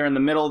where they're in the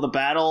middle of the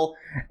battle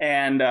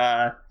and,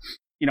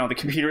 the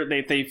computer,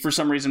 they for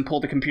some reason pull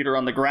the computer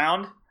on the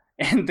ground,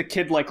 and the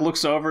kid, like,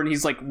 looks over and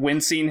he's, like,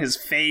 wincing his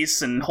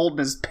face and holding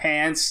his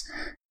pants.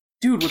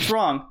 Dude, what's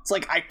wrong? It's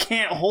like, I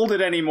can't hold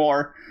it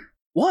anymore.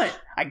 What?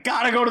 I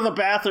gotta go to the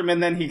bathroom.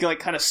 And then he, like,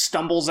 kind of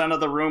stumbles out of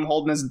the room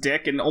holding his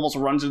dick and almost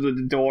runs into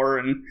the door,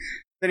 and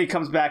then he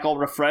comes back all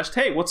refreshed.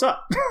 Hey, what's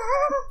up?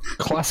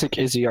 Classic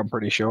Izzy, I'm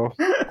pretty sure.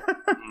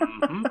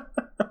 Mm-hmm.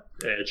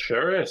 It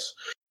sure is.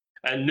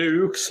 And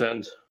nukes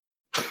and...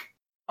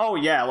 Oh,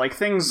 yeah, like,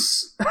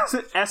 things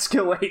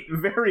escalate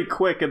very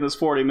quick in this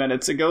 40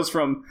 minutes. It goes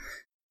from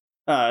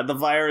the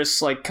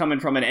virus, like, coming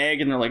from an egg,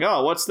 and they're like,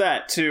 oh, what's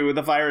that? To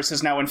the virus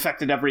has now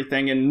infected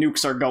everything, and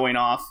nukes are going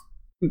off,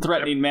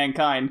 threatening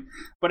mankind.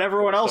 But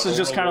everyone else is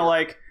just kind of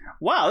like,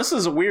 wow, this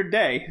is a weird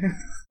day.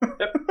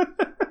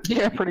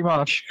 Yeah, pretty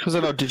much. Because I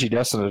know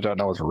Digidestined don't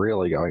know what's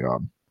really going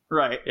on.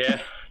 Right.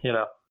 Yeah,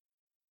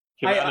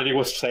 humanity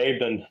was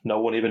saved and no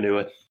one even knew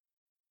it.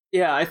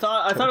 Yeah, I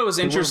thought it was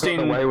interesting.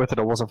 Gotten away with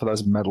it wasn't for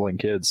those meddling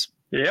kids.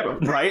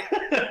 Yep. Right?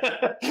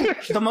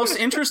 The most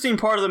interesting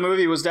part of the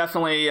movie was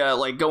definitely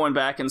like going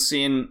back and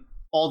seeing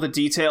all the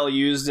detail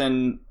used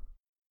in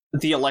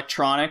the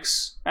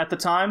electronics at the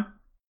time.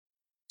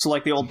 So,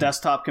 like, the old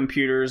desktop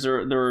computers,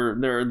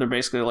 they're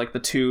basically like the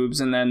tubes,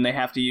 and then they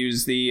have to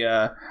use the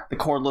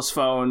cordless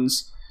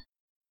phones,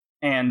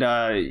 and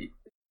the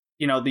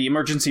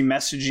emergency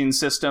messaging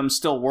system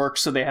still works,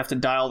 so they have to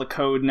dial the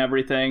code and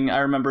everything. I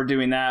remember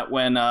doing that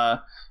when I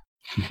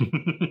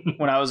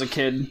was a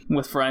kid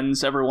with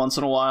friends every once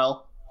in a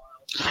while.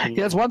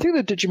 Yeah, it's one thing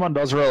that Digimon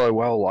does really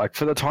well. Like,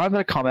 for the time that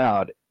it come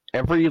out,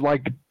 every,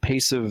 like,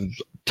 piece of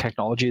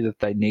technology that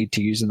they need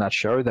to use in that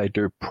show, they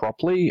do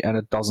properly, and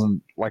it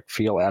doesn't, like,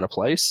 feel out of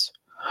place.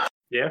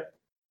 Yeah.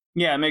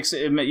 Yeah, it makes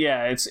it.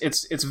 Yeah,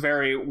 it's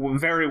very,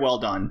 very well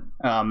done.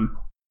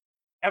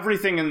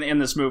 Everything in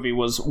this movie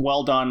was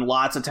well done.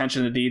 Lots of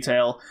attention to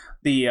detail.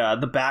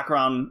 The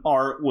background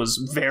art was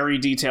very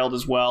detailed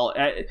as well.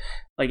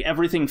 Like,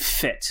 everything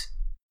fit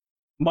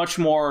much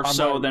more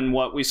so than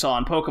what we saw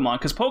in Pokemon,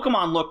 because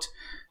Pokemon looked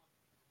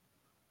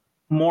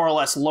more or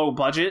less low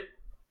budget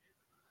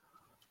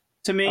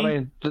to me. I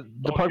mean, the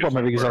Pokemon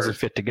movie doesn't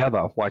fit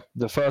together. Like,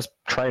 the first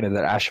trainer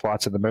that Ash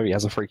fights in the movie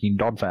has a freaking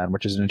Donphan,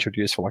 which isn't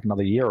introduced for like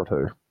another year or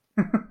two.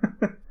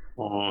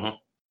 Uh-huh.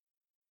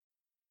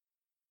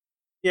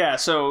 Yeah,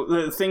 so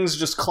the things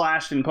just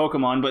clashed in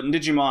Pokemon, but in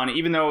Digimon,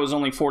 even though it was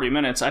only 40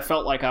 minutes, I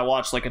felt like I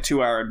watched like a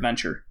 2-hour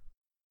adventure.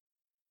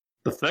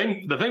 The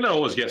thing that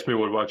always gets me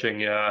with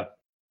watching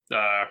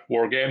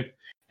War Game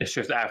is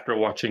just after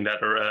watching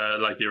that,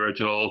 like the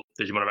original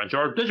Digimon Adventure,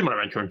 or Digimon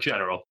Adventure in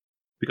general,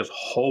 because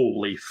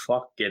holy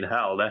fucking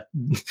hell, that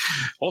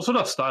also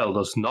that style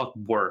does not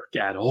work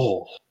at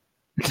all.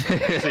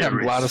 I'm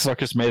glad it's not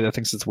just me that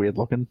thinks it's weird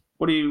looking.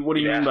 What do you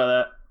mean by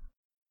that?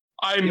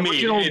 I mean,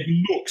 it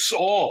looks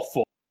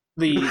awful.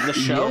 The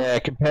show? Yeah,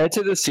 compared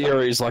to the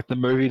series, like, the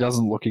movie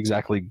doesn't look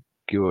exactly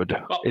good.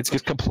 It's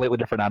just completely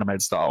different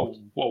animated style.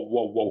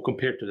 Whoa!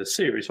 Compared to the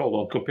series, hold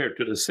on. Compared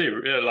to the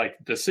series, like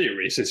the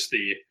series is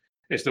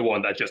the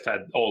one that just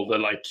had all the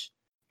like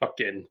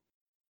fucking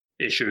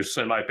issues,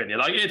 in my opinion.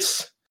 Like,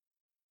 it's.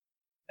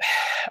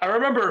 I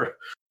remember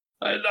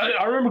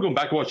going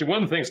back and watching.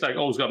 One of the things that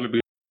always got me.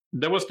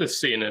 There was this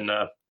scene in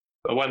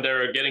when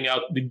they're getting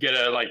out,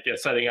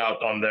 setting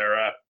out on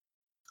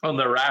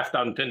their raft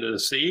out into the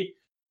sea.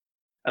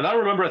 And I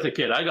remember as a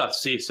kid, I got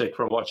seasick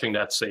from watching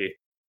that sea.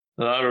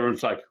 And I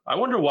was like, I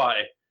wonder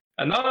why.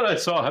 And now that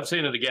have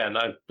seen it again,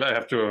 I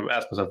have to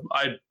ask myself,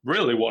 I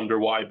really wonder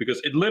why, because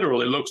it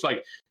literally looks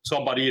like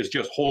somebody is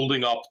just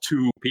holding up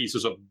 2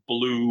 pieces of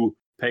blue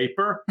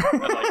paper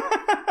and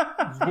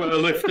like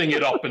lifting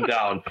it up and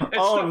down.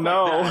 Oh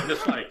no!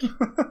 Like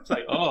it's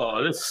like,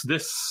 oh,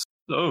 this.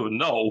 Oh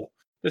no,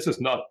 this is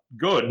not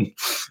good.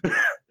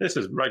 This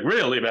is like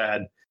really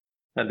bad.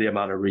 And the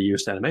amount of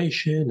reused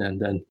animation,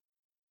 and then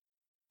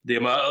the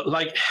amount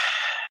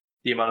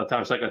of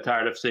times I got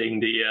tired of seeing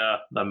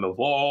them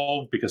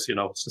evolve, because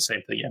it's the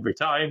same thing every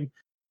time.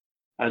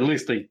 At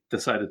least they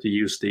decided to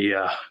use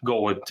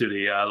go into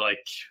the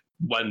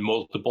when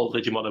multiple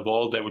Digimon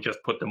evolved, they would just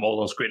put them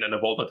all on screen and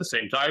evolve at the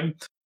same time.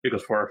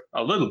 Because for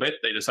a little bit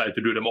they decided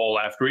to do them all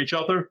after each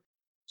other,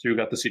 so you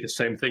got to see the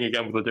same thing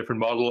again with a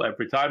different model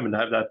every time, and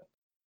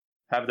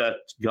have that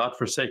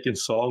godforsaken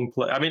song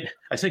play. I mean,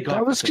 I say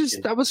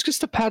godforsaken. That was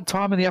just a bad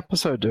time in the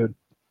episode, dude.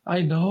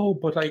 I know,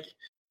 but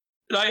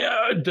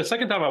the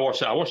second time I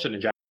watched it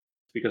in Japanese,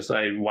 because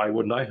why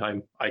wouldn't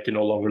I? I can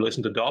no longer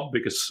listen to dub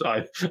because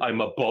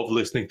I'm above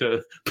listening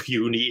to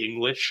puny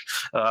English.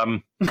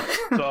 So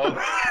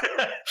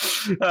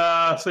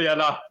so yeah,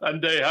 no,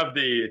 and they have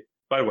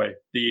by the way,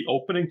 the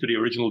opening to the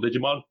original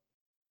Digimon,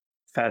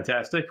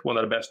 fantastic. One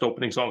of the best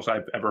opening songs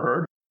I've ever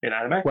heard in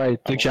anime.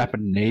 Wait, the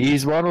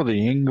Japanese one or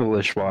the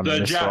English one? The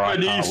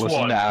Japanese one.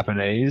 Listen to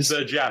Japanese.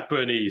 The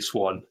Japanese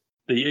one.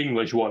 The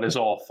English one is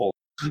awful.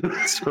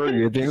 Screw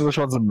you. The English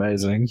one's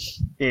amazing.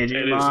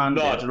 Digimon,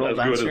 not Digital as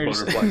good as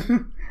Adventures. Butterfly.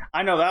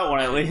 I know that one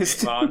at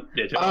least.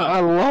 Digimon. I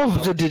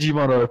love the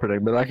Digimon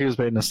opening, but that gives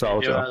me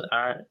nostalgia.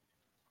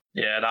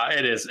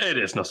 It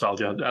is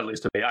nostalgia, at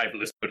least to me. I've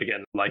listened to it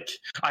again. Like,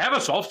 I have a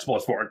soft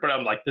spot for it, but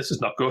I'm like, this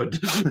is not good.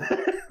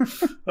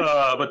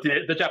 But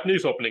the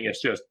Japanese opening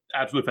is just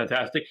absolutely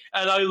fantastic.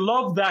 And I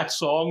love that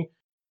song.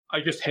 I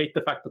just hate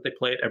the fact that they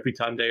play it every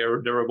time they're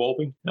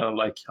evolving. And I'm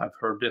like, I've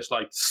heard this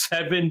like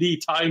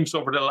 70 times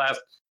over the last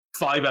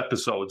 5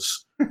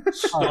 episodes.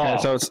 Okay,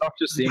 so it's not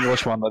just the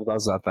English one that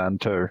does that then,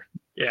 too.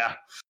 Yeah.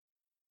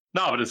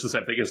 No, but it's the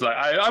same thing. It's like,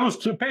 I was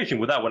too patient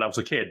with that when I was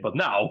a kid, but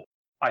now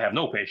I have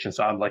no patience.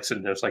 I'm like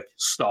sitting there, it's like,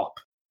 stop.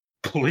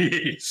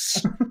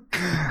 Please.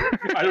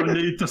 I don't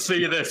need to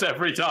see this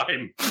every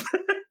time.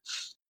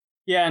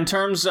 Yeah, in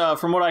terms,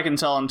 from what I can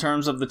tell, in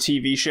terms of the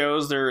TV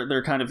shows,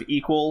 they're kind of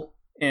equal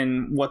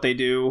in what they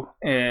do,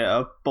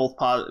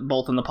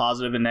 both in the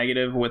positive and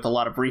negative, with a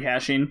lot of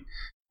rehashing.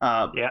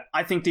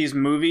 I think these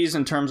movies,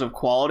 in terms of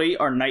quality,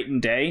 are night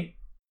and day.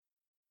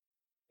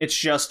 It's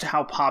just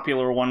how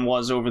popular one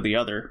was over the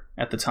other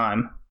at the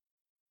time.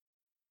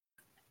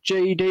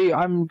 JD,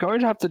 I'm going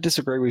to have to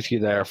disagree with you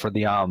there for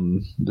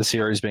the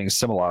series being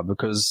similar,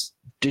 because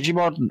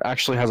Digimon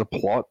actually has a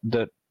plot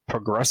that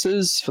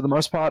progresses for the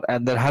most part,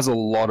 and that has a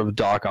lot of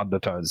dark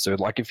undertones. So,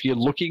 like, if you're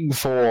looking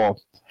for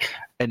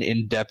an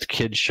in-depth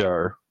kid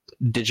show,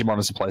 Digimon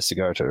is the place to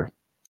go to.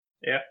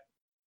 Yeah,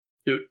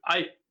 dude.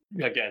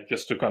 Again,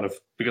 just to kind of,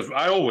 because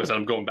I always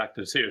am going back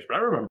to the series, but I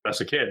remember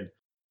as a kid,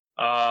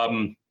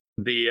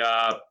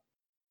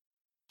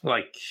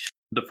 like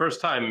the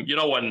first time, you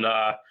know, when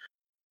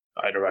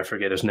I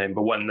forget his name,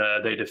 but when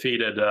they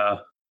defeated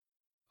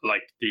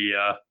like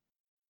the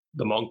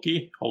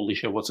monkey. Holy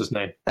shit, what's his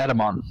name?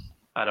 Adamon,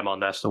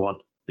 that's the one.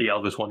 The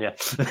Elvis one, yeah.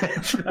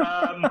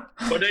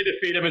 When they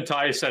defeat him and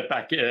Tai is sent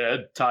back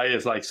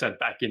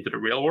into the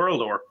real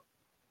world, or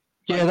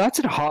yeah, that's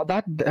it.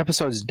 That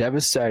episode's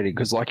devastating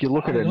because, like, you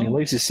look at it and he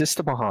leaves his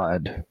sister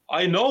behind.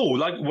 I know.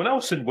 Like when I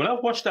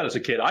watched that as a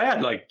kid, I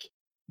had like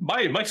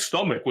my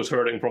stomach was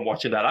hurting from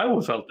watching that. I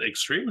felt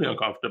extremely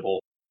uncomfortable.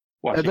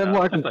 And then,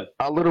 like,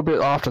 a little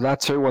bit after that,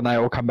 too, when they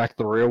all come back to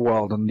the real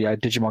world and the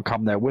Digimon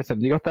come there with them,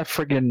 you got that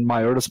friggin'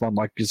 Myotismon,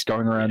 like, just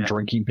going around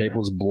drinking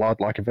people's blood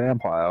like a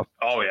vampire.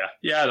 Oh, yeah.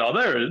 Yeah,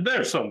 no,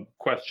 there's some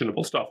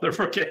questionable stuff there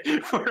for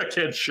a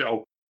kid's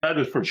show. That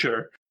is for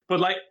sure.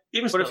 But, like,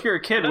 if you're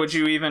a kid, would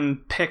you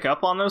even pick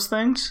up on those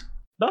things?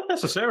 Not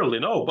necessarily,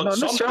 no. But not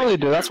necessarily,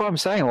 dude. That's what I'm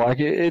saying. Like,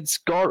 it's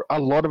got a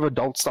lot of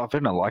adult stuff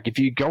in it. Like, if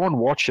you go and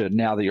watch it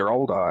now that you're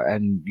older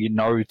and you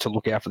know to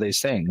look out for these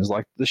things,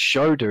 like, the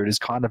show, dude, is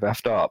kind of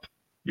effed up.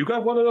 You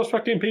got one of those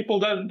fucking people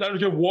that are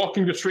just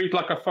walking the street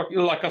like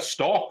a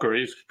stalker.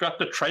 He's got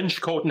the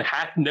trench coat and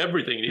hat and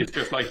everything. He's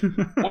just like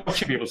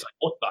watching people. It's like,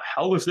 what the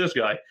hell is this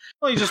guy?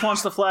 Well, he just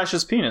wants to flash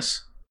his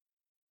penis.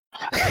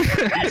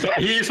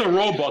 He's a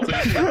robot.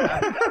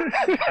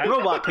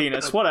 Robot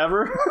penis,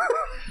 whatever.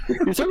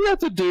 You said we had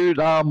to do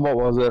what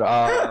was it?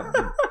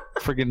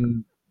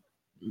 Friggin'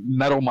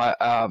 metal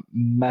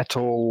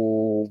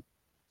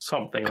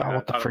something. God,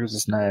 what the frick is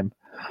his name?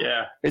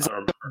 Yeah, it's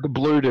the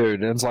blue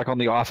dude, and it's like on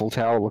the Eiffel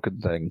Tower looking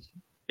thing.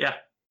 Yeah,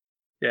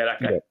 that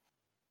guy.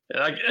 Yeah.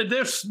 Like,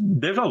 there's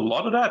a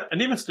lot of that,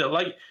 and even still,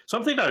 like,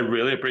 something that I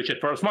really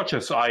appreciate, for as much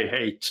as I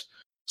hate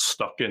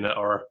stuck in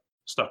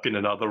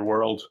another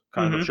world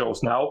kind of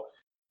shows now,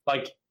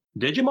 like,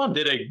 Digimon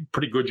did a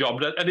pretty good job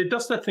of that, and it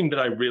does that thing that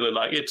I really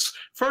like. It's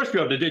first you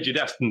have the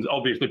Digidestined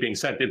obviously being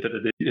sent into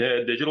the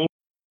digital,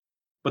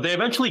 but they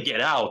eventually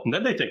get out, and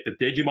then they take the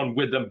Digimon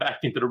with them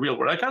back into the real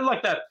world. I kind of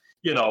like that,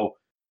 you know.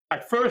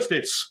 At first,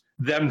 it's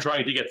them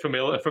trying to get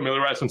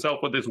familiarize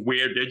themselves with this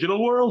weird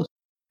digital world,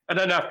 and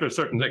then after a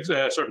certain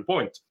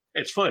point,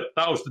 it's flipped.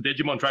 That was the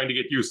Digimon trying to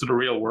get used to the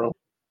real world.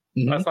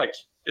 Mm-hmm. That's like,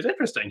 it's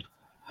interesting.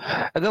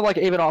 And then, like,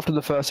 even after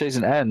the first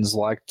season ends,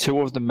 like,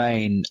 2 of the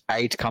main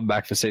 8 come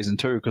back for season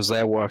 2 because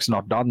their work's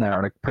not done there,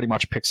 and it pretty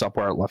much picks up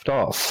where it left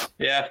off.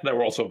 Yeah, they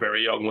were also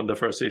very young when the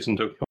first season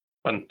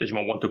when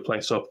Digimon 1 took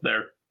place, so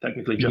they're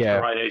technically just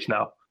the right age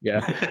now.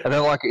 Yeah, and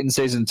then, like, in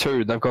season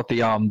 2, they've got the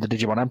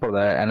Digimon Emperor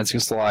there, and it's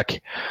just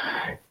like,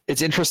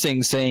 it's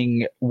interesting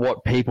seeing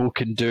what people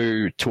can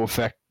do to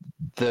affect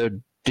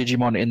the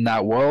Digimon in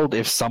that world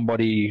if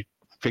somebody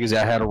figures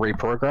out how to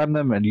reprogram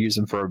them and use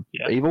them for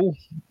evil.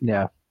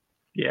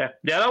 Yeah,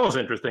 that was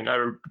interesting.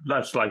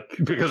 That's like,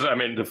 because I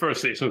mean, the first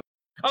season,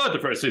 I like the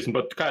first season,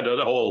 but kind of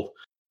the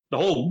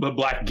whole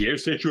Black Gear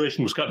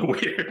situation was kind of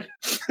weird.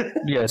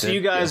 Yeah, so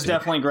you guys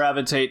definitely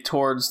gravitate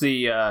towards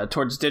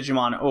towards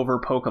Digimon over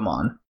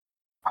Pokemon.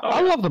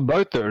 I love them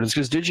both though. It's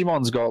because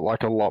Digimon's got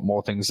like a lot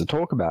more things to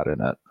talk about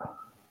in it.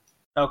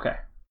 Okay.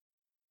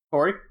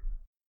 Corey?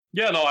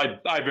 Yeah, no,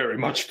 I very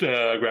much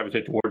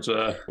gravitate towards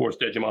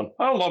Digimon.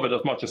 I don't love it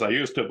as much as I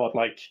used to, but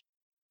like,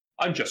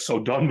 I'm just so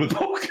done with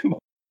Pokemon.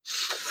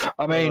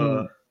 I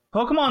mean,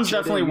 Pokemon's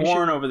definitely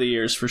worn over the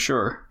years, for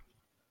sure.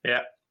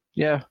 Yeah.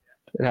 Yeah,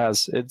 it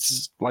has.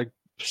 It's like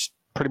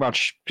pretty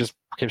much just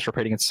keeps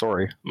repeating its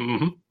story.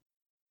 Mm-hmm.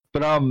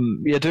 But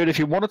yeah, dude, if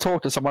you want to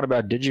talk to someone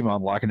about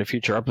Digimon, like in a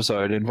future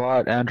episode,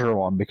 invite Andrew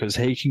on because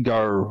he can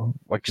go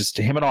like just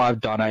him and I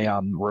have done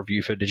a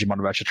review for Digimon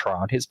Adventure Tri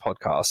on his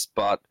podcast,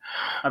 but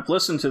I've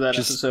listened to that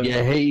episode.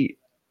 Yeah, he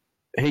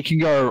can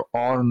go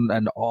on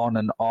and on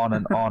and on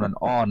and on and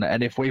on.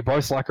 And if we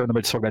both like to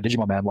talk about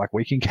Digimon, man, like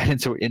we can get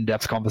into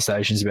in-depth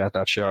conversations about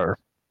that show.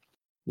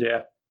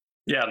 Yeah.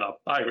 Yeah, no,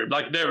 I agree.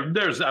 Like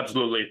there's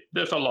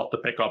a lot to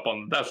pick up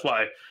on. That's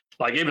why,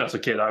 like, even as a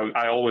kid,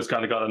 I always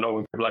kind of got to know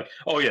when people are like,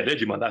 oh yeah,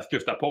 Digimon, that's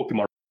just that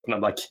Pokemon. And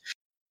I'm like,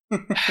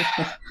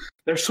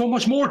 there's so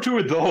much more to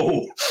it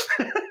though.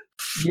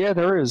 Yeah,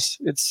 there is.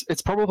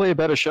 It's probably a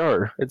better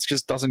show. It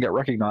just doesn't get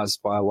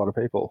recognized by a lot of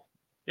people.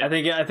 I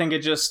think it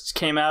just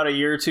came out a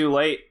year or two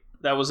late.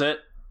 That was it.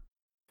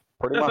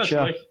 Pretty much,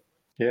 yeah.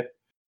 Yeah.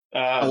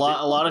 A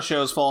lot of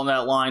shows fall in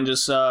that line.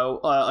 Just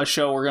a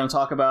show we're going to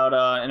talk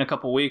about in a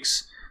couple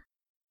weeks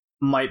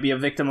might be a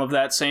victim of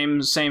that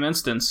same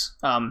instance.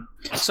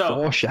 So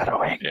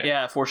foreshadowing.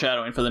 Yeah,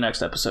 foreshadowing for the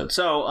next episode.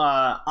 So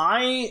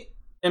I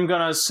am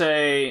going to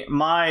say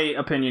my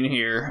opinion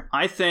here.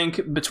 I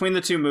think between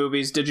the two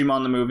movies,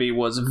 Digimon the movie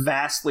was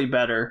vastly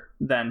better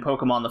than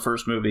Pokemon the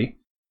first movie.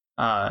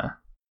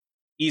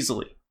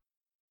 Easily.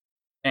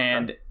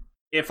 And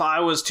if I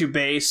was to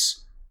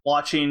base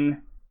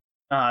watching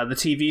the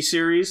TV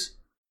series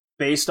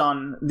based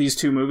on these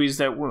two movies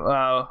that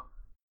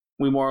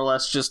we more or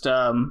less just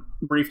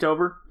briefed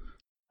over,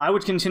 I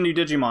would continue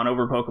Digimon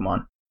over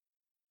Pokemon.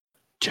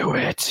 Do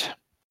it.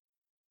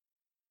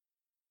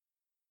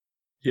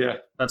 Yeah.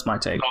 That's my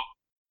take.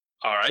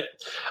 All right.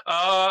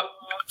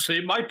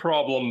 See, my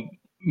problem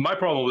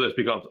with this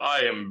becomes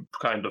I am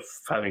kind of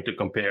having to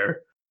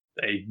compare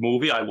a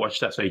movie I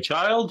watched as a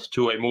child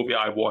to a movie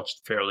I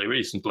watched fairly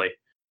recently.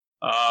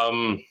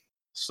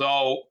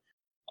 So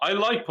I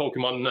like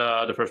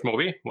Pokemon, the first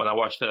movie, when I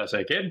watched it as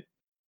a kid.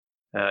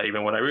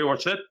 Even when I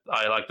rewatched it,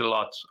 I liked it a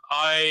lot.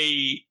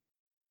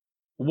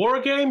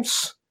 War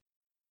Games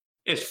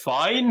is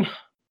fine,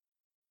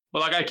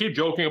 but like I keep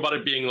joking about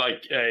it being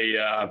like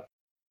an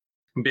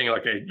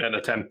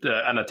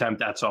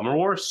attempt at Summer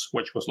Wars,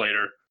 which was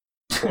later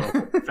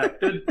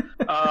perfected.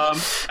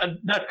 And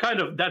that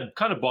kind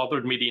of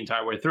bothered me the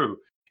entire way through.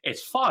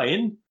 It's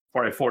fine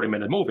for a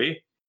 40-minute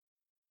movie,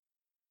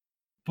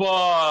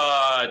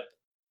 but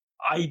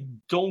I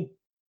don't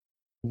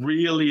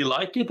really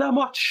like it that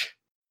much.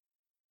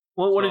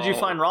 Well, what did you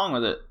find wrong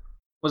with it?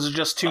 Was it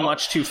just too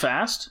much too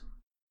fast?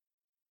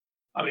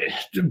 I mean,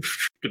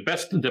 the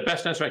best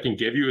answer I can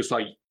give you is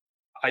like,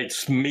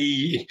 it's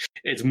me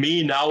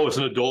now as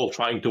an adult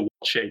trying to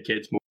watch a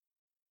kid's movie.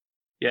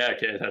 Yeah,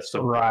 okay, that's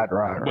so right.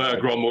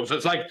 Grown moves.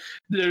 It's like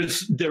there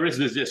is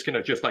this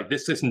disconnect, just like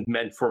this isn't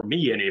meant for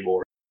me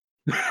anymore.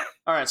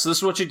 All right, so this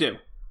is what you do.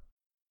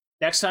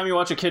 Next time you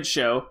watch a kids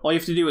show, all you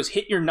have to do is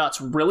hit your nuts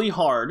really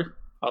hard.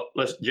 Oh,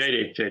 listen,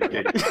 JD.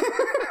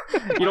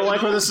 You don't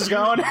like where this is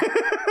going?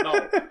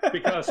 No,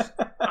 because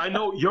I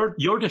know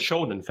you're the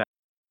shonen fan.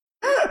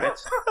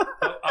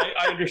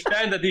 I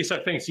understand that these are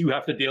things you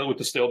have to deal with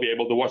to still be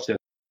able to watch this.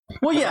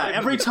 Well, yeah,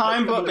 every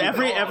time, but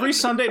every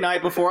Sunday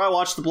night before I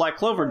watch the Black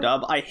Clover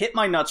dub, I hit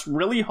my nuts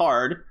really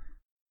hard.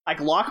 I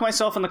lock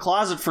myself in the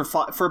closet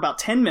for about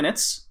 10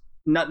 minutes.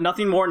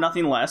 Nothing more,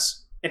 nothing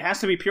less. It has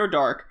to be pure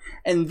dark,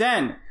 and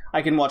then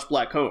I can watch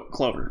Black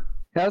Clover.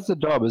 How's the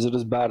dub? Is it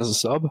as bad as a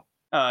sub?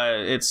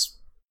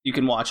 You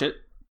can watch it.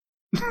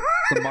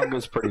 The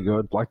manga's pretty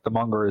good. Like, the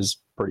manga is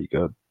pretty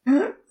good.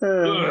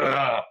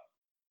 Ugh.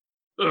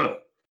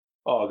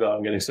 Oh god,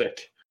 I'm getting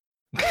sick.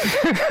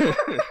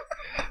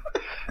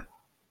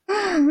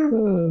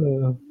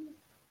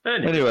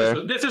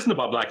 Anyway, this isn't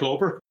about Black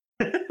Clover.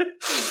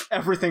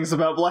 Everything's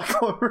about Black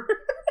Clover.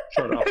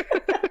 Shut up.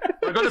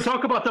 We're going to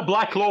talk about the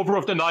Black Clover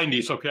of the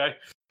 90s, okay?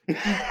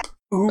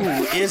 Ooh,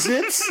 is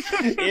it?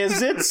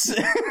 Is it?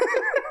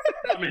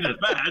 I mean, it's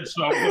bad,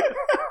 so...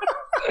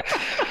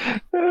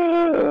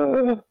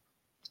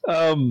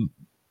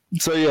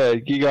 So yeah,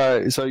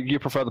 you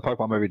prefer the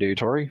Pokemon movie, do you,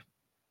 Tori?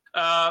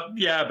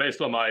 Yeah,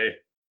 based on my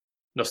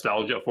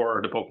nostalgia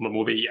for the Pokemon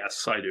movie,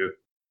 yes, I do.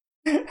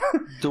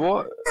 Do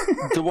I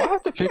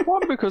have to pick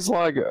one? Because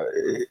like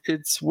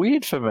it's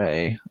weird for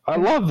me. I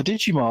love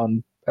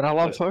Digimon and I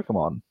love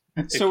Pokemon.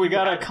 So we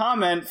got a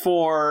comment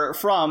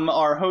from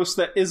our host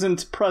that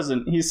isn't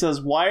present. He says,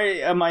 "Why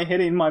am I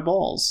hitting my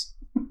balls?"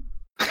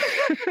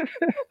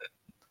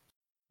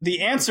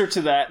 The answer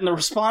to that, and the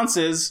response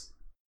is,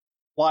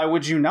 "Why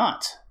would you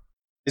not?"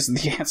 Is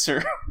the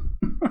answer.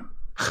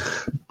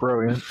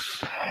 Brilliant.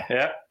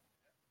 Yeah.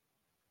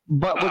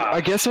 But look,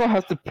 I guess if I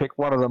have to pick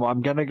one of them,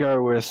 I'm gonna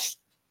go with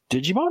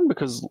Digimon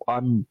because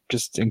I'm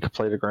just in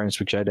complete agreement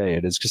with JD.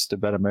 It is just a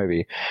better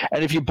movie.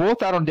 And if you bought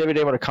that on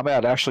DVD when it came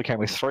out, it actually came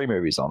with 3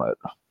 movies on it.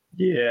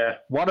 Yeah.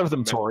 One of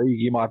them, Tori,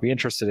 you might be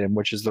interested in,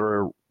 which is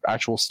the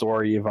actual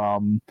story of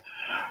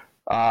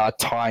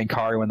Ty and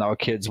Kari when they were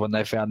kids when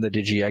they found the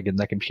Digi-Egg in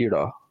their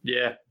computer.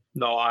 Yeah.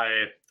 No,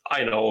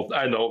 I know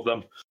of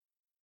them.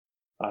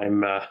 I'm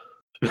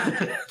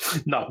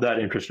not that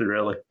interested,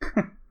 really.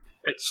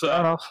 It's Fair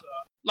enough.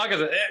 like I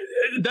said,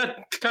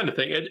 that kind of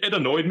thing. It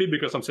annoyed me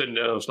because I'm sitting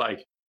there and I was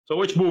like, so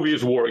which movie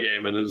is War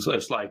Game? And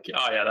it's like,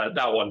 oh yeah,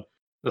 that one.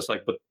 It's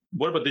like, but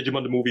what about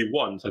Digimon the movie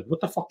 1? It's like,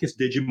 what the fuck is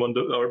Digimon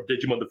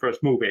the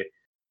first movie?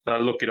 And I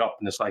look it up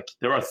and it's like,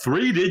 there are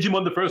 3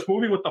 Digimon the first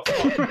movie? What the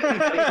fuck? It's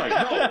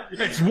like, no,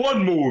 it's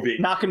 1 movie.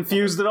 Not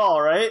confused at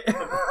all, right? And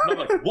I'm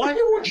like, why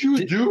would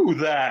you do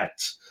that?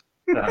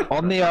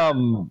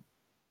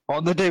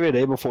 On the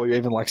DVD before you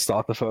even like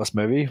start the first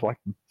movie, like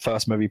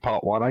first movie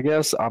part 1, I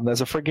guess.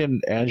 There's a freaking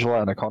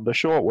Angela Anaconda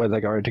short where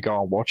they're going to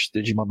go and watch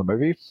Digimon the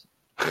movie.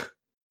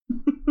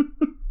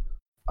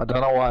 I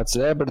don't know why it's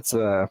there, but it's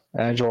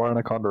Angela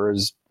Anaconda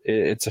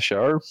it's a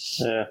show.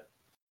 Yeah.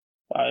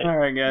 All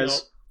right,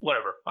 guys.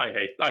 Whatever. I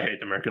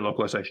hate American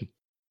localization.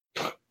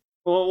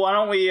 Well, why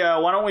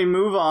don't we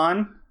move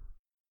on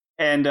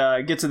and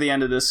get to the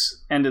end of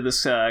this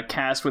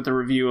cast with the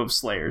review of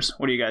Slayers?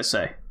 What do you guys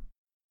say?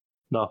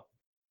 No.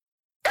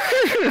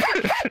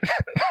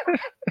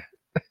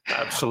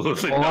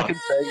 Absolutely All I not. can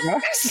say,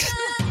 guys,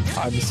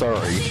 I'm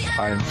sorry.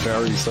 I'm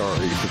very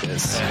sorry for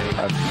this.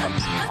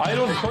 I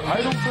don't put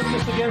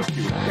this against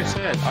you. Like I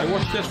said, I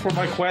watched this for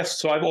my quest,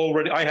 so I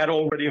had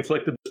already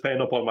inflicted this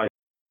pain upon my.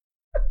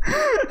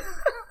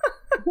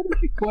 What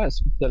is your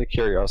quest? Just out of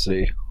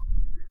curiosity.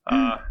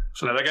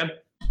 So that again.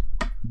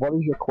 What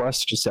is your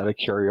quest? Just out of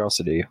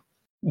curiosity.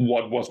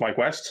 What was my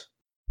quest?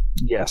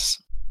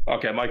 Yes.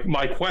 Okay,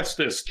 my quest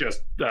is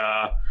just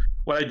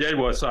what I did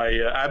was I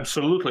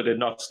absolutely did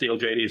not steal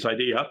JD's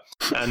idea,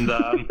 and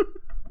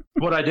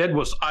what I did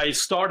was I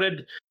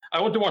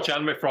went to watch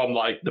anime from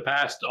like the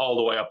past all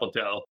the way up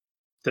until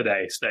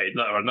today's date,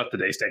 or not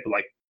today's date, but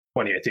like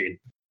 2018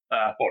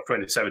 or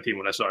 2017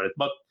 when I started.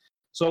 But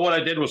so what I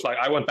did was like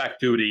I went back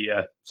to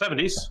the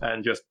 70s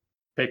and just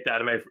picked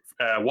at least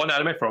one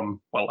anime from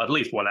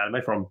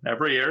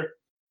every year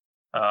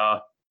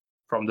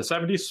from the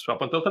 70s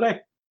up until today.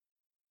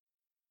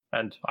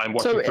 And I'm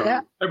watching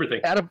through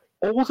everything. Out of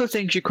all the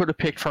things you could have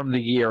picked from the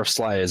year of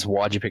Slayers,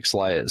 why'd you pick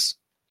Slayers?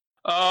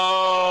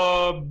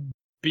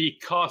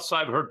 Because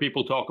I've heard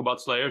people talk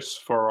about Slayers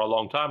for a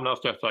long time, and I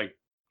was just like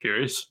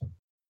curious.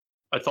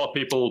 I thought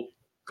people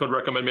could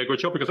recommend me a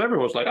good show because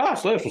everyone's like,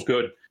 Slayers was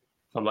good.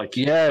 I'm like,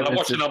 yeah, I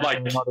watched it. I'm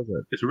like,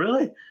 it's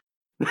really?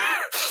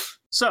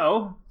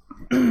 So,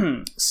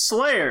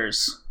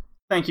 Slayers.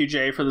 Thank you,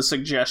 Jay, for the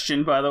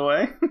suggestion, by the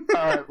way.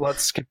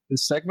 Let's skip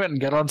this segment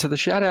and get on to the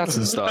shout-outs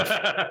and stuff.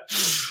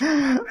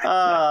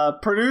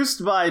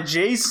 Produced by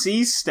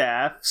JC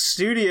Staff,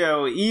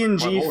 Studio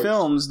E&G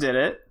Films did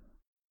it.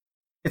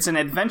 It's an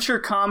adventure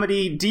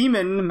comedy,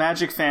 demon,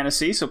 magic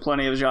fantasy, so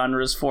plenty of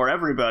genres for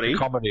everybody.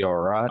 Comedy, all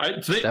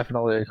right.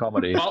 Definitely a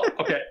comedy. Well,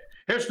 okay.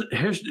 Here's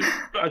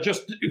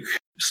just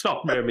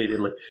stop there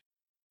immediately.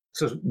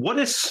 So, what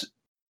is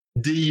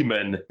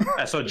demon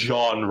as a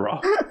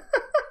genre?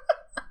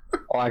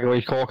 Like, are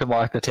we talking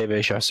like the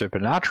TV show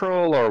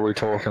Supernatural, or are we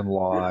talking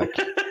like...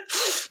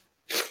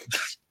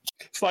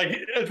 It's like,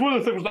 it's one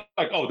of the things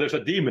like, oh, there's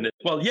a demon.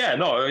 Well, yeah,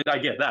 no, I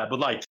get that, but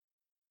like,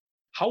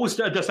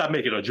 does that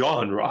make it a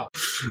genre?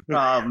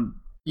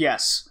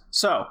 Yes.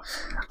 So,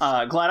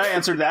 glad I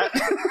answered that.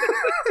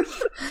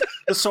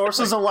 The source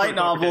is a light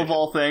novel of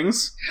all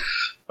things.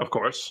 Of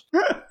course.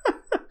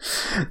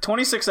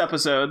 26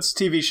 episodes,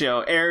 TV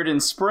show, aired in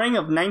spring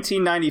of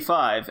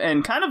 1995,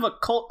 and kind of a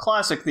cult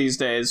classic these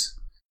days.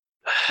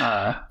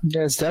 Yeah,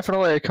 it's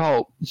definitely a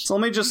cult. So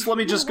let me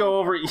just go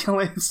over.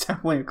 It's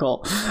definitely a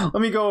cult.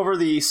 Let me go over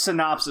the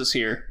synopsis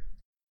here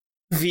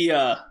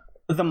via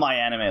the My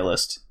Anime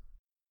List.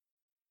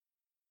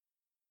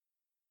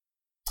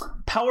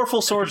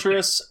 Powerful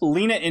sorceress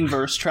Lena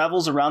Inverse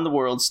travels around the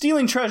world,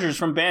 stealing treasures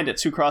from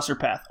bandits who cross her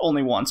path.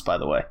 Only once, by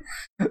the way.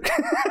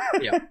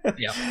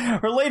 Yeah.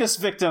 Her latest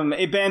victim,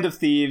 a band of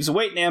thieves,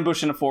 wait in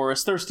ambush in a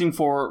forest, thirsting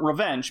for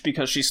revenge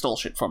because she stole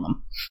shit from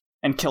them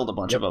and killed a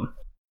bunch of them.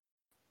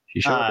 She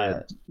sure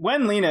did.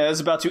 When Lena is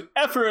about to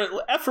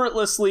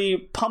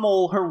effortlessly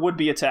pummel her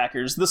would-be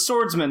attackers, the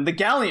swordsman, the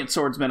gallant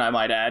swordsman, I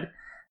might add,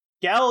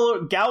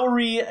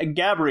 Gowry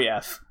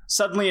Gabrieff,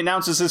 suddenly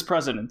announces his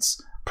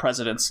presence,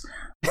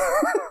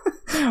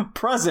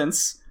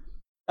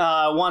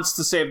 wants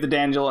to save the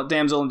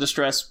damsel in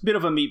distress. Bit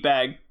of a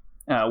meatbag.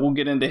 We'll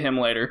get into him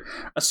later.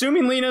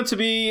 Assuming Lena to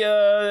be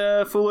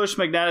a foolish,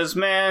 magnanimous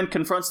man,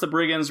 confronts the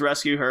brigands,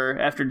 rescue her.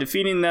 After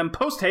defeating them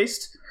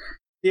post-haste,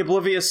 the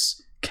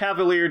oblivious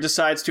Cavalier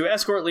decides to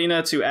escort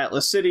Lena to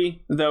Atlas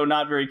City. Though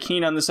not very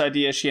keen on this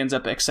idea, she ends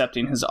up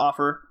accepting his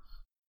offer.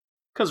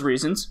 'Cause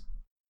reasons.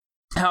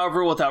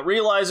 However, without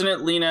realizing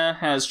it, Lena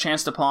has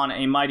chanced upon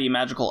a mighty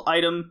magical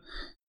item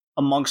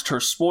amongst her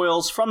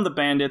spoils from the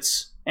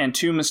bandits, and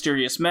 2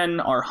 mysterious men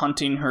are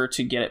hunting her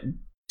to get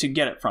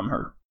it from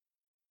her.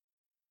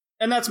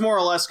 And that's more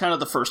or less kind of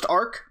the first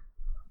arc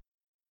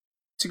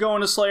to go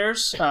into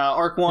Slayers.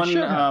 Arc 1...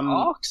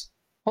 arcs?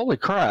 Holy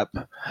crap.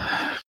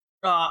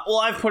 Well,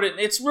 I've put it...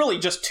 It's really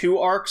just 2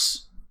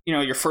 arcs. You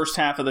know, your first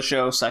half of the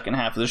show, second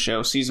half of the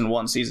show, season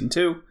 1, season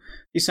 2,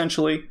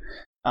 essentially.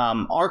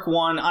 Arc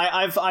 1,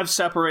 I've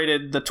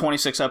separated the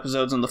 26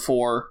 episodes into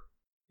 4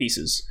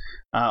 pieces.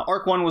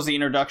 Arc 1 was the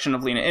introduction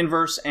of Lena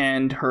Inverse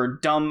and her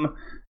dumb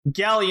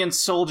gallant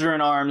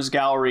soldier-in-arms,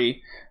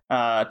 Gowry,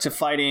 to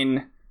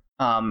fighting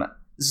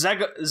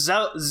Zelgadis.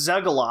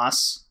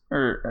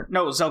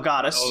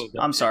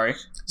 I'm sorry.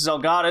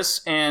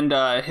 Zelgadis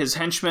and his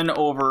henchmen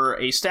over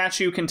a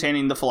statue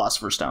containing the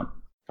Philosopher's Stone.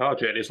 Oh,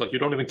 Jay, it's like you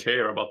don't even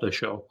care about this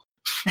show.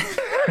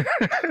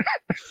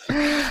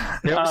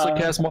 He obviously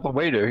cares more than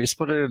we do. He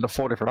split it into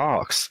 4 different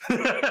arcs.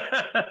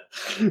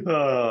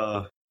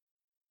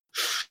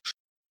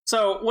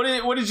 So,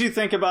 what did you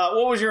think about?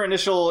 What was your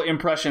initial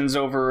impressions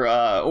over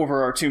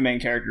our 2 main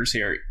characters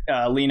here,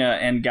 Lena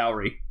and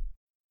Gowry?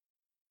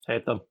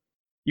 Hate them.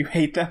 You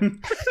hate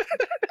them?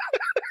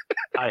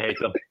 I hate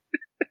them.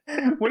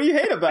 What do you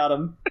hate about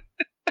them?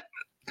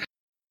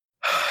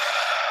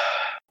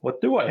 What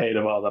do I hate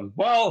about them?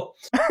 Well,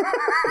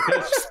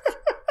 because,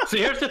 see,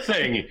 here's the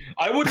thing.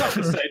 I would have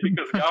to say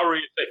because Gowry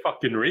is a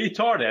fucking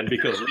retard and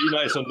because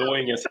Lena is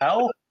annoying as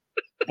hell.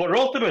 But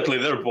ultimately,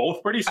 they're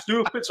both pretty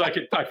stupid, so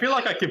I feel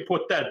like I can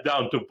put that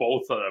down to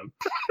both of them.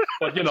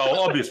 But, you know,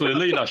 obviously,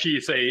 Lena,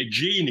 she's a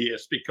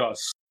genius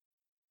because,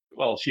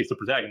 well, she's the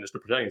protagonist. The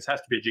protagonist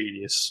has to be a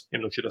genius,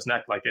 even though she doesn't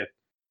act like it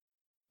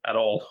at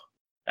all,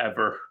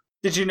 ever.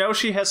 Did you know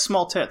she has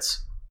small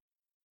tits?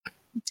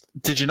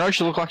 Did you know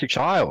she looked like a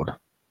child?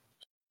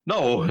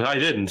 No, I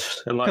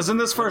didn't. Because in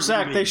this first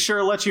act, they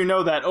sure let you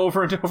know that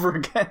over and over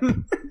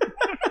again.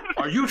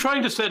 Are you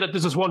trying to say that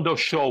this is one of those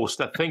shows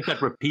that think that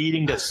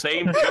repeating the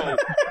same joke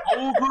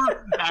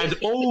over and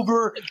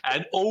over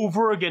and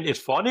over again is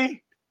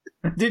funny?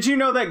 Did you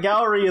know that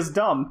Gowry is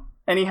dumb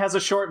and he has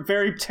a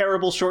very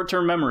terrible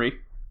short-term memory?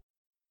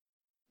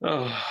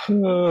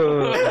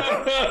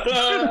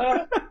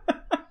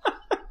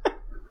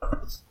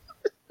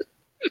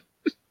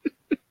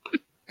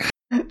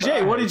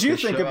 Jay, what did you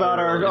think about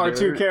our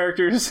 2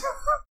 characters?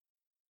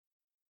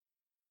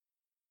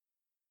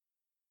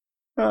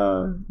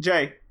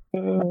 Jay,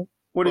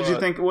 what did you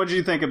think? What did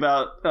you think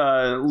about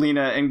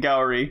Lena and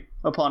Gowry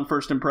upon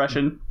first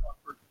impression?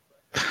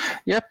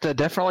 Yep, they're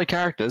definitely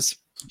characters.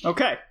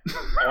 Okay.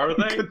 Are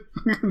they?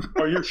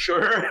 Are you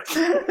sure?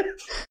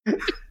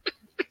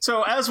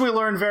 So, as we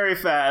learned very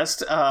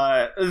fast,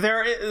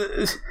 there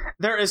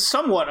is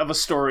somewhat of a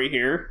story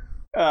here,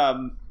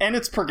 and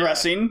it's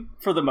progressing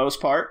for the most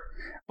part.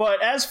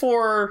 But as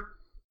for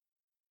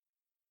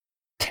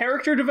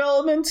character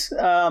development,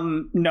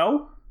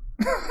 no.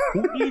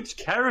 Who needs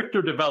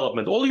character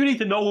development? All you need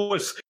to know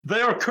is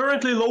they are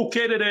currently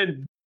located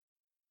in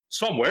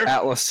somewhere.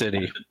 Atlas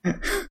City.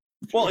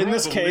 Well, in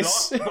this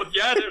case. Not, but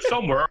yeah, they're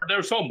somewhere.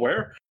 They're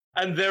somewhere.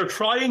 And they're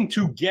trying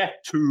to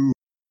get to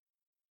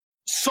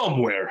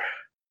somewhere.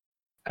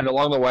 And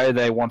along the way,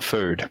 they want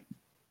food.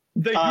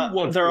 They do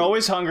want They're food.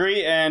 always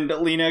hungry, and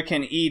Lena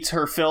can eat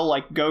her fill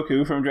like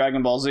Goku from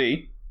Dragon Ball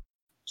Z.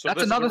 So that's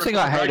this is another thing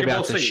I hate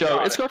about the show.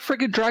 Got it's got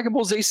friggin' Dragon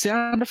Ball Z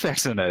sound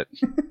effects in it.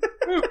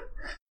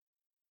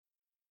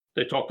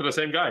 They talk to the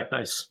same guy.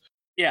 Nice.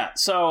 Yeah,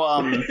 so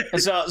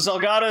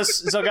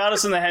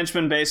Zelgadis and the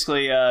henchmen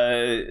basically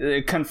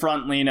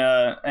confront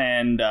Lena,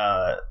 and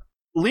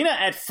Lena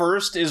at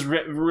first is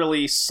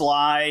really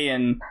sly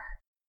and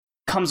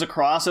comes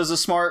across as a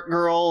smart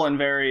girl and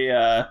very...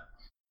 Yeah,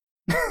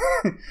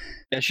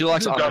 she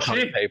likes Does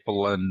undercutting she?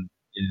 people, and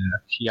yeah,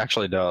 she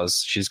actually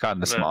does. She's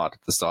kind of smart at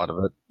the start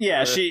of it.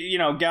 Yeah, she,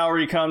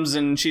 Gowry comes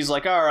and she's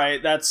like, all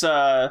right, that's,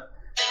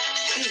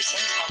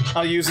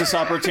 I'll use this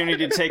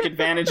opportunity to take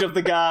advantage of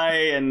the guy,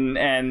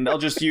 and I'll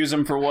just use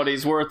him for what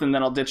he's worth, and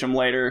then I'll ditch him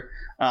later.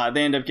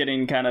 They end up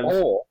getting kind of...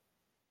 Oh.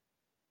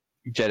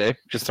 Jedi,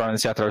 just throwing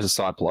this out there as a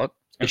side plot.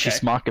 Is she Okay.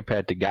 smart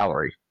compared to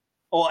Gallery?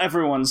 Well,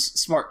 everyone's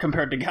smart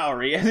compared to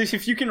Gowry.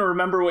 If you can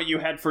remember what you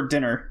had for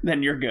dinner,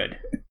 then you're good.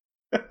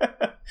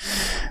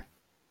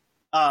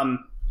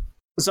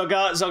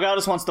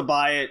 Zelgadis wants to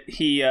buy it.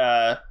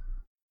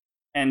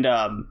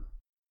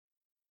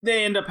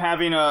 They end up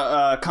having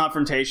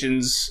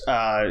confrontations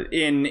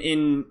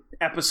in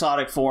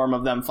episodic form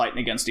of them fighting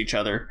against each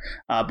other.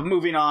 But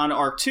moving on,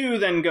 Arc 2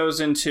 then goes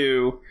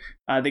into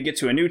they get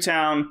to a new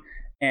town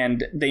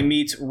and they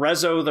meet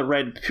Rezo the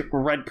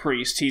Red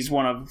Priest. He's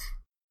one of,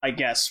 I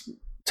guess,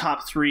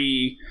 top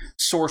 3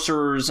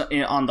 sorcerers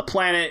on the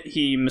planet.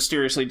 He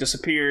mysteriously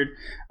disappeared.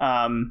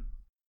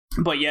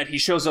 But yet he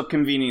shows up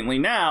conveniently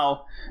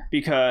now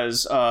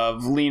because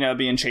of Lena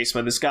being chased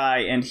by this guy,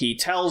 and he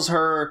tells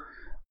her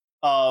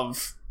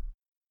of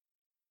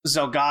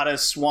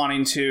Zelgadis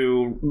wanting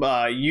to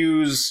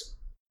use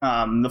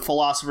the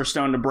Philosopher's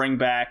Stone to bring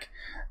back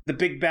the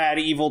big bad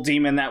evil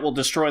demon that will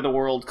destroy the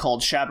world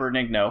called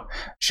Shabernigdo.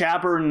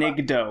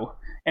 Shabernigdo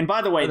And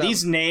by the way, And,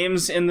 these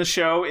names in the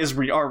show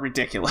are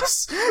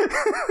ridiculous.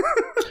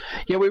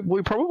 Yeah,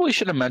 we probably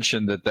should have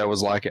mentioned that there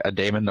was like a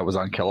demon that was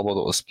unkillable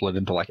that was split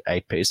into like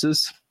 8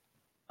 pieces.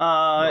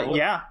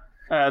 Yeah.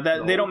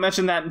 They don't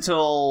mention that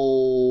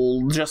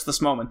until just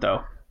this moment,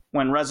 though,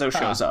 when Rezo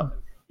shows up.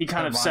 He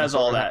kind of says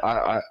all that.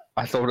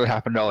 I thought it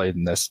happened earlier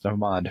than this. Never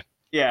mind.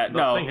 Yeah,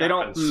 Nothing they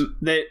happens.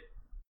 don't.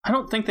 I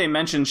don't think they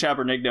mentioned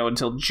Shabernigno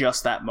until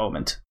just that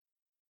moment.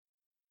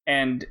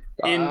 And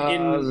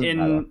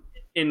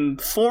in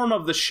form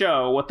of the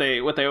show, what they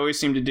always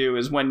seem to do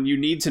is when you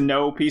need to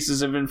know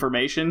pieces of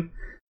information,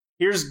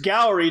 here's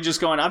Gowry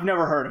just going, "I've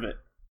never heard of it,"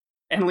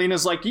 and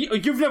Lena's like,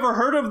 "You've never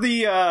heard of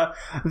the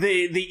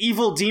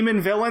evil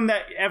demon villain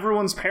that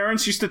everyone's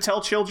parents used to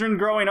tell children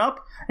growing up?"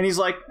 And he's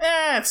like,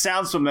 "It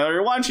sounds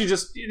familiar. Why don't you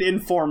just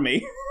inform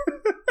me?"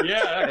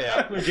 Yeah,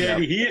 exactly,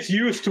 JD. He is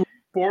used to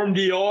inform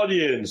the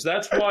audience.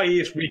 That's why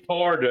he's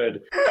retarded.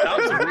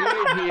 That's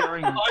weird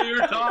hearing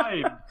entire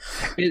time.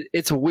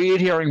 It's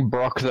weird hearing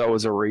Brock though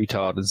as a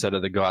retard instead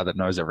of the guy that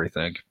knows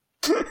everything.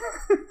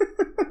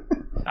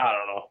 I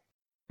don't know.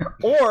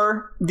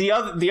 Or the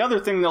other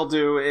thing they'll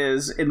do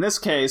is, in this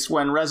case,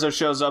 when Rezo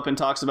shows up and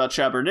talks about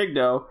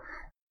Shabernigno,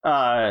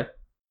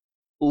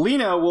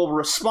 Lena will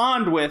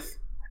respond with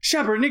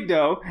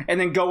Shabernigno and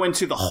then go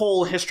into the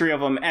whole history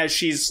of him as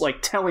she's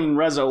like telling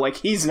Rezo like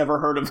he's never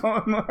heard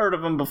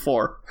of him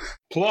before.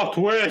 Plot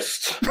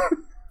twist.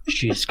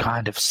 She's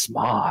kind of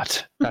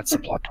smart. That's the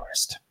plot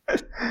twist.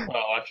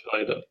 Well,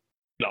 actually,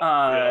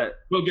 no.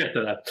 We'll get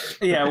to that.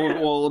 Yeah,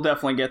 we'll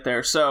definitely get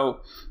there. So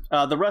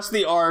the rest of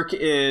the arc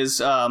is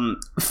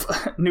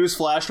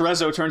newsflash: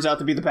 Rezo turns out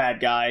to be the bad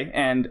guy,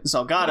 and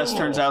Zelgadis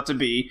turns out to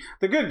be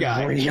the good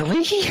guy.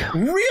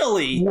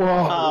 Really?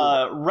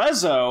 Whoa.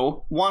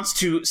 Rezo wants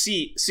to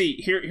see.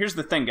 Here's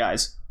the thing,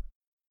 guys.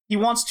 He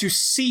wants to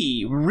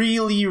see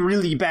really,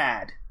 really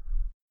bad.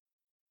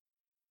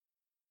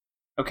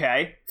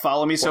 Okay,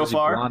 follow me so Was he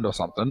far. blind or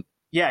something?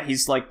 Yeah,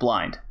 he's like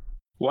blind.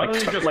 Why Like,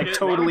 don't you just like get-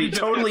 totally- why don't you just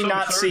totally get some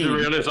not surgery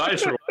seeing. on his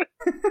eyes or what?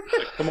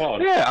 Come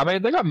on. Yeah, I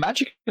mean they got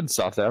magic and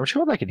stuff there. I'm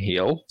sure they can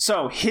heal.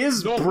 So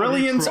his Nobody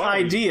brilliant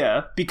tried.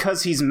 idea,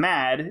 because he's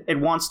mad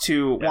and wants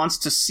to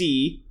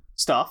see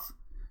stuff.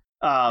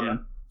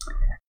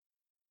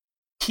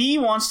 He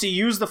wants to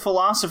use the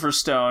Philosopher's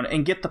Stone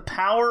and get the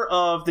power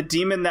of the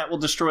demon that will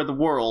destroy the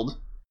world,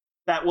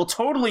 that will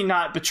totally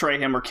not betray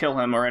him or kill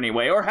him or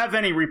anyway, or have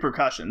any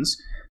repercussions,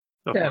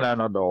 Of Yeah, course. no,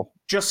 not at all.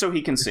 just so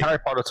he can see. If Harry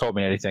Potter told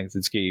me anything,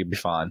 Zinski, you'd be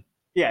fine.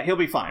 Yeah, he'll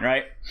be fine,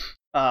 right?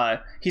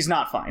 He's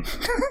not fine.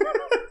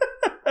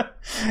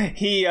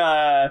 He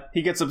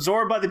gets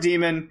absorbed by the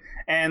demon,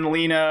 and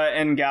Lena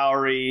and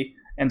Gowry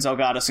and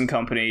Zelgadis and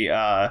company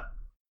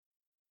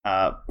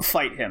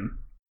fight him.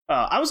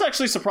 I was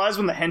actually surprised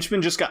when the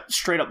henchman just got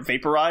straight up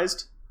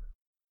vaporized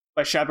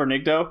by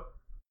Shabernigno.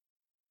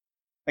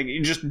 Like,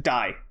 you just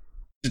die.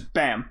 Just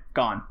bam,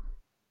 gone.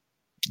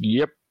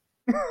 Yep.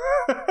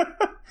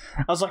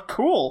 I was like,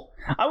 cool.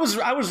 I was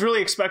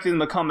really expecting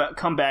them to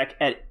come back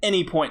at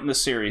any point in the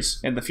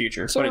series in the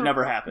future, So, but it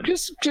never happened.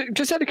 Just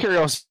out of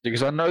curiosity,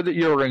 because I know that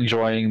you were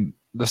enjoying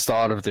the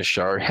start of this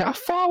show. How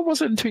far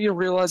was it until you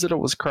realized that it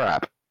was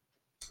crap?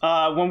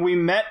 When we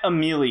met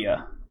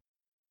Amelia.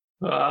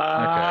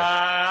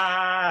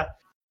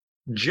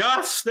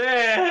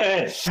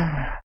 Justice!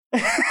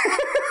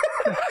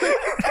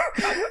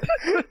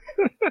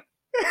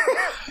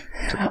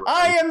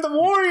 I am the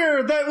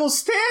warrior that will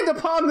stand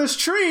upon this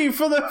tree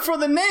for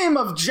the name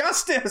of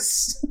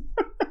justice.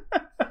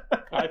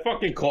 I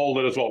fucking called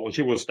it as well when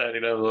she was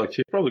standing there. Like,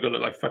 she's probably gonna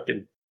like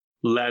fucking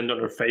land on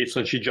her face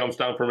when she jumps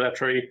down from that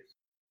tree.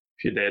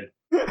 She did.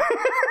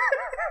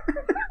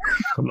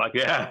 I'm like,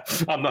 yeah,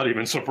 I'm not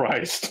even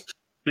surprised.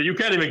 You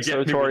can't even So,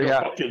 get me Tori, with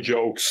your how- fucking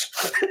jokes.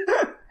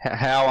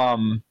 How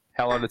long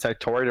did it take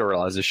Tori to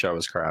realize this show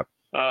was crap?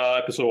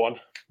 Episode 1.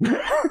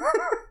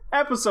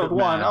 Episode Good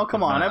 1. man, Oh,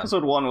 come good on. man.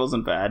 Episode 1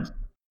 wasn't bad.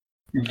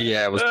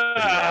 Yeah, it was. pretty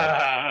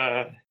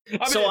bad.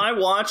 So I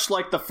watched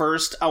like the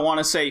first, I want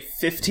to say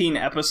 15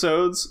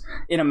 episodes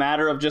in a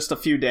matter of just a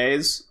few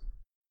days.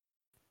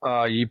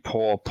 Oh, you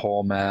poor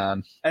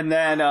man. And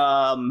then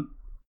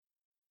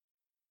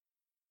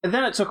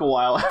it took a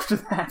while after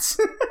that.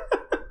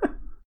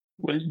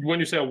 When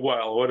you say a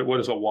while, what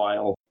is a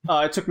while?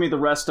 It took me the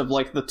rest of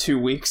like the 2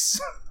 weeks.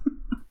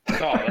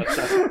 Oh,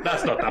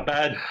 that's not that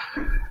bad.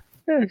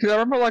 Yeah, because I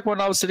remember like when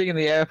I was sitting in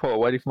the airport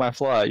waiting for my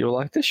flight, you were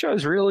like, "This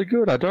show's really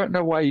good. I don't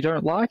know why you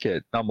don't like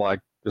it." And I'm like,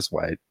 "Just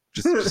wait,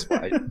 just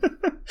wait."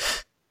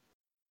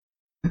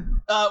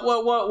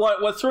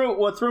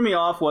 What threw me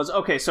off was,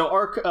 okay, so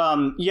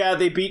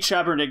they beat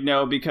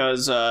Shabernigno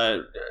because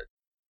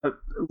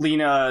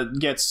Lena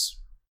gets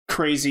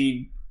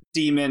crazy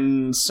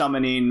demon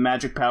summoning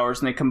magic powers,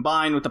 and they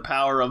combine with the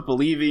power of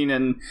believing,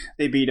 and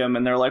they beat him,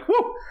 and they're like,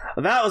 "Whoo,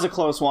 that was a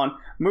close one.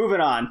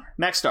 Moving on,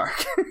 next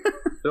arc."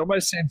 It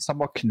almost seems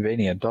somewhat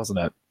convenient, doesn't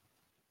it?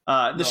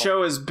 The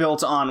show is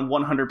built on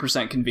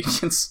 100%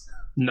 convenience.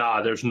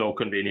 Nah, there's no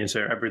convenience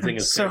here. Everything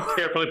is So-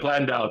 carefully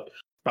planned out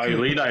by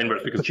Lena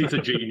Einberg because she's a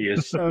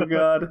genius. Oh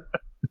god.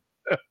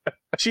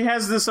 she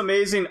has this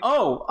amazing.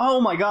 Oh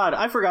my God!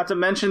 I forgot to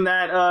mention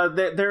that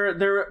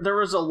there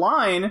was a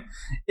line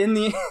in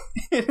the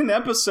in an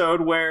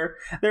episode where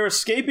they're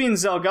escaping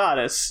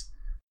Zelgadis,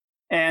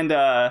 and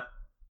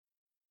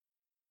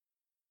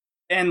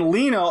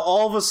Lena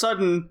all of a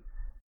sudden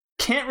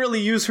can't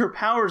really use her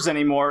powers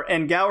anymore,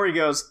 and Gowry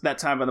goes, "That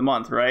time of the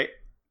month, right?"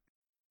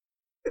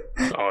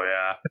 Oh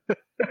yeah.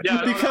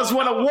 Yeah, because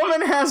when a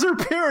woman has her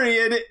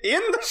period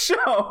in the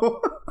show,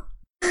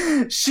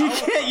 she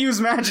can't use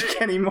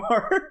magic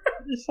anymore.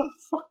 It's a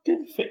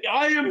fucking thing.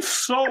 I am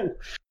so.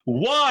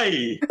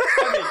 Why?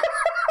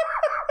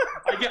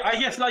 I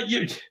guess like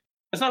you.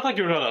 It's not like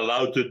you're not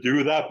allowed to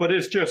do that, but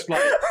it's just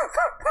like,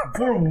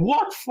 for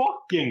what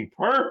fucking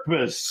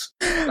purpose?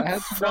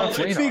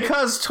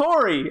 Because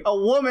Tori, a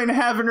woman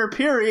having her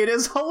period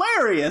is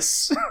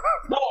hilarious.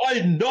 No,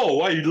 I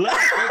know. I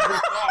laugh every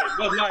time,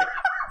 but like.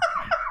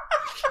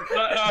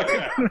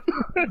 Okay.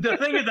 The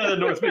thing is that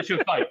annoys me is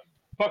just like,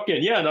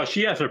 fucking yeah, no,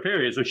 she has her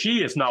period, so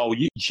she is now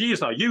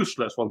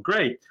useless. Well,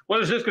 great.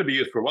 What is this going to be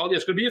used for? Well,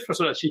 it's going to be used for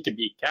so that she can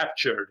be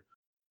captured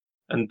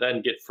and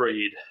then get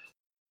freed.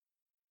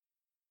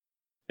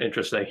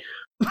 Interesting.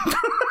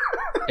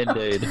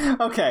 Indeed.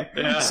 Okay,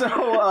 Yeah. So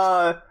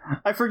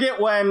I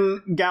forget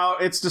when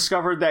it's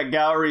discovered that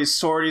Gowry's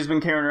sword he's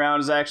been carrying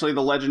around is actually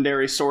the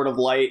legendary Sword of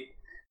Light.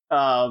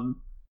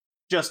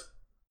 Just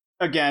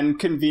again,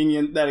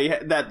 convenient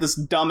that this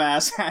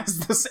dumbass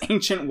has this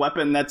ancient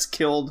weapon that's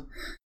killed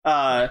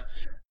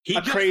He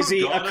just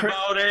forgot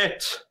about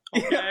it.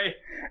 Okay.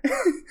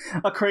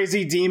 A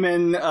crazy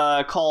demon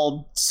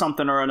called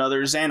something or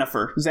another,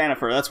 Xanafer.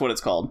 That's what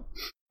it's called.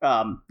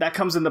 That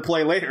comes into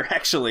play later,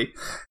 actually.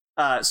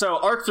 So,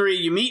 Arc 3,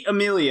 you meet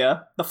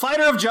Amelia, the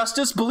fighter of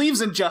justice,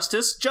 believes in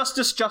justice.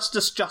 Justice.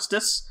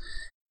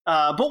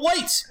 But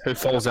wait! Who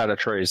falls out of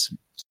trees.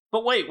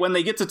 But wait, when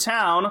they get to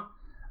town,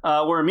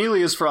 where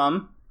Amelia's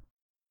from,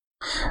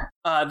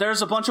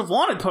 there's a bunch of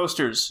wanted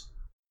posters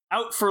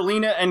out for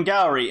Lena and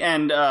Gowry.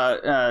 And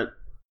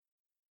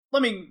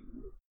let me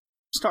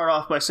start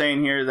off by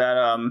saying here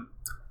that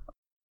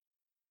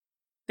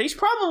they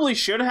probably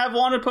should have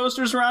wanted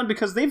posters around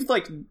because they've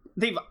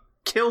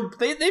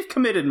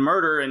committed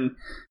murder and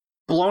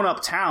blown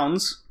up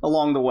towns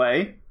along the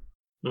way.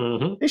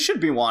 Mm-hmm. They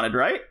should be wanted,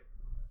 right?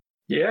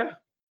 Yeah.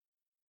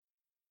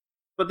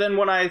 But then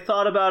when I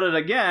thought about it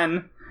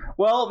again,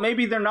 well,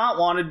 maybe they're not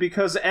wanted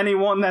because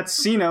anyone that's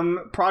seen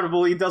them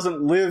probably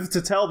doesn't live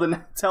to tell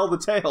the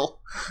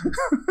tale.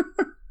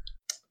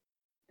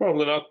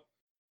 Probably not.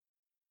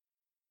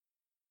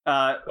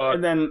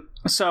 And then,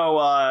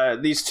 so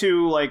these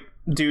two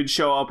dudes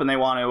show up and they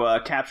want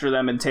to capture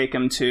them and take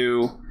them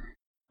to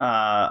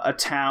a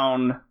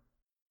town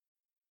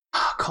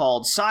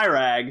called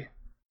Cyrag.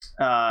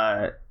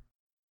 And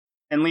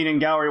Lena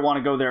and Gowry want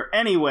to go there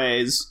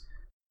anyways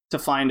to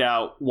find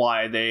out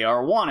why they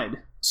are wanted.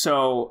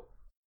 So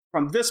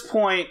from this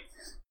point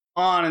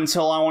on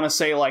until I want to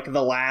say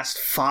the last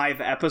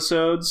 5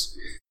 episodes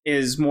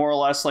is more or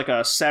less like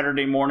a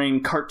Saturday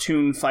morning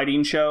cartoon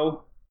fighting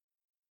show.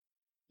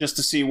 Just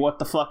to see what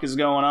the fuck is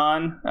going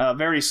on.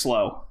 Very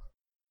slow.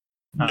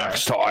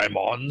 Next time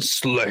on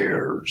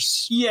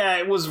Slayers. Yeah,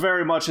 it was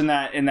very much in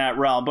that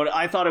realm, but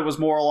I thought it was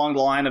more along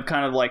the line of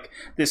kind of like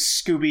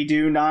this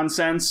Scooby-Doo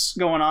nonsense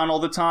going on all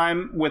the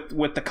time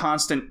with the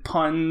constant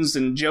puns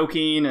and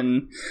joking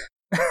and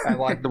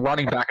the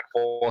running back and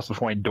forth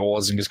between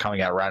doors and just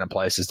coming out random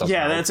places.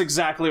 Yeah, that's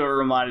exactly what it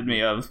reminded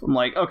me of. I'm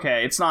like,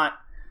 okay, it's not.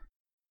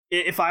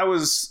 If I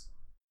was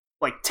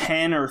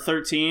 10 or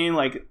 13,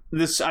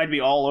 this, I'd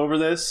be all over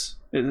this.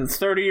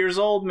 30 years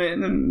old,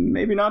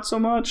 maybe not so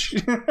much.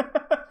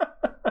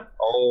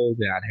 All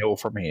downhill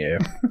from here.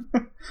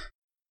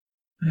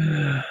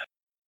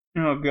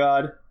 Oh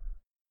God,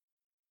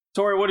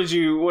 Tori, what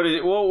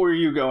were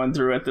you going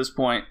through at this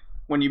point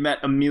when you met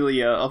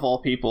Amelia of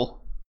all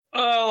people?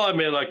 Well, I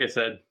mean, like I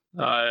said,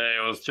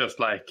 it was just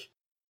like,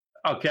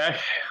 okay,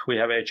 we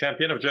have a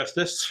champion of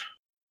justice.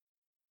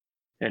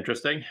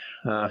 Interesting.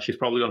 She's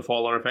probably gonna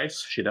fall on her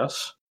face. She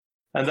does.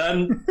 And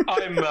then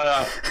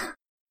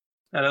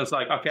and it's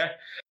like, okay,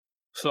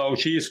 so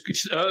she's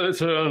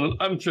so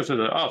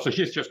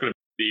she's just gonna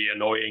be the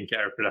annoying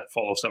character that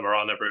follows them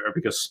around everywhere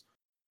because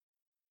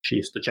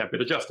she's the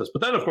champion of justice.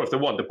 But then, of course,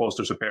 the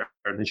posters appear,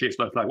 and she's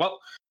like, well,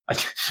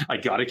 I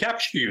gotta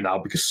capture you now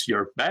because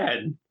you're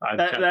bad.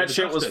 That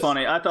shit was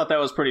funny. I thought that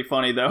was pretty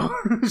funny though.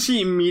 She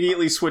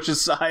immediately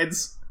switches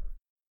sides.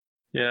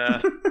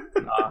 Yeah.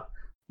 Nah.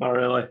 Not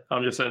really.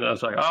 I'm just saying that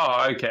it's like,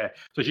 oh, okay.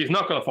 So she's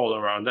not going to follow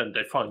around. Then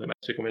they finally manage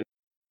to come in.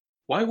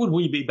 Why would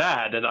we be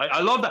bad? And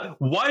I love that.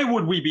 Why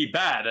would we be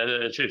bad?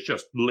 And she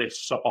just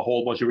lists up a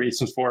whole bunch of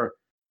reasons for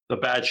the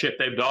bad shit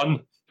they've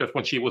done just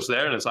when she was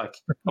there. And it's like,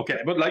 okay,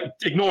 but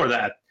ignore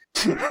that.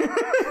 Yeah,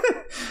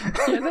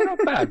 they're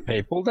not bad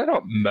people. They're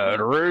not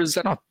murderers.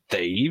 They're not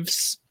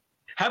thieves.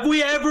 Have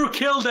we ever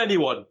killed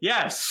anyone?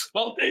 Yes.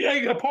 Well,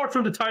 apart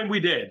from the time we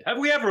did. Have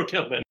we ever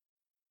killed anyone?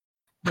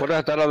 What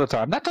about that other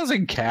time? That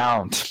doesn't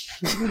count.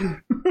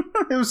 It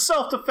was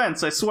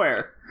self-defense, I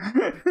swear.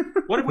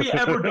 What have we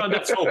ever done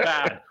that's so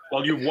bad?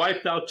 Well, you've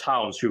wiped out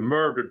towns, you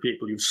murdered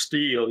people, you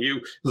steal,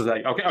 you... It's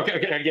like,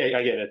 okay,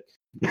 I get it.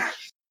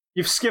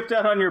 You've skipped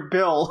out on your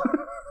bill.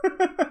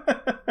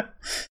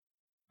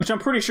 Which I'm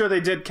pretty sure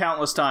they did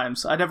countless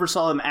times. I never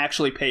saw them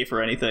actually pay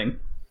for anything.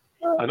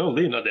 I know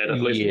Lena did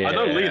at least. Yeah. I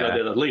know Lena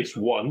did at least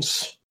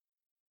once.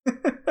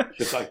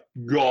 She's like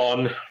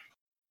gone.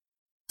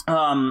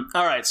 All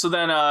right, so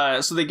then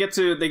so they get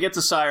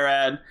to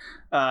Cyrad,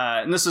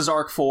 and this is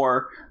Arc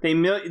 4. They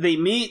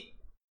meet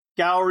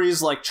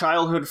Gowry's like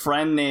childhood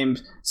friend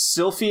named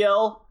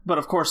Silphiel, but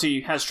of course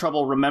he has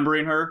trouble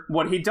remembering her.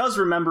 What he does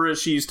remember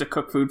is she used to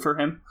cook food for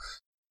him.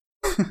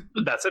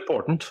 That's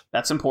important.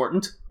 That's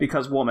important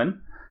because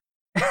woman.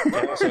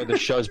 Also, the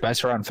show's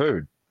based around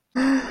food.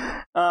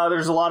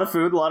 There's a lot of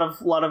food, a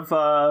lot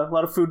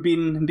of food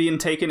being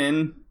taken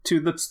in to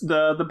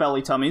the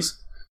belly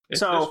tummies. It's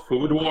So just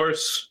Food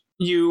Wars.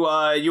 you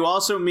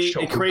also meet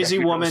a crazy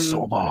woman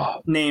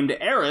Soma. named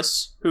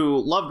Eris who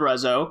loved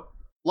Rezo,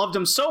 loved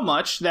him so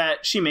much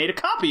that she made a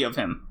copy of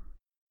him,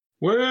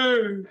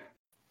 Woo!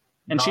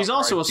 and Not she's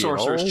also a rapey at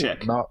sorcerer's all,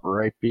 chick. Not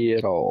rapey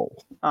at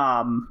all.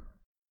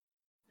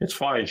 It's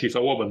fine. She's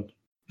a woman.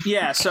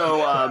 Yeah,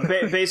 so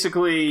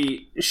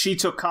basically, she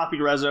took copy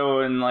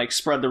Rezo and like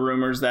spread the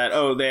rumors that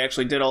they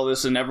actually did all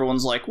this, and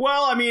everyone's like,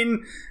 well, I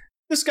mean,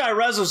 this guy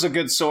Rezo's a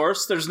good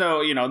source. There's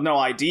no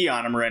ID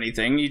on him or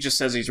anything. He just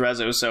says he's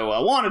Rezo. So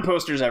wanted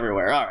posters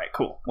everywhere. All right,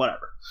 cool,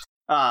 whatever.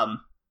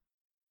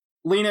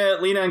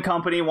 Lena and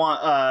company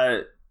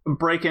want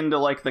break into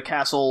like the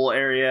castle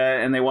area,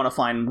 and they want to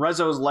find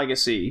Rezo's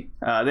legacy.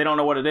 They don't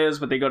know what it is,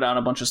 but they go down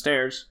a bunch of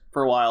stairs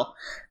for a while.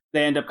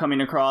 They end up coming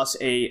across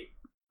a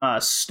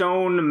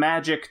stone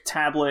magic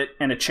tablet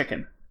and a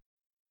chicken.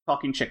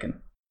 Talking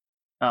chicken.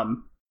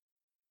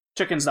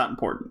 Chicken's not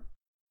important.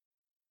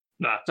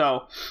 Nah.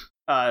 So,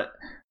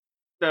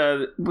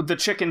 the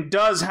chicken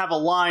does have a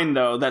line,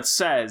 though, that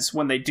says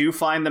when they do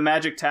find the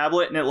magic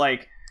tablet and it,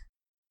 like,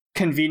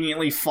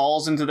 conveniently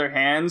falls into their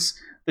hands,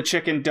 the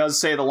chicken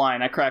does say the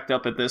line. I cracked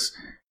up at this.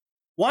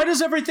 Why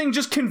does everything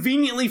just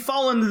conveniently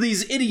fall into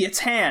these idiots'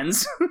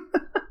 hands?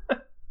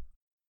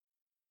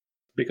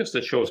 Because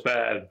the show's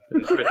bad.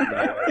 It's written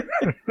that way.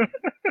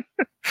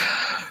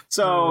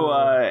 So,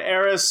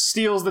 Eris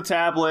steals the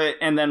tablet,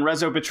 and then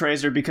Rezo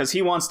betrays her because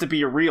he wants to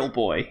be a real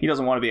boy. He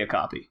doesn't want to be a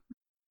copy.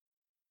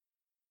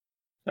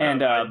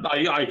 And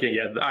I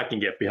can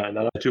get behind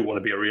that. I too want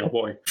to be a real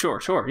boy.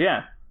 Sure,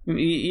 yeah.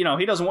 He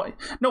doesn't want...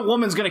 No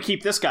woman's going to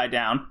keep this guy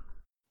down.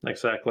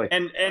 Exactly.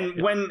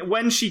 And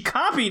when she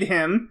copied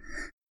him,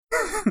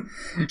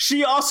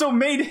 she also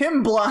made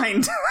him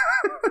blind.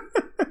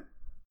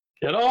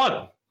 You know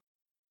what?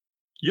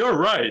 You're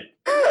right.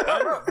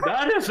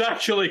 That is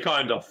actually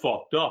kind of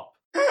fucked up.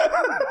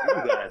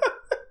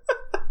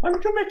 Why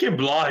would you make him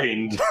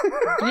blind?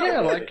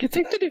 Yeah, like, you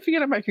think that if you're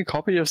going to make a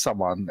copy of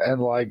someone,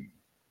 and, like,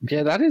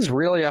 yeah, that is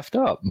really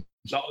effed up.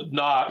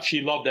 Nah,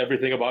 she loved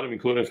everything about him,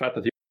 including the fact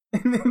that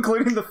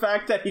Including the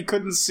fact that he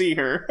couldn't see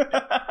her.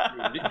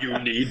 you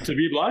need to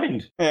be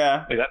blind.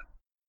 Yeah. Like that.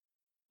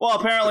 Well,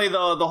 apparently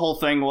the whole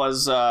thing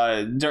was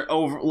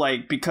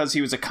because he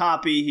was a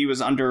copy, he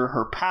was under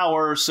her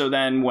power. So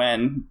then,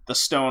 when the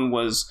stone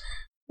was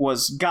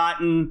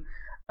gotten,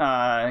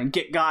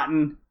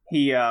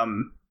 he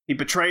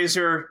betrays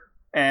her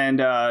and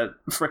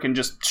frickin'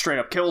 just straight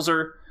up kills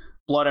her,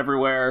 blood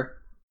everywhere.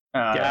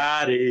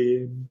 Got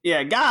him.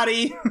 Yeah, got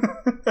him.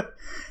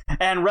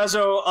 And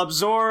Rezo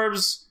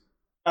absorbs.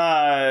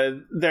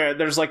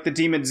 There's like the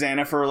demon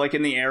Xanafer like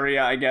in the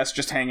area, I guess,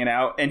 just hanging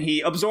out, and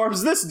he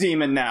absorbs this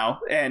demon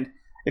now. And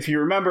if you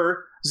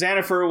remember,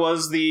 Xanafer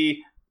was the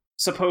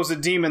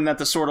supposed demon that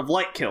the Sword of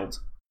Light killed.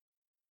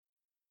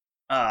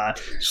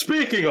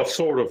 Speaking of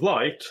Sword of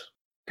Light.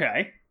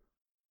 Okay.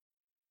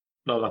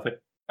 No, nothing.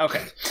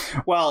 Okay.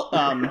 Well,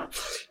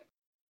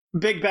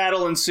 big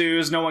battle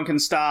ensues. No one can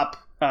stop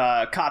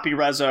copy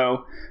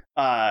Rezo.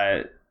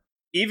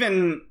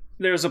 Even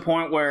there's a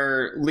point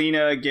where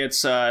Lena gets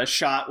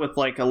shot with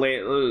like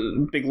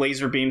a big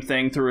laser beam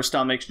thing through her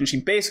stomach, and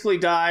she basically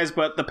dies,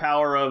 but the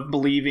power of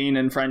believing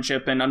and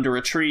friendship and under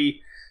a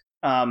tree,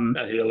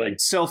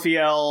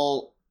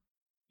 Silphiel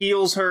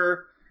heals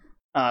her.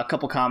 A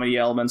couple comedy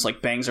elements,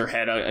 like bangs her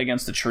head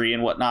against the tree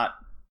and whatnot.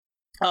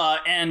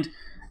 And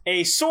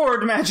a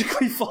sword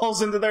magically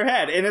falls into their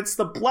head, and it's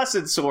the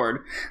Blessed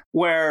Sword,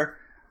 where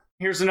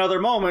here's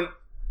another moment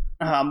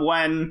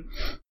when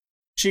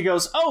she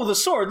goes, oh, the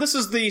sword. This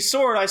is the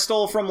sword I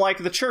stole from, like,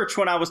 the church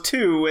when I was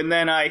 2, and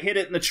then I hid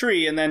it in the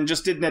tree, and then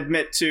just didn't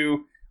admit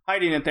to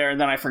hiding it there, and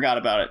then I forgot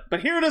about it. But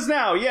here it is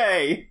now,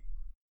 yay!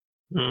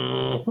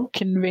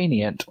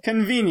 Convenient.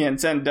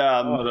 Convenient, and,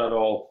 Not at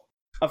all.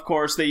 of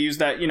course, they use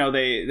that,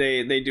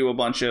 they do a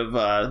bunch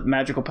of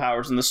magical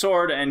powers in the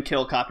sword and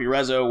kill Copy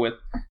Rezo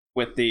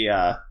with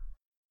the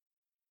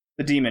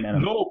demon in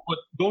him. No, but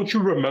don't you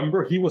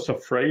remember he was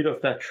afraid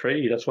of that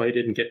tree? That's why he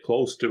didn't get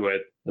close to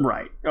it.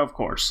 Right, of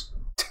course.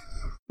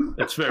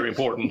 That's very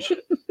important.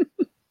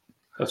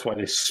 That's why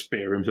they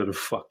spare him to the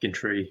fucking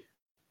tree.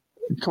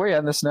 Can we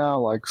end this now?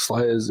 Like,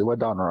 Slayers, we're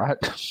done, right?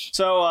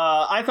 So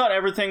I thought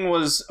everything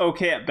was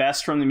okay at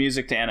best, from the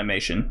music to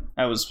animation.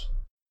 The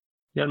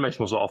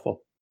animation was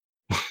awful.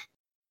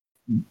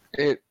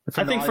 I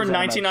think for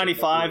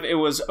 1995, it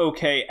was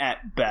okay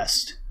at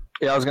best.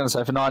 Yeah, I was going to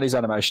say, for 90s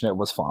animation, it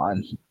was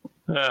fine.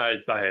 I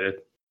hate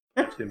it.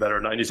 I've seen better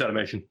 90s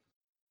animation.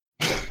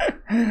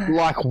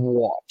 Like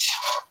what?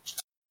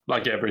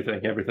 Like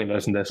everything. Everything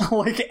that's in this.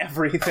 Like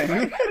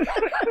everything.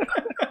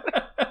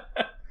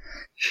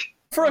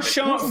 For a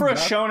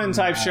shonen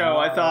type show,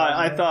 I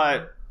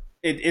thought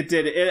it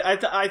did it.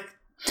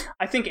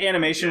 I think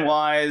animation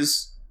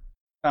wise,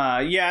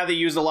 they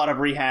used a lot of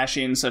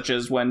rehashing, such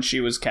as when she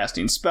was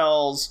casting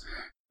spells.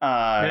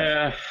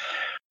 Yeah.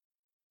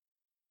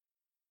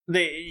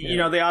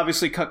 They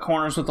obviously cut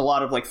corners with a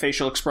lot of like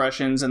facial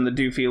expressions and the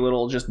doofy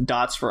little just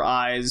dots for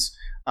eyes.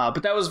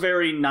 But that was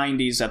very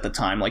 90s at the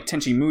time. Like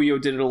Tenchi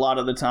Muyo did it a lot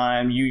of the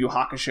time. Yu Yu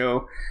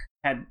Hakusho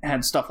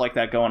had stuff like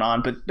that going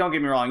on. But don't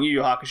get me wrong, Yu Yu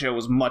Hakusho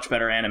was much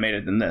better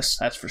animated than this.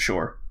 That's for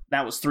sure.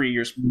 That was 3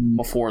 years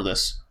before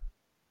this.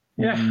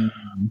 Yeah.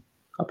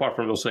 Apart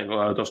from those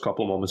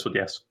couple of moments, but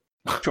yes.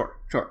 Sure.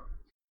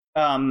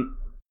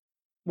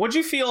 What'd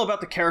you feel about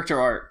the character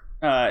art?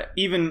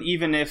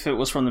 Even if it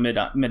was from the mid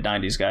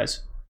 90s,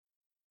 guys.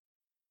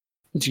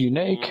 It's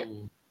unique.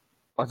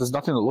 Like, there's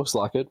nothing that looks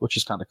like it, which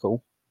is kind of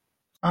cool.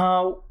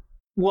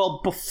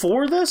 Well,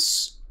 before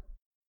this,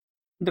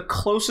 the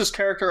closest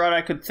character art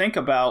I could think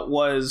about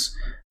was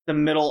the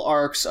middle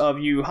arcs of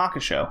Yu Yu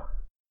Hakusho.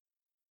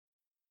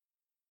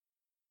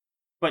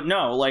 But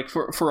no, like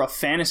for a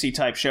fantasy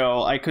type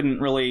show, I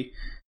can't really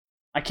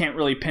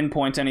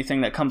pinpoint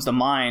anything that comes to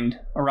mind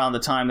around the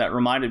time that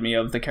reminded me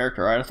of the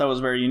character art. I thought it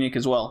was very unique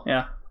as well.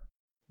 Yeah.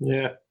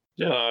 Yeah,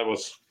 it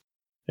was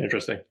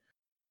interesting.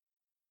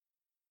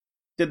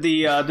 Did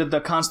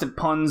the constant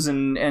puns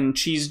and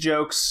cheese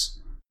jokes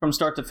from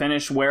start to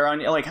finish wear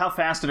on you? Like, how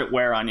fast did it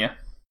wear on you?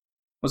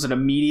 Was it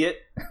immediate?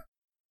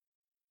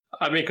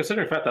 I mean,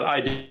 considering the fact that I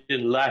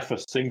didn't laugh a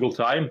single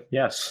time,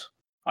 yes.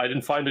 I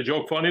didn't find the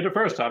joke funny the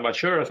first time. I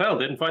sure as hell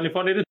didn't find it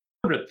funny the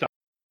 100th time.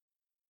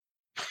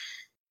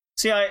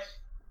 See,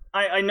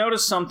 I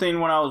noticed something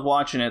when I was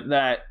watching it,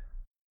 that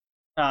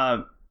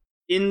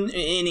in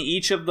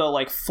each of the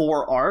like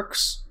 4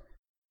 arcs,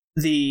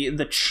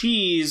 the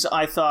cheese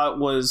I thought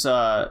was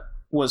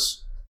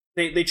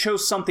they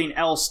chose something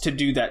else to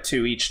do that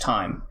to each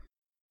time.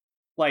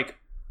 Like,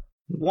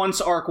 once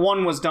arc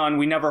 1 was done,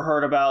 we never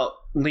heard about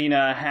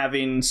Lena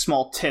having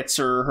small tits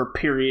or her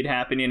period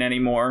happening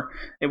anymore.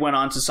 It went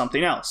on to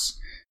something else.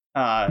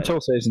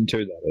 Until season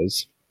 2, that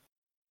is.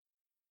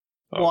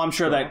 Well, I'm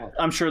sure they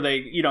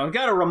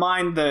got to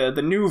remind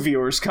the new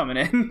viewers coming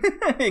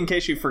in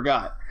case you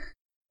forgot.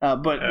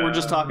 But we're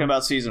just talking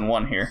about season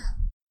 1 here.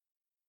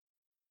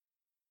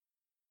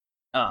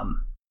 I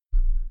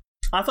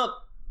thought,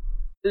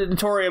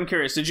 Tori, I'm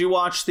curious. Did you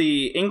watch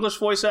the English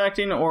voice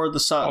acting or the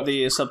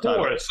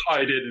subtitle? Of course, I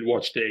didn't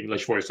watch the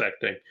English voice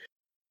acting.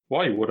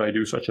 Why would I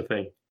do such a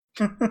thing?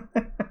 What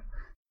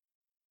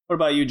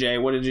about you, Jay?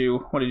 What did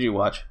you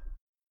watch?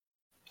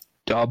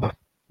 Dub.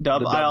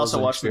 I also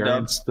watched the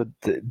dub.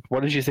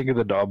 What did you think of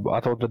the dub? I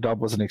thought the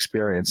dub was an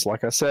experience.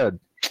 Like I said,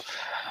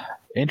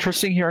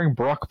 interesting hearing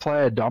Brock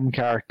play a dumb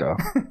character.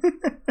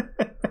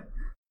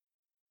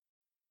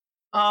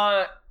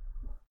 I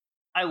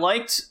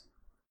Lena.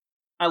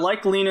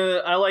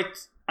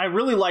 I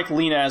really like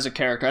Lena as a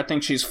character. I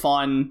think she's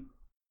fun.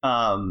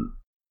 I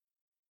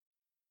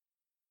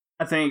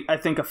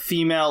think a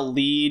female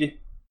lead.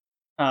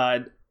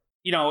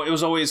 It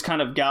was always kind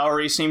of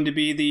Gowry seemed to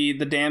be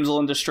the damsel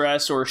in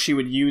distress, or she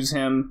would use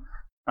him.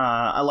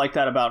 I like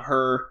that about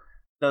her.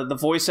 The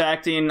voice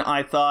acting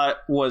I thought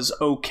was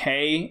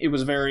okay. It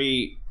was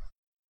very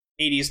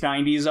 80s,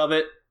 90s of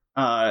it.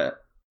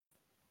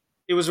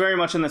 It was very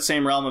much in the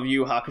same realm of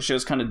Yu Yu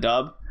Hakusho's kind of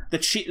dub.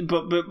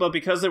 But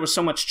because there was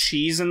so much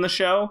cheese in the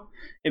show,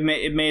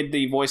 it made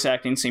the voice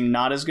acting seem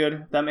not as good.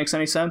 If that makes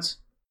any sense?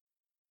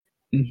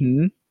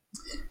 Mm-hmm.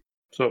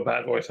 So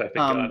bad voice acting.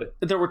 Got it.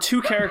 There were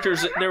 2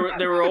 characters. There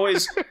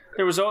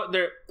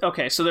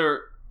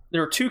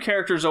were 2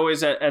 characters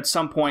always at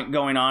some point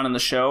going on in the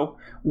show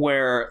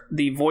where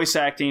the voice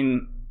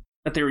acting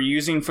that they were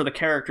using for the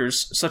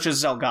characters, such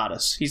as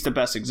Zelgadis, he's the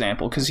best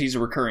example because he's a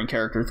recurring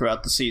character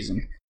throughout the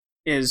season.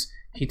 Is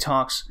he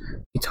talks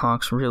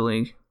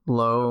really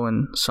low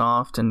and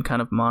soft and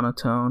kind of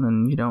monotone,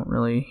 and you don't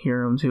really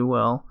hear him too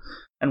well.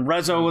 And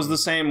Rezo was the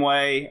same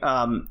way.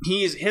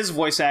 His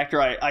voice actor,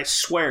 I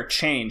swear,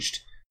 changed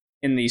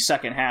in the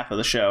second half of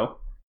the show.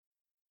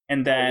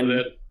 And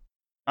then,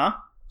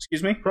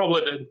 Excuse me?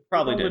 Probably did.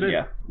 Probably did.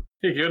 Yeah.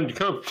 He couldn't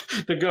come.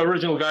 The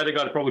original guy they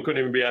got probably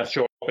couldn't even be asked to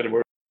show up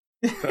anymore.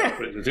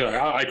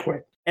 I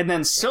quit. And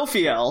then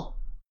Sylphiel,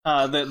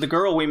 the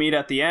girl we meet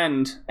at the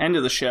end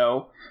of the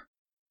show,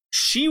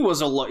 she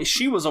was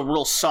a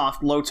real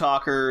soft, low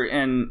talker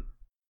and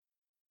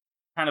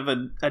kind of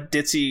a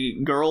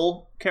ditzy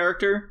girl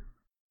character.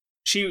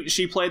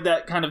 She played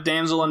that kind of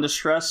damsel in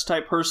distress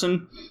type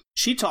person.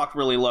 She talked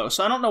really low,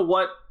 so I don't know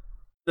what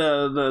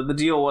the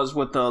deal was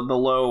with the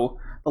low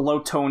low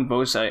tone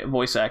voice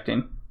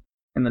acting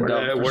in the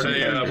dub. Were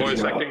they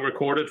voice acting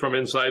recorded from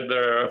inside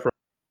their?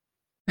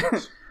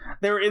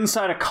 They were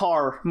inside a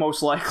car,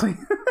 most likely.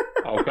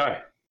 Okay,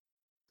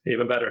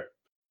 even better.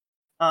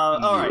 All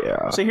right.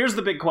 Yeah. So here's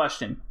the big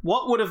question: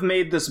 what would have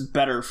made this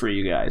better for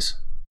you guys?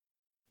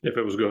 If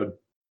it was good.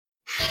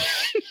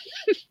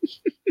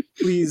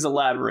 Please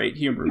elaborate.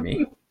 Humor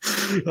me.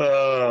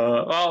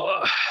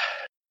 Well,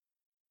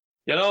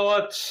 you know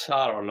what?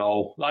 I don't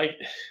know. Like,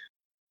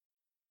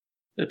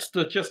 it's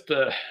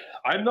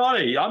I'm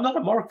not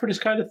a mark for this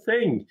kind of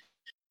thing.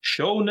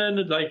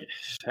 Shonen, like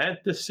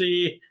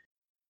fantasy,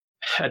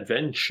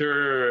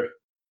 adventure,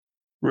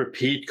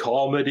 repeat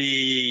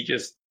comedy,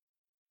 just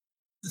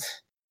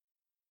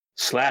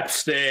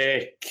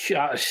slapstick.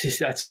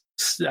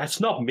 That's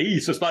not me.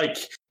 So it's like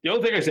the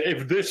only thing I say,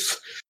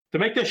 to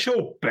make this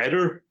show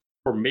better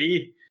for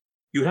me,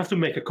 you'd have to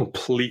make a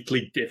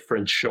completely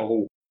different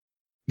show.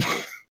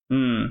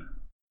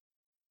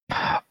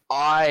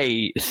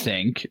 I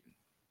think,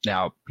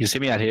 now, you see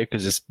me out here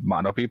because this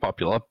might not be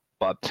popular,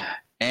 but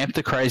amp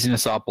the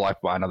craziness up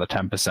like by another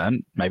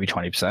 10%, maybe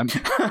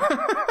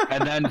 20%,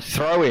 and then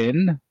throw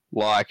in,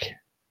 like,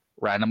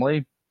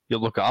 randomly, you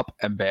look up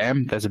and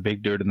bam, there's a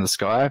big dude in the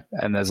sky,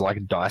 and there's like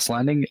a dice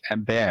landing,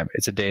 and bam,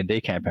 it's a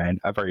D&D campaign,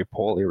 a very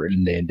poorly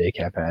written D&D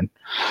campaign.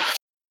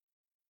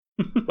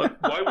 But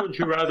why wouldn't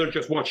you rather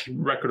just watch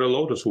Record of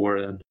Lodoss War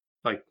then?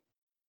 Like,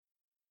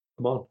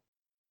 come on.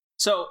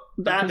 So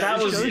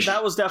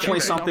that was definitely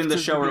something the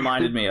show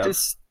reminded me of.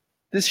 This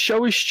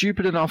show is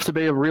stupid enough to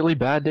be a really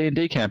bad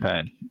D&D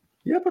campaign.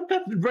 Yeah, but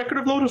that Record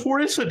of Lodoss War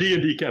is a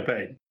D&D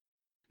campaign.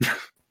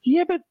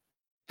 Yeah, but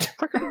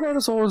Record of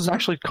Lodoss War is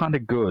actually kind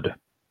of good.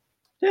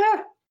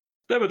 Yeah,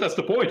 but that's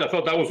the point. I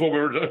thought that was what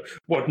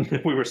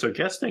we were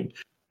suggesting.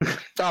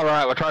 All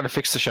right, we're trying to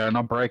fix the show,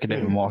 not break it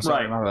even more.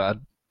 Sorry, my bad.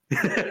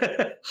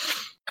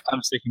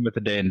 I'm sticking with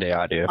the D&D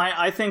idea.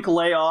 I think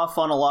lay off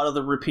on a lot of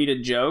the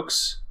repeated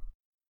jokes,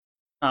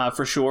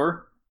 for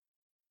sure.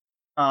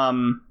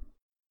 I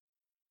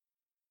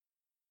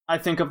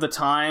think of the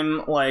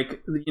time,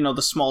 like, you know,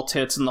 the small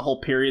tits and the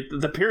whole period.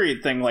 The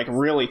period thing, like,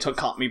 really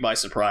caught me by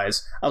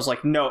surprise. I was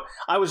like, no.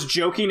 I was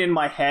joking in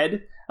my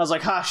head. I was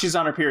like, ha, she's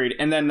on her period.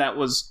 And then that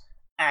was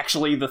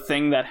actually the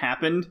thing that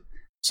happened.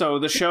 So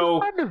the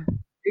show...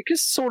 It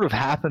just sort of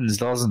happens,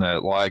 doesn't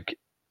it? Like,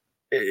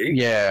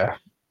 yeah.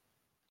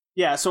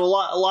 Yeah, so a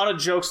lot of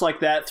jokes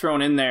like that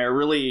thrown in there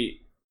really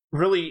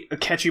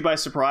catch you by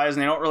surprise,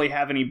 and they don't really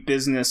have any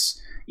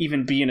business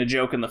even being a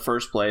joke in the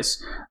first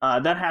place.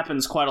 That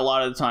happens quite a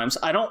lot of the times.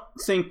 I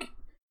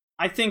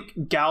think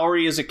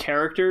Gowry is a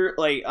character.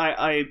 Like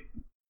I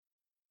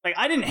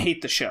didn't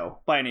hate the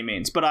show by any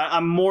means, but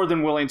I'm more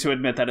than willing to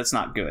admit that it's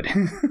not good.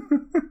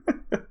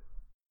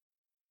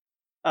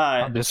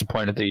 I'm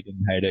disappointed that you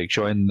didn't hate it.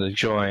 Join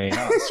us.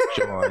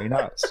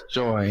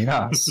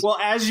 Well,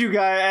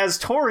 as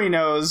Tori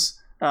knows,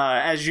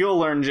 as you'll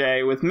learn,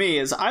 Jay, with me,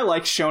 is I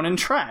like shonen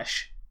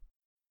trash.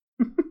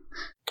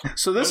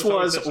 So this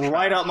was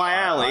right up my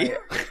alley.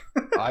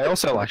 I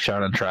also like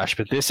shonen trash,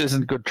 but this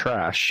isn't good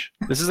trash.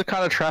 This is the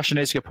kind of trash that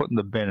needs to get put in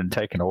the bin and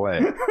taken away.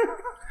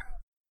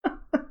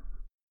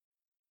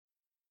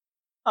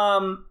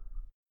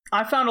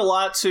 I found a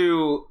lot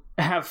to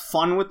have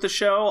fun with the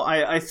show.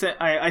 I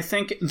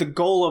think the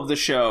goal of the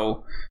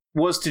show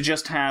was to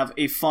just have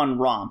a fun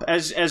romp.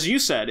 As you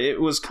said, it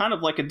was kind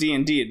of like a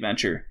D&D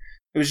adventure.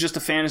 It was just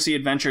a fantasy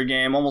adventure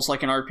game, almost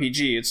like an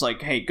RPG. It's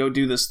like, hey, go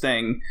do this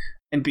thing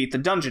and beat the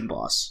dungeon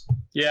boss.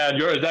 Yeah,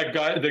 and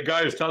the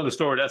guy who's telling the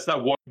story, that's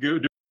that one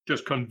dude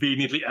just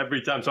conveniently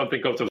every time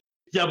something comes up.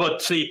 Yeah, but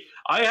see,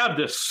 I have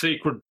this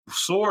secret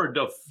sword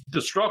of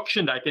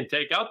destruction that can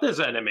take out this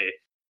enemy.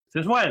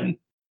 Since when?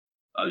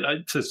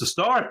 Since the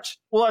start.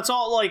 Well, that's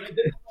all like...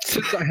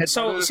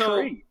 so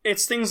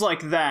it's things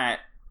like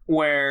that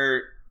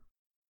where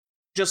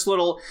just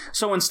little...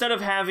 So instead of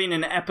having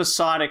an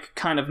episodic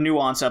kind of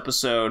nuance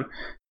episode,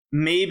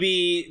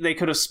 maybe they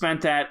could have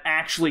spent that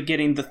actually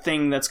getting the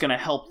thing that's going to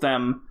help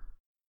them.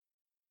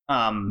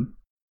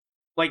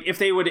 Like if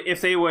they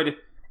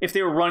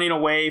were running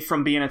away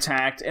from being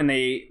attacked and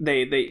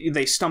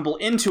they stumble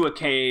into a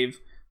cave,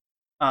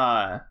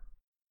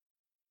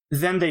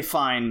 then they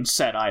find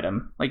said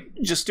item. Like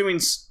just doing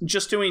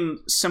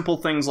simple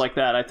things like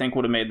that, I think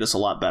would have made this a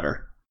lot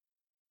better.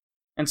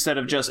 Instead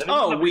of just,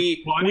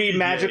 we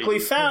magically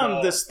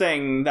found this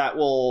thing that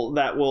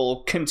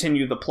will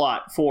continue the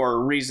plot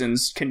for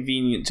reasons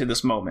convenient to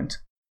this moment.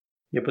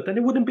 Yeah, but then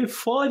it wouldn't be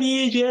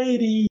funny,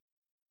 JD.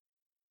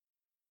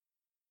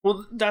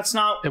 Well, that's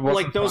not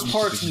like those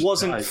parts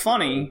wasn't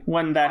funny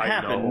when that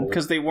happened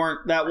because they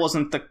weren't. That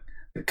wasn't the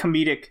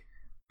comedic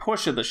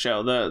push of the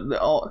show.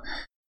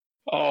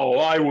 Oh,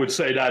 I would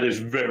say that is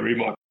very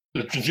much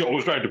the show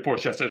was trying to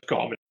push us as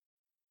comedy.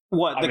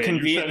 What,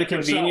 the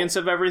convenience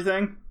of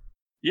everything?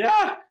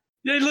 Yeah,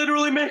 they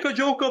literally make a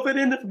joke of it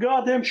in the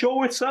goddamn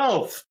show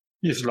itself.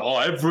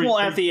 Everything. Well,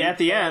 at the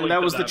end,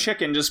 that was the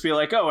chicken just be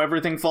like, oh,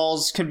 everything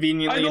falls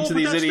conveniently into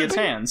these idiots'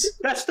 hands.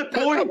 That's the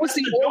point. That was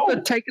the author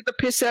taking the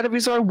piss out of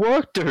his own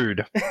work,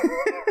 dude.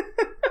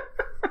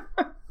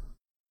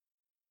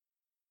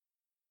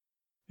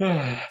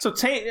 So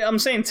I'm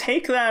saying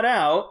take that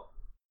out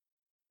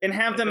and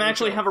have them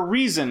actually have a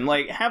reason,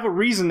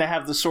 to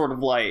have the Sword of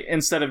Light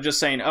instead of just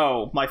saying,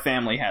 "Oh, my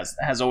family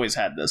has always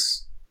had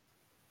this."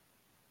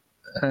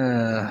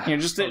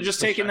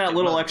 Just taking that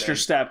little extra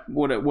step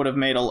would have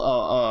made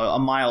a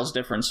miles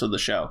difference for the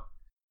show.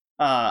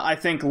 I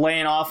think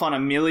laying off on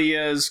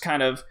Amelia's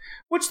kind of,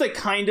 which they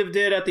kind of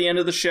did at the end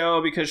of the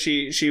show because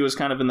she was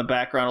kind of in the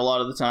background a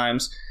lot of the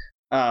times.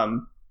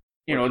 The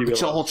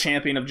whole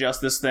champion of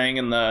justice thing,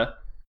 and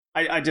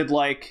I did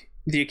like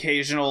the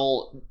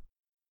occasional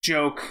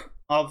joke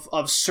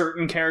of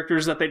certain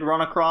characters that they'd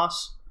run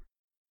across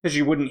because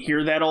you wouldn't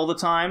hear that all the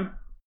time.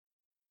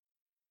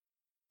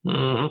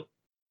 Mm-hmm.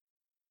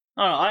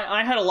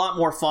 I had a lot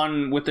more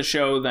fun with the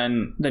show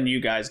than you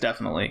guys,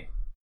 definitely.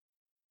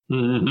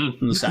 Mm-hmm.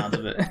 From the sound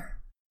of it.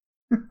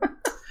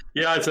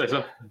 Yeah, I'd say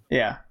so.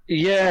 Yeah.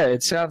 Yeah,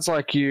 it sounds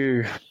like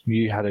you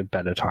had a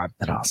better time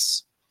than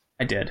us.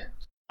 I did.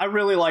 I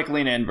really like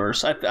Lena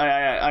Inverse.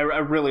 I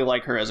really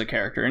like her as a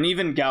character, and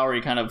even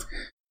Gowry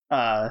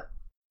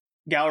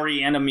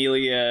Gowry and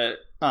Amelia.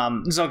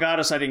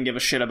 Zelgadis I didn't give a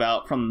shit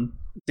about from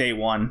day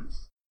one.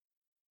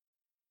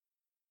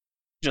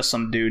 Just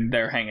some dude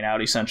there hanging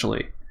out,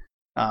 essentially.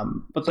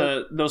 But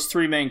those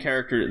three main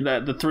characters,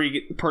 the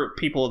three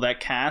people of that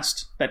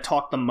cast that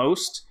talk the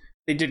most,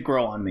 they did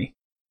grow on me.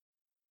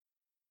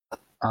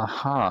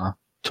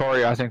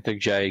 Tori, I think that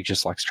Jay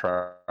just likes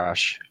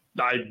trash.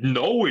 I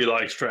know he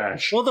likes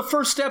trash. Well, the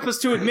first step is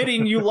to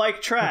admitting you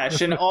like trash,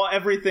 and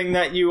everything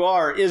that you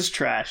are is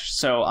trash.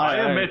 So I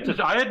admit to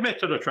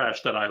the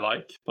trash that I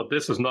like, but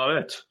this is not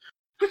it.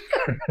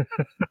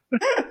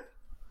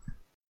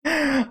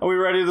 Are we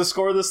ready to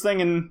score this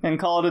thing and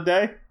call it a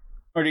day?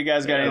 Or do you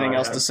guys got anything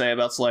else to say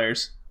about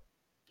Slayers?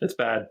 It's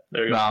bad.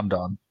 There you go. No, I'm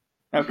done.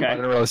 Okay. I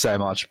didn't really say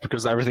much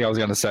because everything I was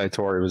going to say,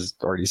 Tori was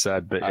already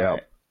said. But yeah,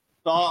 right.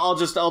 I'll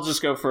just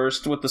go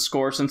first with the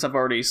score since I've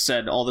already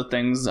said all the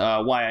things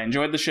why I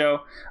enjoyed the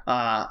show.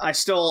 I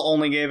still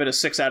only gave it a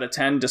 6 out of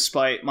 10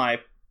 despite my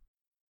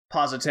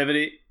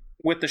positivity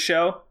with the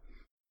show.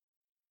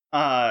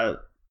 It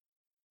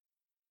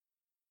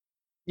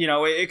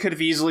could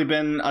have easily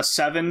been a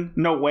 7.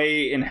 No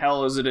way in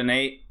hell is it an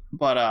 8.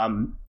 But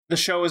the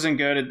show isn't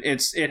good.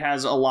 It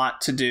has a lot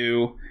to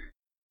do.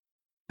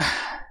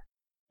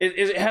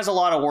 It has a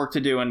lot of work to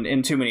do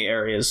in too many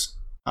areas.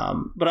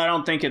 But I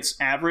don't think it's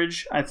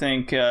average. I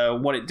think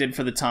what it did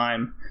for the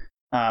time,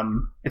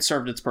 it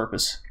served its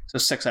purpose. So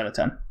 6 out of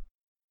 10.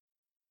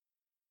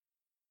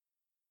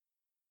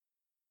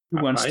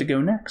 Who wants to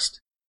go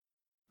next?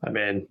 I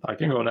mean, I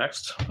can go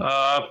next.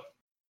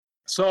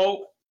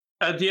 So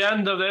at the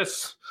end of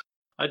this,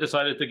 I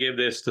decided to give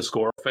this the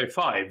score of a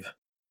 5.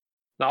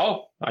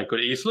 Now, I could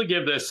easily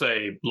give this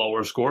a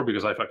lower score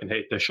because I fucking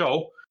hate this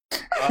show.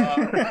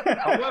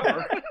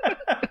 However,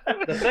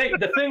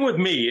 the thing with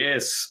me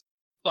is,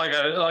 like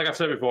I've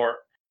said before,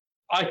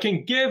 I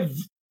can give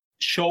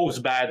shows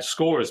bad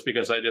scores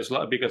because I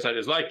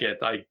dislike it.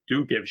 I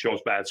do give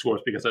shows bad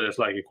scores because I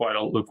dislike it quite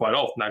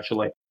often,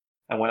 actually.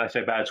 And when I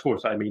say bad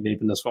scores, I mean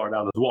even as far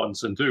down as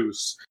 1s and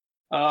 2s.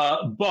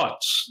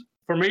 But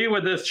for me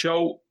with this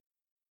show,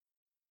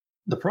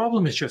 the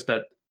problem is just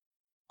that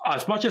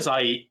as much as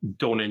I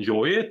don't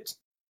enjoy it,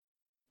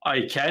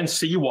 I can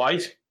see why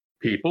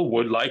people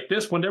would like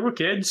this when they were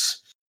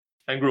kids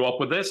and grew up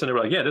with this, and they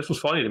were like, yeah, this was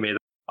funny to me.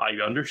 I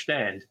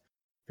understand.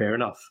 Fair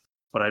enough.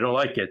 But I don't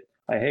like it.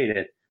 I hate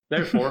it.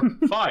 Therefore,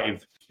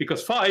 5.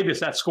 Because 5 is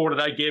that score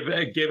that I give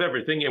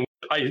everything, and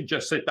I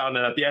just sit down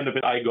and at the end of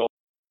it, I go,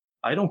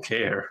 I don't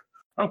care.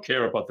 I don't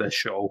care about this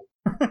show.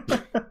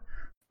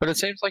 But it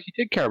seems like you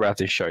did care about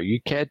this show. You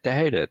cared to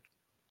hate it.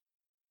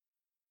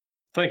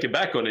 Thinking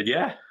back on it,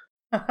 yeah.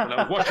 When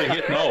I was watching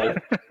it, no.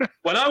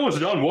 When I was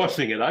done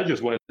watching it, I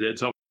just went and did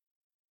something.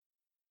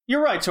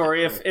 You're right,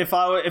 Tori. If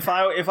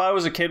I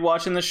was a kid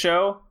watching the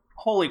show,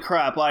 holy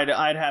crap,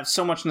 I'd have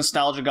so much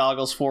nostalgia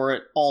goggles for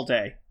it all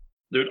day.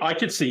 Dude, I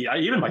could see,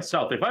 even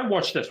myself, if I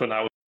watched this when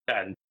I was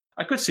 10,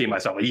 I could see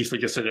myself easily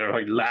just sitting there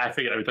like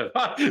laughing at everything.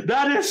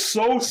 That is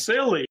so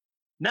silly.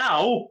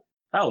 Now,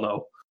 hell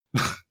no.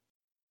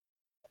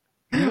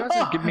 You guys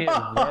have given me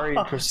a very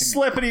interesting...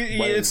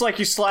 It's like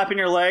you slapping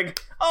your leg.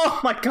 Oh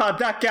my god,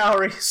 that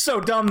Gowry.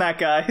 So dumb, that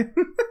guy.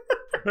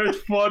 It's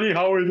funny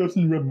how he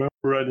doesn't remember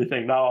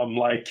anything. Now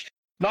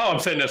I'm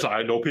saying this,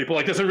 I know people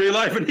like this in real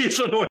life, and he's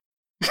annoying.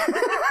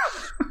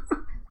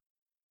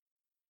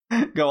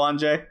 Go on,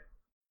 Jay.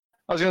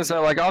 I was going to say,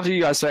 after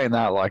you guys saying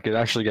that, it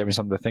actually gave me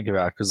something to think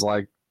about, because,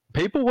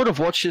 people would have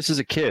watched this as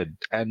a kid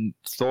and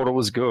thought it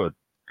was good.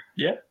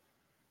 Yeah.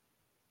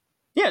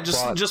 Yeah,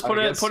 just put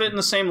it in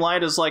the same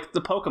light as,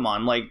 the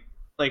Pokemon,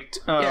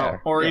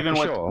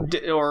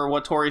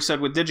 what Tori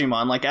said with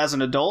Digimon. As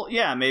an adult,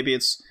 yeah, maybe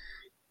it's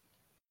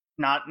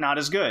not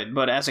as good,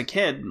 but as a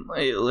kid,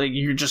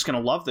 you're just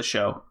going to love the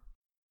show.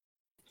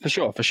 For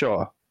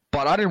sure.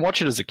 But I didn't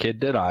watch it as a kid,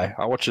 did I?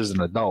 I watched it as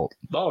an adult.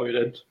 No, you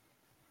didn't.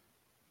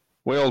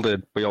 We all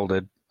did.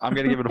 I'm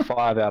going to give it a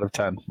 5 out of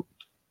 10.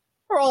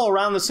 We're all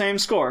around the same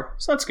score,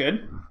 so that's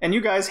good. And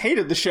you guys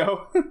hated the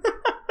show.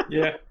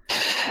 Yeah.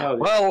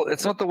 Well,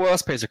 it's not the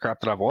worst piece of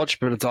crap that I've watched,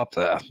 but it's up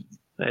there.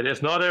 It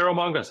is not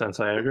Eromanga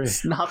Sensei, I agree.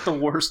 It's not the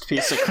worst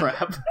piece of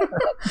crap.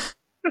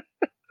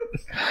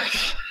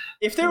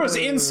 If there was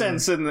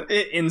incense in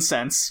the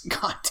incense,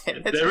 god damn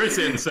it. There is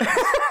incense.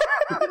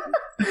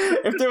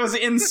 If there was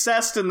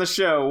incest in the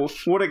show,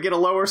 would it get a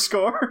lower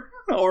score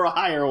or a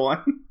higher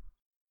one?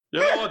 You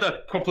know what?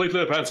 That completely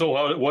depends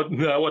on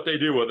what they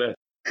do with it.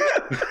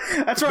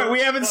 That's right.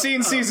 We haven't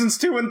seen seasons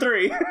 2 and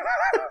 3.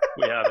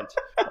 We haven't.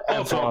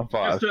 Also,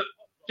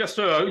 just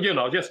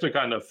to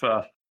kind of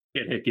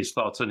get Hickey's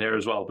thoughts in here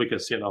as well,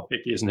 because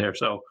Hickey isn't here,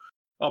 so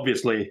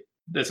obviously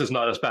this is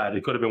not as bad.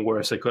 It could have been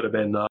worse. It could have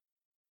been a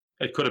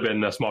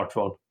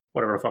smartphone,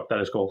 whatever the fuck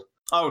that is called.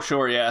 Oh,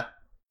 sure, yeah.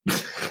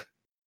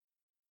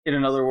 In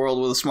another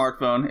world with a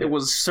smartphone, it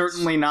was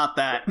certainly not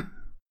that.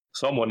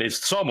 Someone needs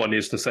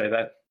to say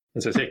that.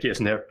 Since Hickey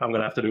isn't here, I'm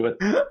gonna have to do it.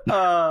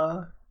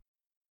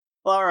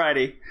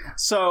 Alrighty.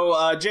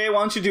 So, Jay, why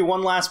don't you do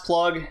one last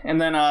plug,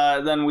 and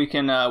then we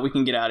can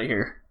get out of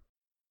here.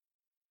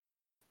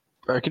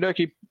 Okie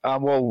dokie.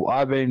 Well,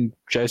 I've been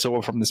Jay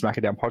Silver from the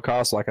SmackDown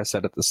podcast. Like I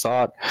said at the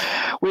start,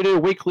 we do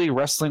weekly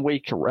wrestling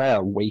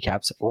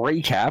recaps.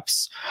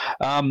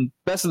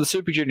 Best of the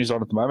Super Juniors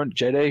on at the moment.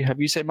 JD, have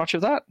you seen much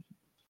of that?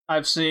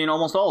 I've seen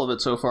almost all of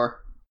it so far.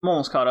 I'm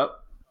almost caught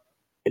up.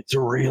 It's a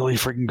really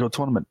freaking good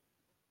tournament.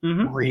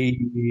 Mm-hmm.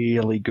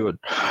 Really good.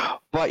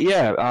 But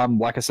yeah,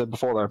 like I said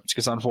before, though, it's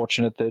just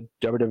unfortunate that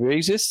WWE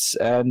exists,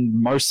 and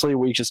mostly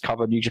we just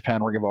cover New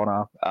Japan, Ring of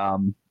Honor,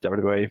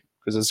 WWE,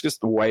 because there's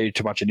just way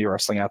too much indie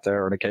wrestling out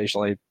there, and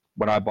occasionally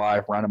when I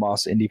buy random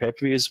ass indie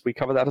pay-per-views, we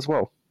cover that as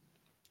well.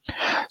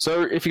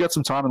 So if you got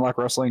some time and like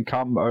wrestling,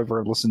 come over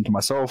and listen to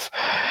myself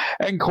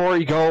and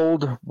Corey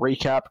Gold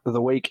recap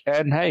the week,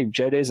 and hey,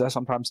 JD's there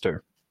sometimes too.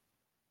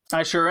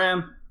 I sure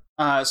am.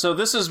 So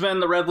this has been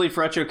the Red Leaf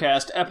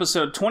Retrocast,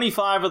 episode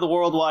 25 of the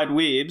Worldwide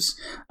Weebs.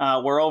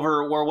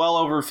 We're well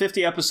over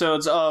 50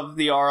 episodes of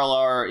the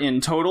RLR in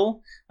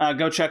total.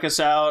 Go check us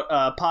out,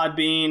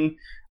 Podbean,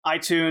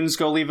 iTunes.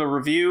 Go leave a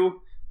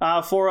review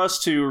for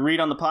us to read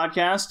on the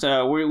podcast.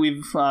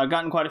 We've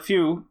gotten quite a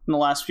few in the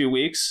last few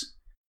weeks.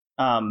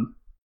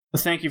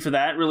 Thank you for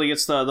that. Really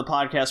gets the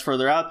podcast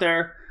further out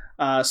there.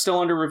 Still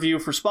under review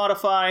for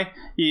Spotify.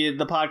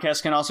 The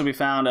podcast can also be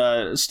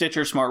found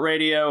Stitcher, Smart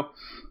Radio,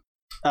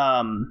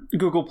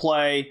 Google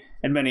Play,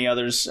 and many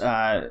others.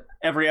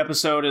 Every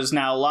episode is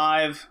now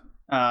live,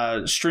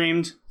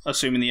 streamed,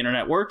 assuming the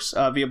internet works,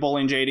 via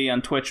Bowling JD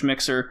on Twitch,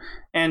 Mixer,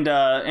 and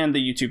the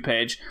YouTube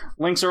page.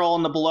 Links are all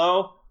in the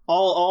below,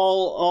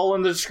 all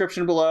in the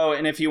description below.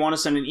 And if you want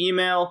to send an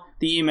email,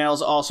 the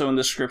email's also in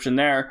the description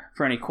there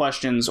for any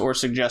questions or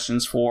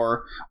suggestions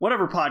for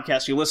whatever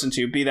podcast you listen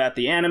to, be that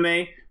the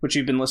anime, which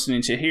you've been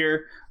listening to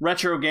here,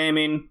 retro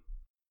gaming.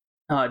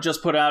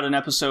 Just put out an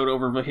episode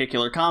over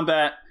vehicular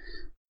combat.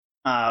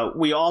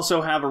 We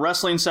also have a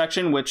wrestling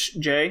section, which,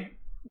 Jay,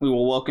 we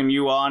will welcome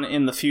you on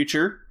in the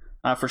future,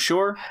 for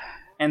sure.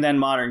 And then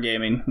modern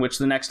gaming, which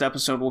the next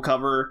episode will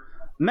cover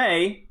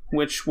May,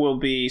 which will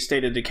be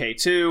State of Decay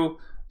 2,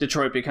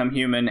 Detroit Become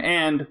Human,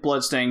 and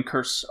Bloodstained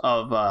Curse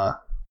of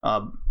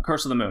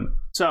the Moon.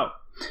 So,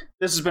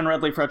 this has been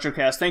Red Leaf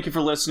Retrocast. Thank you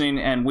for listening,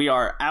 and we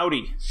are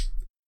outie.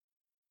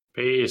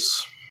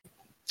 Peace.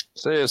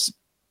 See you.